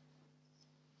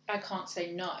I Can't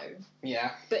Say No.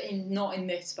 Yeah. But not in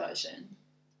this version.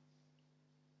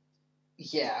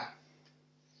 Yeah.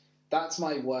 That's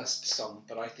my worst song,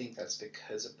 but I think that's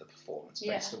because of the performance,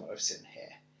 based on what I've seen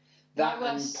here. That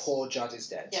and Poor Judd Is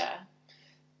Dead. Yeah.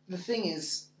 The thing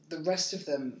is, the rest of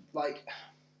them, like...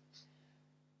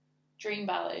 Dream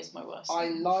Ballet is my worst I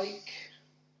song.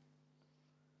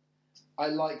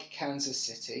 like Kansas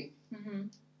City. Mm-hmm.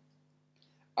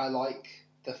 I like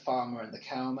The Farmer and the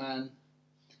Cowman.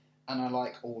 And I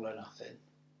like All or Nothing.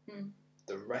 Mm.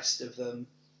 The rest of them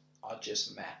are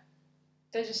just meh.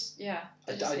 They're just,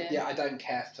 I don't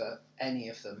care for any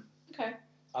of them. Okay.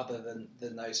 Other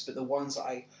than those. But the ones that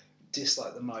I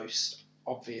dislike the most,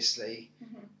 obviously,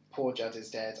 Poor Judd Is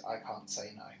Dead, I Can't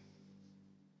Say No.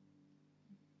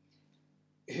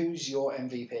 Who's your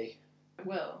MVP?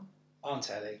 Will. Aunt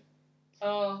Ellie.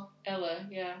 Oh, Ella,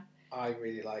 yeah. I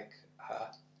really like her.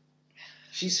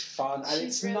 She's fun, and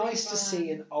it's really nice fun. to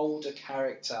see an older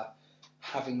character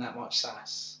having that much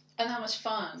sass. And that much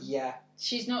fun. Yeah.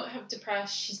 She's not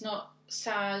depressed, she's not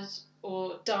sad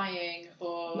or dying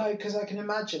or... No, because I can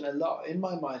imagine in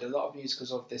my mind, a lot of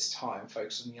musicals of this time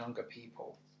focus on younger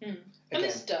people. Mm. Again, And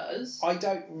this does. I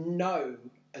don't know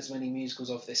as many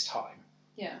musicals of this time.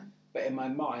 Yeah. But in my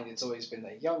mind, it's always been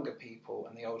the younger people,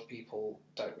 and the older people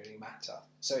don't really matter.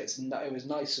 So it was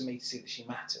nice for me to see that she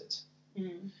mattered.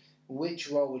 Mm.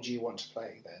 Which role would you want to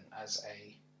play then as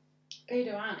a...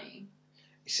 Ado Annie.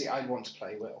 You see, I'd want to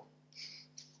play Will.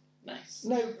 Nice.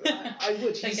 No, I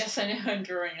would. I guess I know who I'm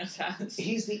drawing us as.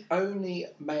 He's the only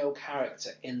male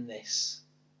character in this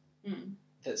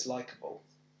that's likeable.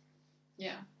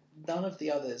 Yeah. None of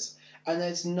the others. And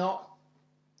it's not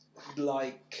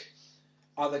like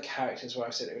other characters where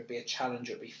I said it would be a challenge,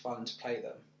 it would be fun to play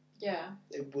them. Yeah.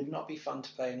 It would not be fun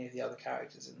to play any of the other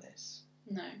characters in this.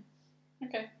 No.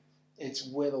 Okay. It's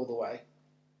Will all the way.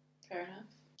 Fair enough.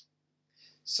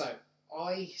 So,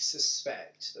 I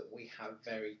suspect that we have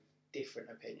very different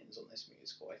opinions on this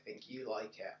musical. I think you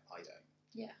like it, I don't.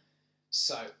 Yeah.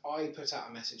 So, I put out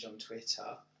a message on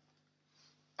Twitter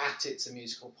at It's a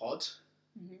Musical Pod,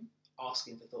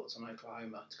 asking for thoughts on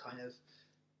Oklahoma to kind of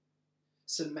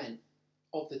cement,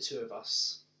 of the two of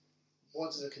us, what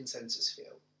does a consensus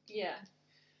feel? Yeah.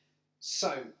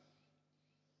 So,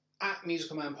 at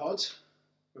Musical Man Pod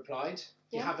replied,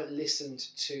 if you haven't listened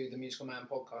to the Musical Man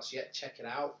podcast yet, check it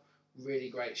out. Really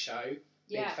great show.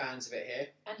 Big fans of it here.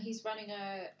 And he's running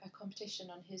a competition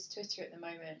on his Twitter at the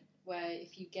moment where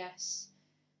if you guess,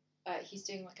 he's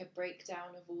doing like a breakdown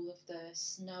of all of the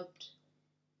snubbed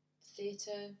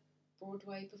theatre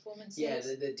Broadway performances. Yeah,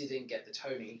 they didn't get the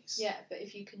Tonys. Yeah, but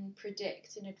if you can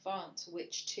predict in advance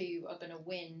which two are going to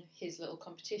win his little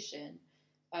competition,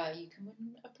 you can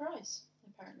win a prize,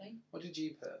 apparently. What did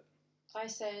you put? I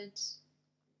said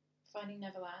Finding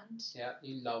Neverland. Yeah,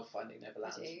 you love Finding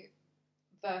Neverland. I do.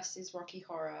 Versus Rocky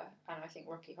Horror, and I think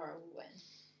Rocky Horror will win.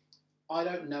 I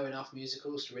don't know enough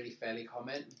musicals to really fairly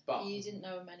comment, but... You didn't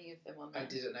know many of them on there. I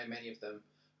didn't know many of them.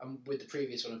 And with the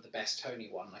previous one of the best Tony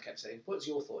one, I kept saying, what's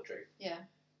your thought, Drew? Yeah.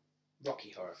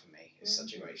 Rocky Horror for me. It's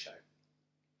such a great show.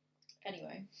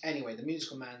 Anyway, the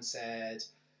musical man said,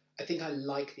 I think I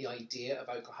like the idea of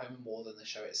Oklahoma more than the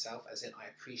show itself, as in I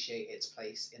appreciate its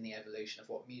place in the evolution of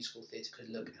what musical theatre could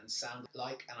look and sound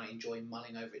like, and I enjoy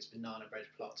mulling over its banana bread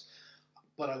plot.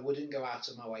 But I wouldn't go out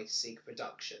of my way to seek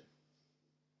production.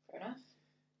 Fair enough.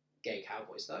 Gay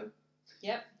Cowboys, though.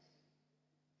 Yep.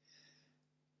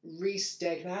 Rhys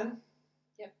Degnan.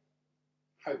 Yep.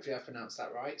 Hopefully I pronounced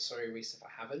that right. Sorry, Rhys, if I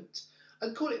haven't.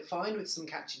 I'd call it fine with some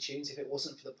catchy tunes if it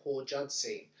wasn't for the poor Judd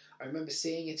scene. I remember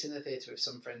seeing it in the theatre with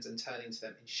some friends and turning to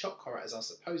them in shock horror as our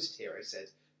supposed hero said,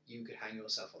 "You could hang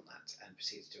yourself on that," and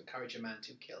proceeded to encourage a man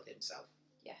to kill himself.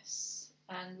 Yes.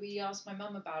 And we asked my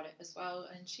mum about it as well,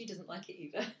 and she doesn't like it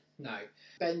either. No.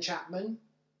 Ben Chapman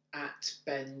at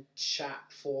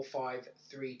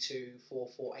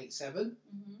BenChap45324487.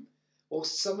 While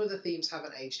some of the themes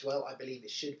haven't aged well, I believe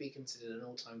it should be considered an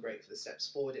all-time great for the steps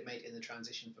forward it made in the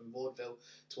transition from vaudeville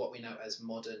to what we know as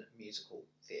modern musical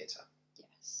theatre.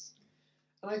 Yes.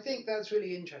 And I think that's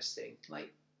really interesting.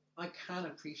 Like, I can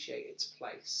appreciate its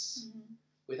place.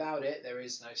 Without it, there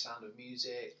is no Sound of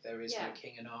Music, there is no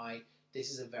King and I.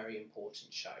 This is a very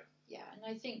important show. Yeah, and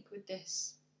I think with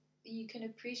this, you can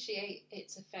appreciate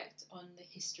its effect on the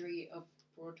history of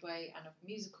Broadway and of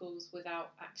musicals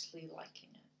without actually liking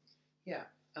it. Yeah,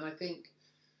 and I think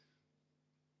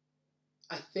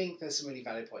there's some really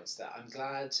valid points there. I'm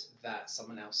glad that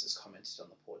someone else has commented on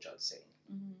the poor Judd scene.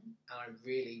 And I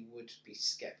really would be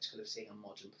sceptical of seeing a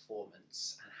modern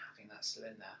performance and having that still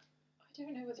in there. I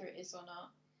don't know whether it is or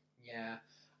not. Yeah,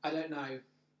 I don't know.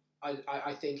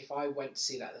 I think if I went to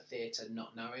see that at the theatre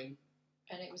not knowing...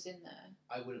 And it was in there.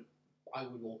 I would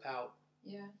walk out.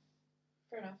 Yeah,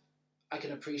 fair enough. I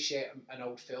can appreciate an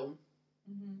old film.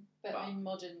 But in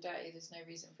modern day, there's no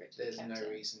reason for it to be kept in. There's no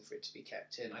reason for it to be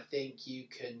kept in. I think you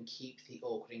can keep the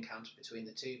awkward encounter between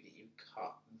the two, but you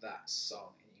cut that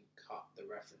song and you cut the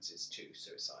references to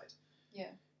suicide.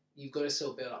 Yeah. You've got to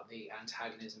still build up the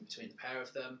antagonism between the pair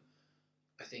of them.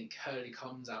 I think Hurley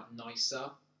comes out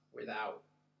nicer without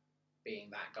being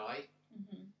that guy.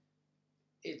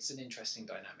 It's an interesting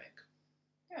dynamic.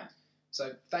 Yeah.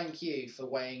 So thank you for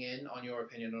weighing in on your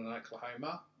opinion on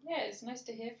Oklahoma. Yeah, it's nice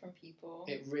to hear from people.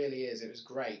 It really is. It was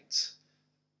great.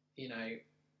 You know,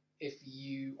 if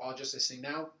you are just listening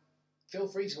now, feel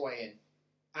free to weigh in.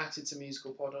 @ It's a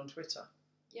Musical Pod on Twitter.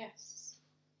 Yes.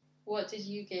 What did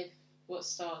you give? What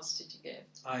stars did you give?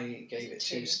 I gave it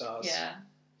 2 stars. Yeah.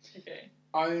 Okay.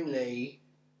 Only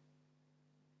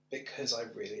because I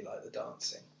really like the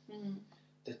dancing.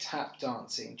 The tap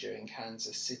dancing during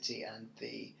Kansas City and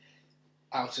the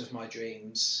Out of My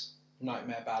Dreams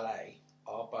Nightmare Ballet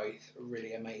are both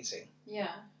really amazing.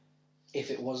 Yeah.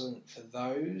 If it wasn't for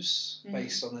those,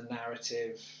 based on the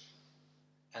narrative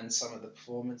and some of the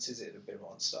performances, it would have been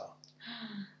 1 star.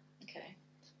 Okay.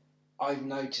 I've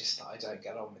noticed that I don't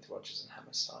get on with Rodgers and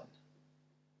Hammerstein.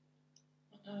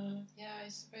 Yeah, I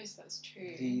suppose that's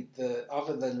true. The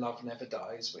other than Love Never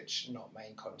Dies, which not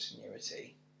main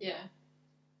continuity. Yeah.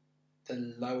 The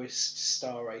lowest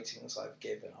star ratings I've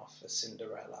given are for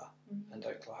Cinderella and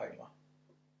Oklahoma.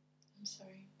 I'm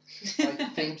sorry. I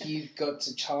think you've got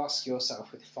to task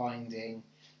yourself with finding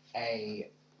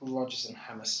a Rodgers and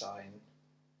Hammerstein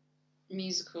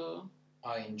musical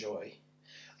I enjoy.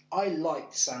 I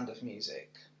liked Sound of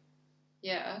Music.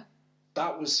 Yeah.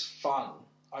 That was fun.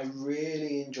 I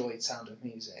really enjoyed Sound of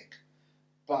Music.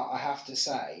 But I have to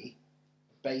say,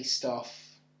 based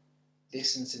off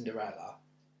this and Cinderella,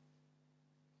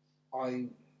 I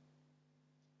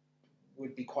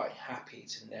would be quite happy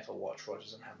to never watch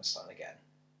Rodgers and Hammerstein again.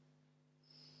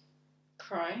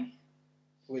 Cry?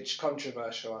 Which,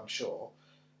 controversial, I'm sure.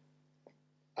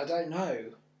 I don't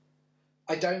know.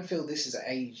 I don't feel this has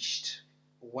aged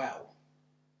well.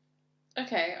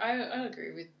 Okay, I'll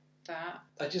agree with that.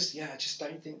 I just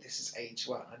don't think this has aged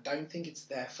well. I don't think it's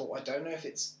their fault. I don't know if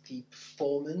it's the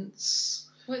performance.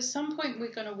 Well, at some point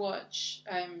we're going to watch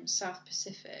South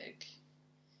Pacific.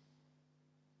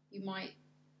 You might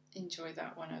enjoy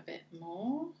that one a bit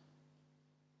more.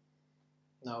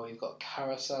 No, we've got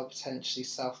Carousel, potentially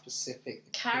South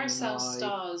Pacific. Carousel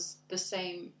stars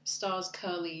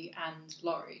Curly and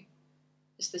Laurie.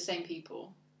 It's the same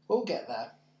people. We'll get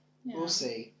there. Yeah. We'll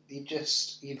see.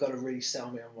 You've got to really sell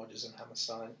me on Rodgers and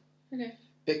Hammerstein. Okay.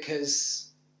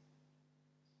 Because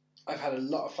I've had a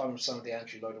lot of fun with some of the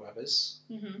Andrew Lloyd Webbers.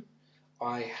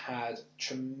 I had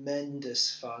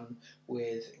tremendous fun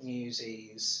with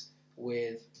Newsies,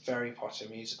 with Very Potter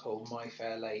Musical, My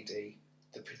Fair Lady,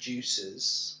 The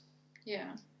Producers.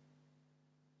 Yeah.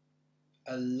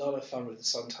 A lot of fun with the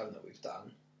Sondheim that we've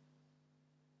done.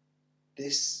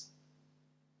 This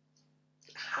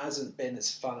hasn't been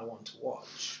as fun a one to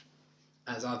watch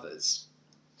as others.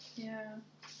 Yeah.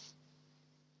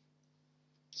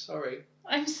 Sorry.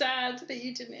 I'm sad that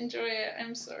you didn't enjoy it.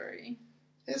 I'm sorry.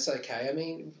 It's okay. I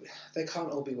mean, they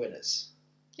can't all be winners.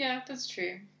 Yeah, that's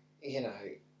true. You know,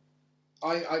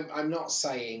 I'm not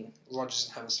saying Rodgers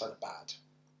and Hammerstein are bad.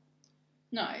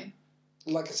 No.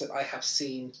 Like I said, I have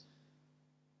seen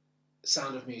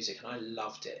Sound of Music and I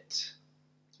loved it.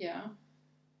 Yeah.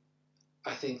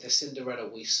 I think the Cinderella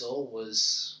we saw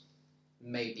was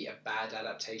maybe a bad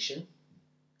adaptation.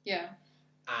 Yeah.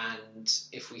 And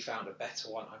if we found a better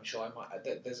one, I'm sure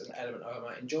there's an element of I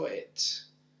might enjoy it.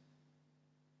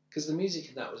 Because the music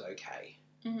in that was okay.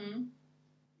 Mm-hmm.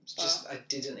 It's just I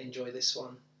didn't enjoy this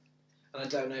one. And I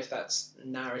don't know if that's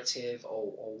narrative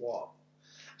or what.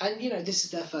 And, this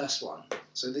is their first one.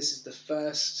 So this is the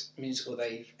first musical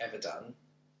they've ever done.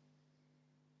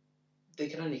 They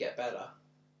can only get better.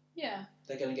 Yeah.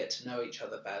 They're going to get to know each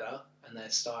other better and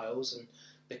their styles and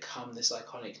become this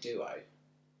iconic duo.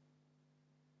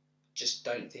 Just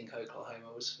don't think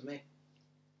Oklahoma was for me.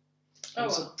 I'm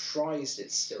surprised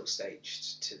it's still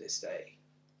staged to this day.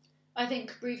 I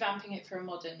think revamping it for a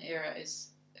modern era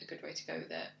is a good way to go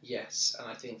with it. Yes, and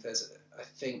I think there's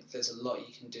a lot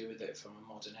you can do with it from a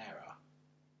modern era.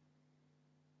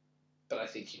 But I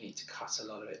think you need to cut a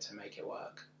lot of it to make it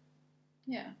work.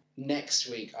 Yeah. Next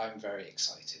week, I'm very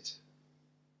excited.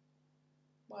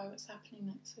 Why? What's happening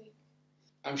next week?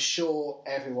 I'm sure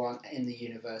everyone in the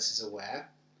universe is aware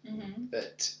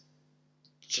that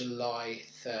July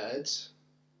 3rd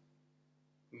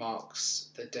marks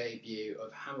the debut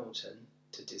of Hamilton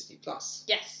to Disney+.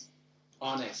 Yes.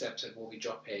 Our next episode will be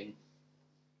dropping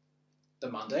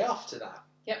the Monday after that.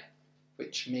 Yep.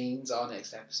 Which means our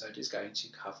next episode is going to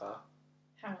cover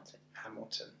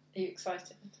Hamilton. Are you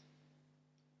excited?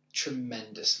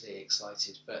 Tremendously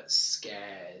excited, but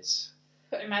scared.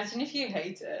 But imagine if you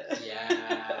hate it.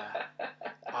 Yeah.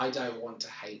 I don't want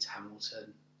to hate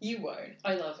Hamilton. You won't.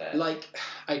 I love it.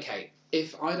 Okay,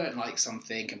 if I don't like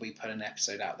something and we put an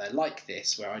episode out there like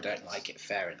this where I don't like it,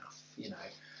 fair enough,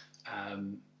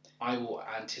 I will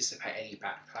anticipate any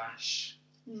backlash.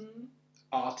 Mm.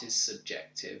 Art is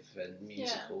subjective and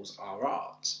musicals are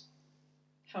art.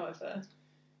 However,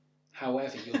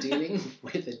 you're dealing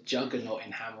with a juggernaut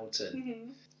in Hamilton.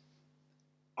 Mm-hmm.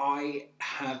 I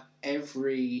have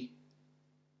every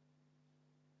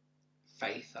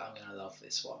faith that I'm going to love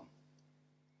this one.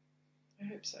 I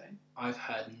hope so. I've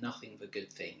heard nothing but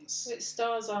good things. It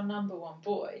stars our number one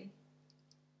boy.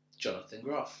 Jonathan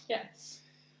Groff. Yes.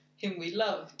 Whom we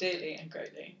love dearly and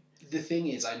greatly. The thing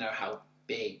is, I know how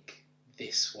big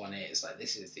this one is.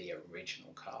 This is the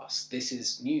original cast. This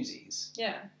is Newsies.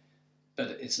 Yeah.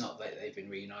 But it's not that they've been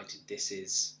reunited. This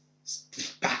is...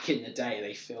 Back in the day,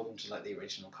 they filmed the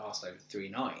original cast over 3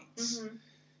 nights. Mm-hmm.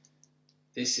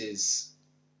 This is,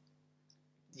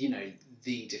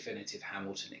 the definitive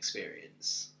Hamilton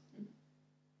experience.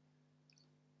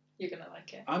 You're going to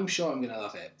like it. I'm sure I'm going to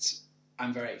love it.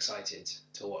 I'm very excited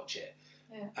to watch it.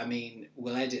 Yeah. I mean,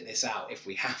 we'll edit this out if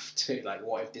we have to.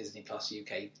 What if Disney Plus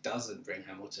UK doesn't bring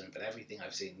Hamilton, but everything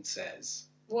I've seen says...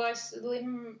 Well,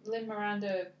 Lin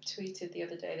Miranda tweeted the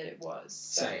other day that it was.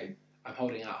 So I'm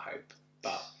holding out hope,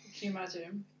 but... Could you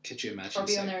imagine? Could you imagine?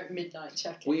 Probably on there at midnight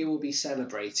checking. We will be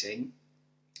celebrating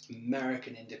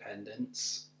American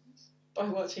independence... By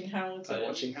watching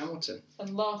Hamilton.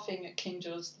 And laughing at King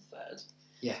George III.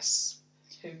 Yes.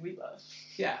 Whom we love.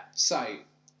 Yeah, so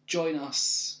join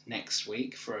us next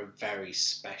week for a very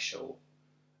special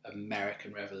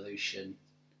American Revolution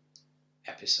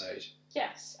episode.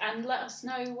 Yes, and let us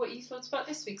know what you thought about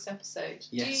this week's episode.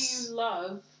 Yes. Do you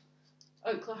love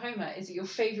Oklahoma? Is it your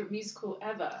favourite musical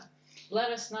ever?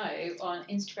 Let us know on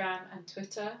Instagram and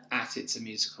Twitter. At It's a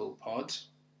Musical Pod.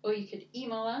 Or you could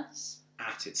email us.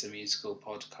 At It's a Musical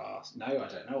Podcast. No, I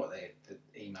don't know what the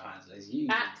email handle is.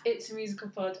 At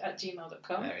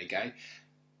itsamusicalpod@gmail.com. There we go.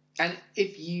 And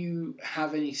if you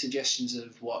have any suggestions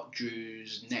of what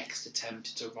Drew's next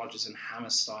attempt at a Rodgers and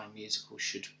Hammerstein musical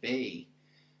should be,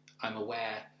 I'm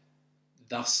aware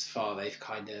thus far they've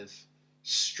kind of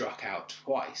struck out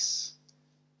twice.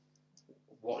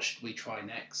 What should we try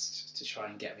next to try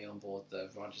and get me on board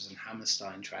the Rodgers and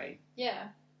Hammerstein train? Yeah,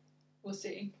 we'll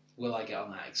see. Will I get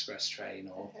on that express train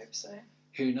or... I hope so.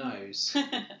 Who knows?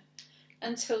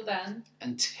 Until then. I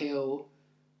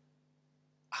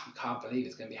can't believe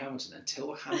it's going to be Hamilton.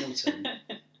 Until Hamilton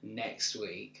next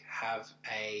week, have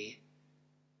a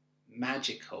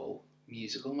magical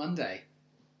musical Monday.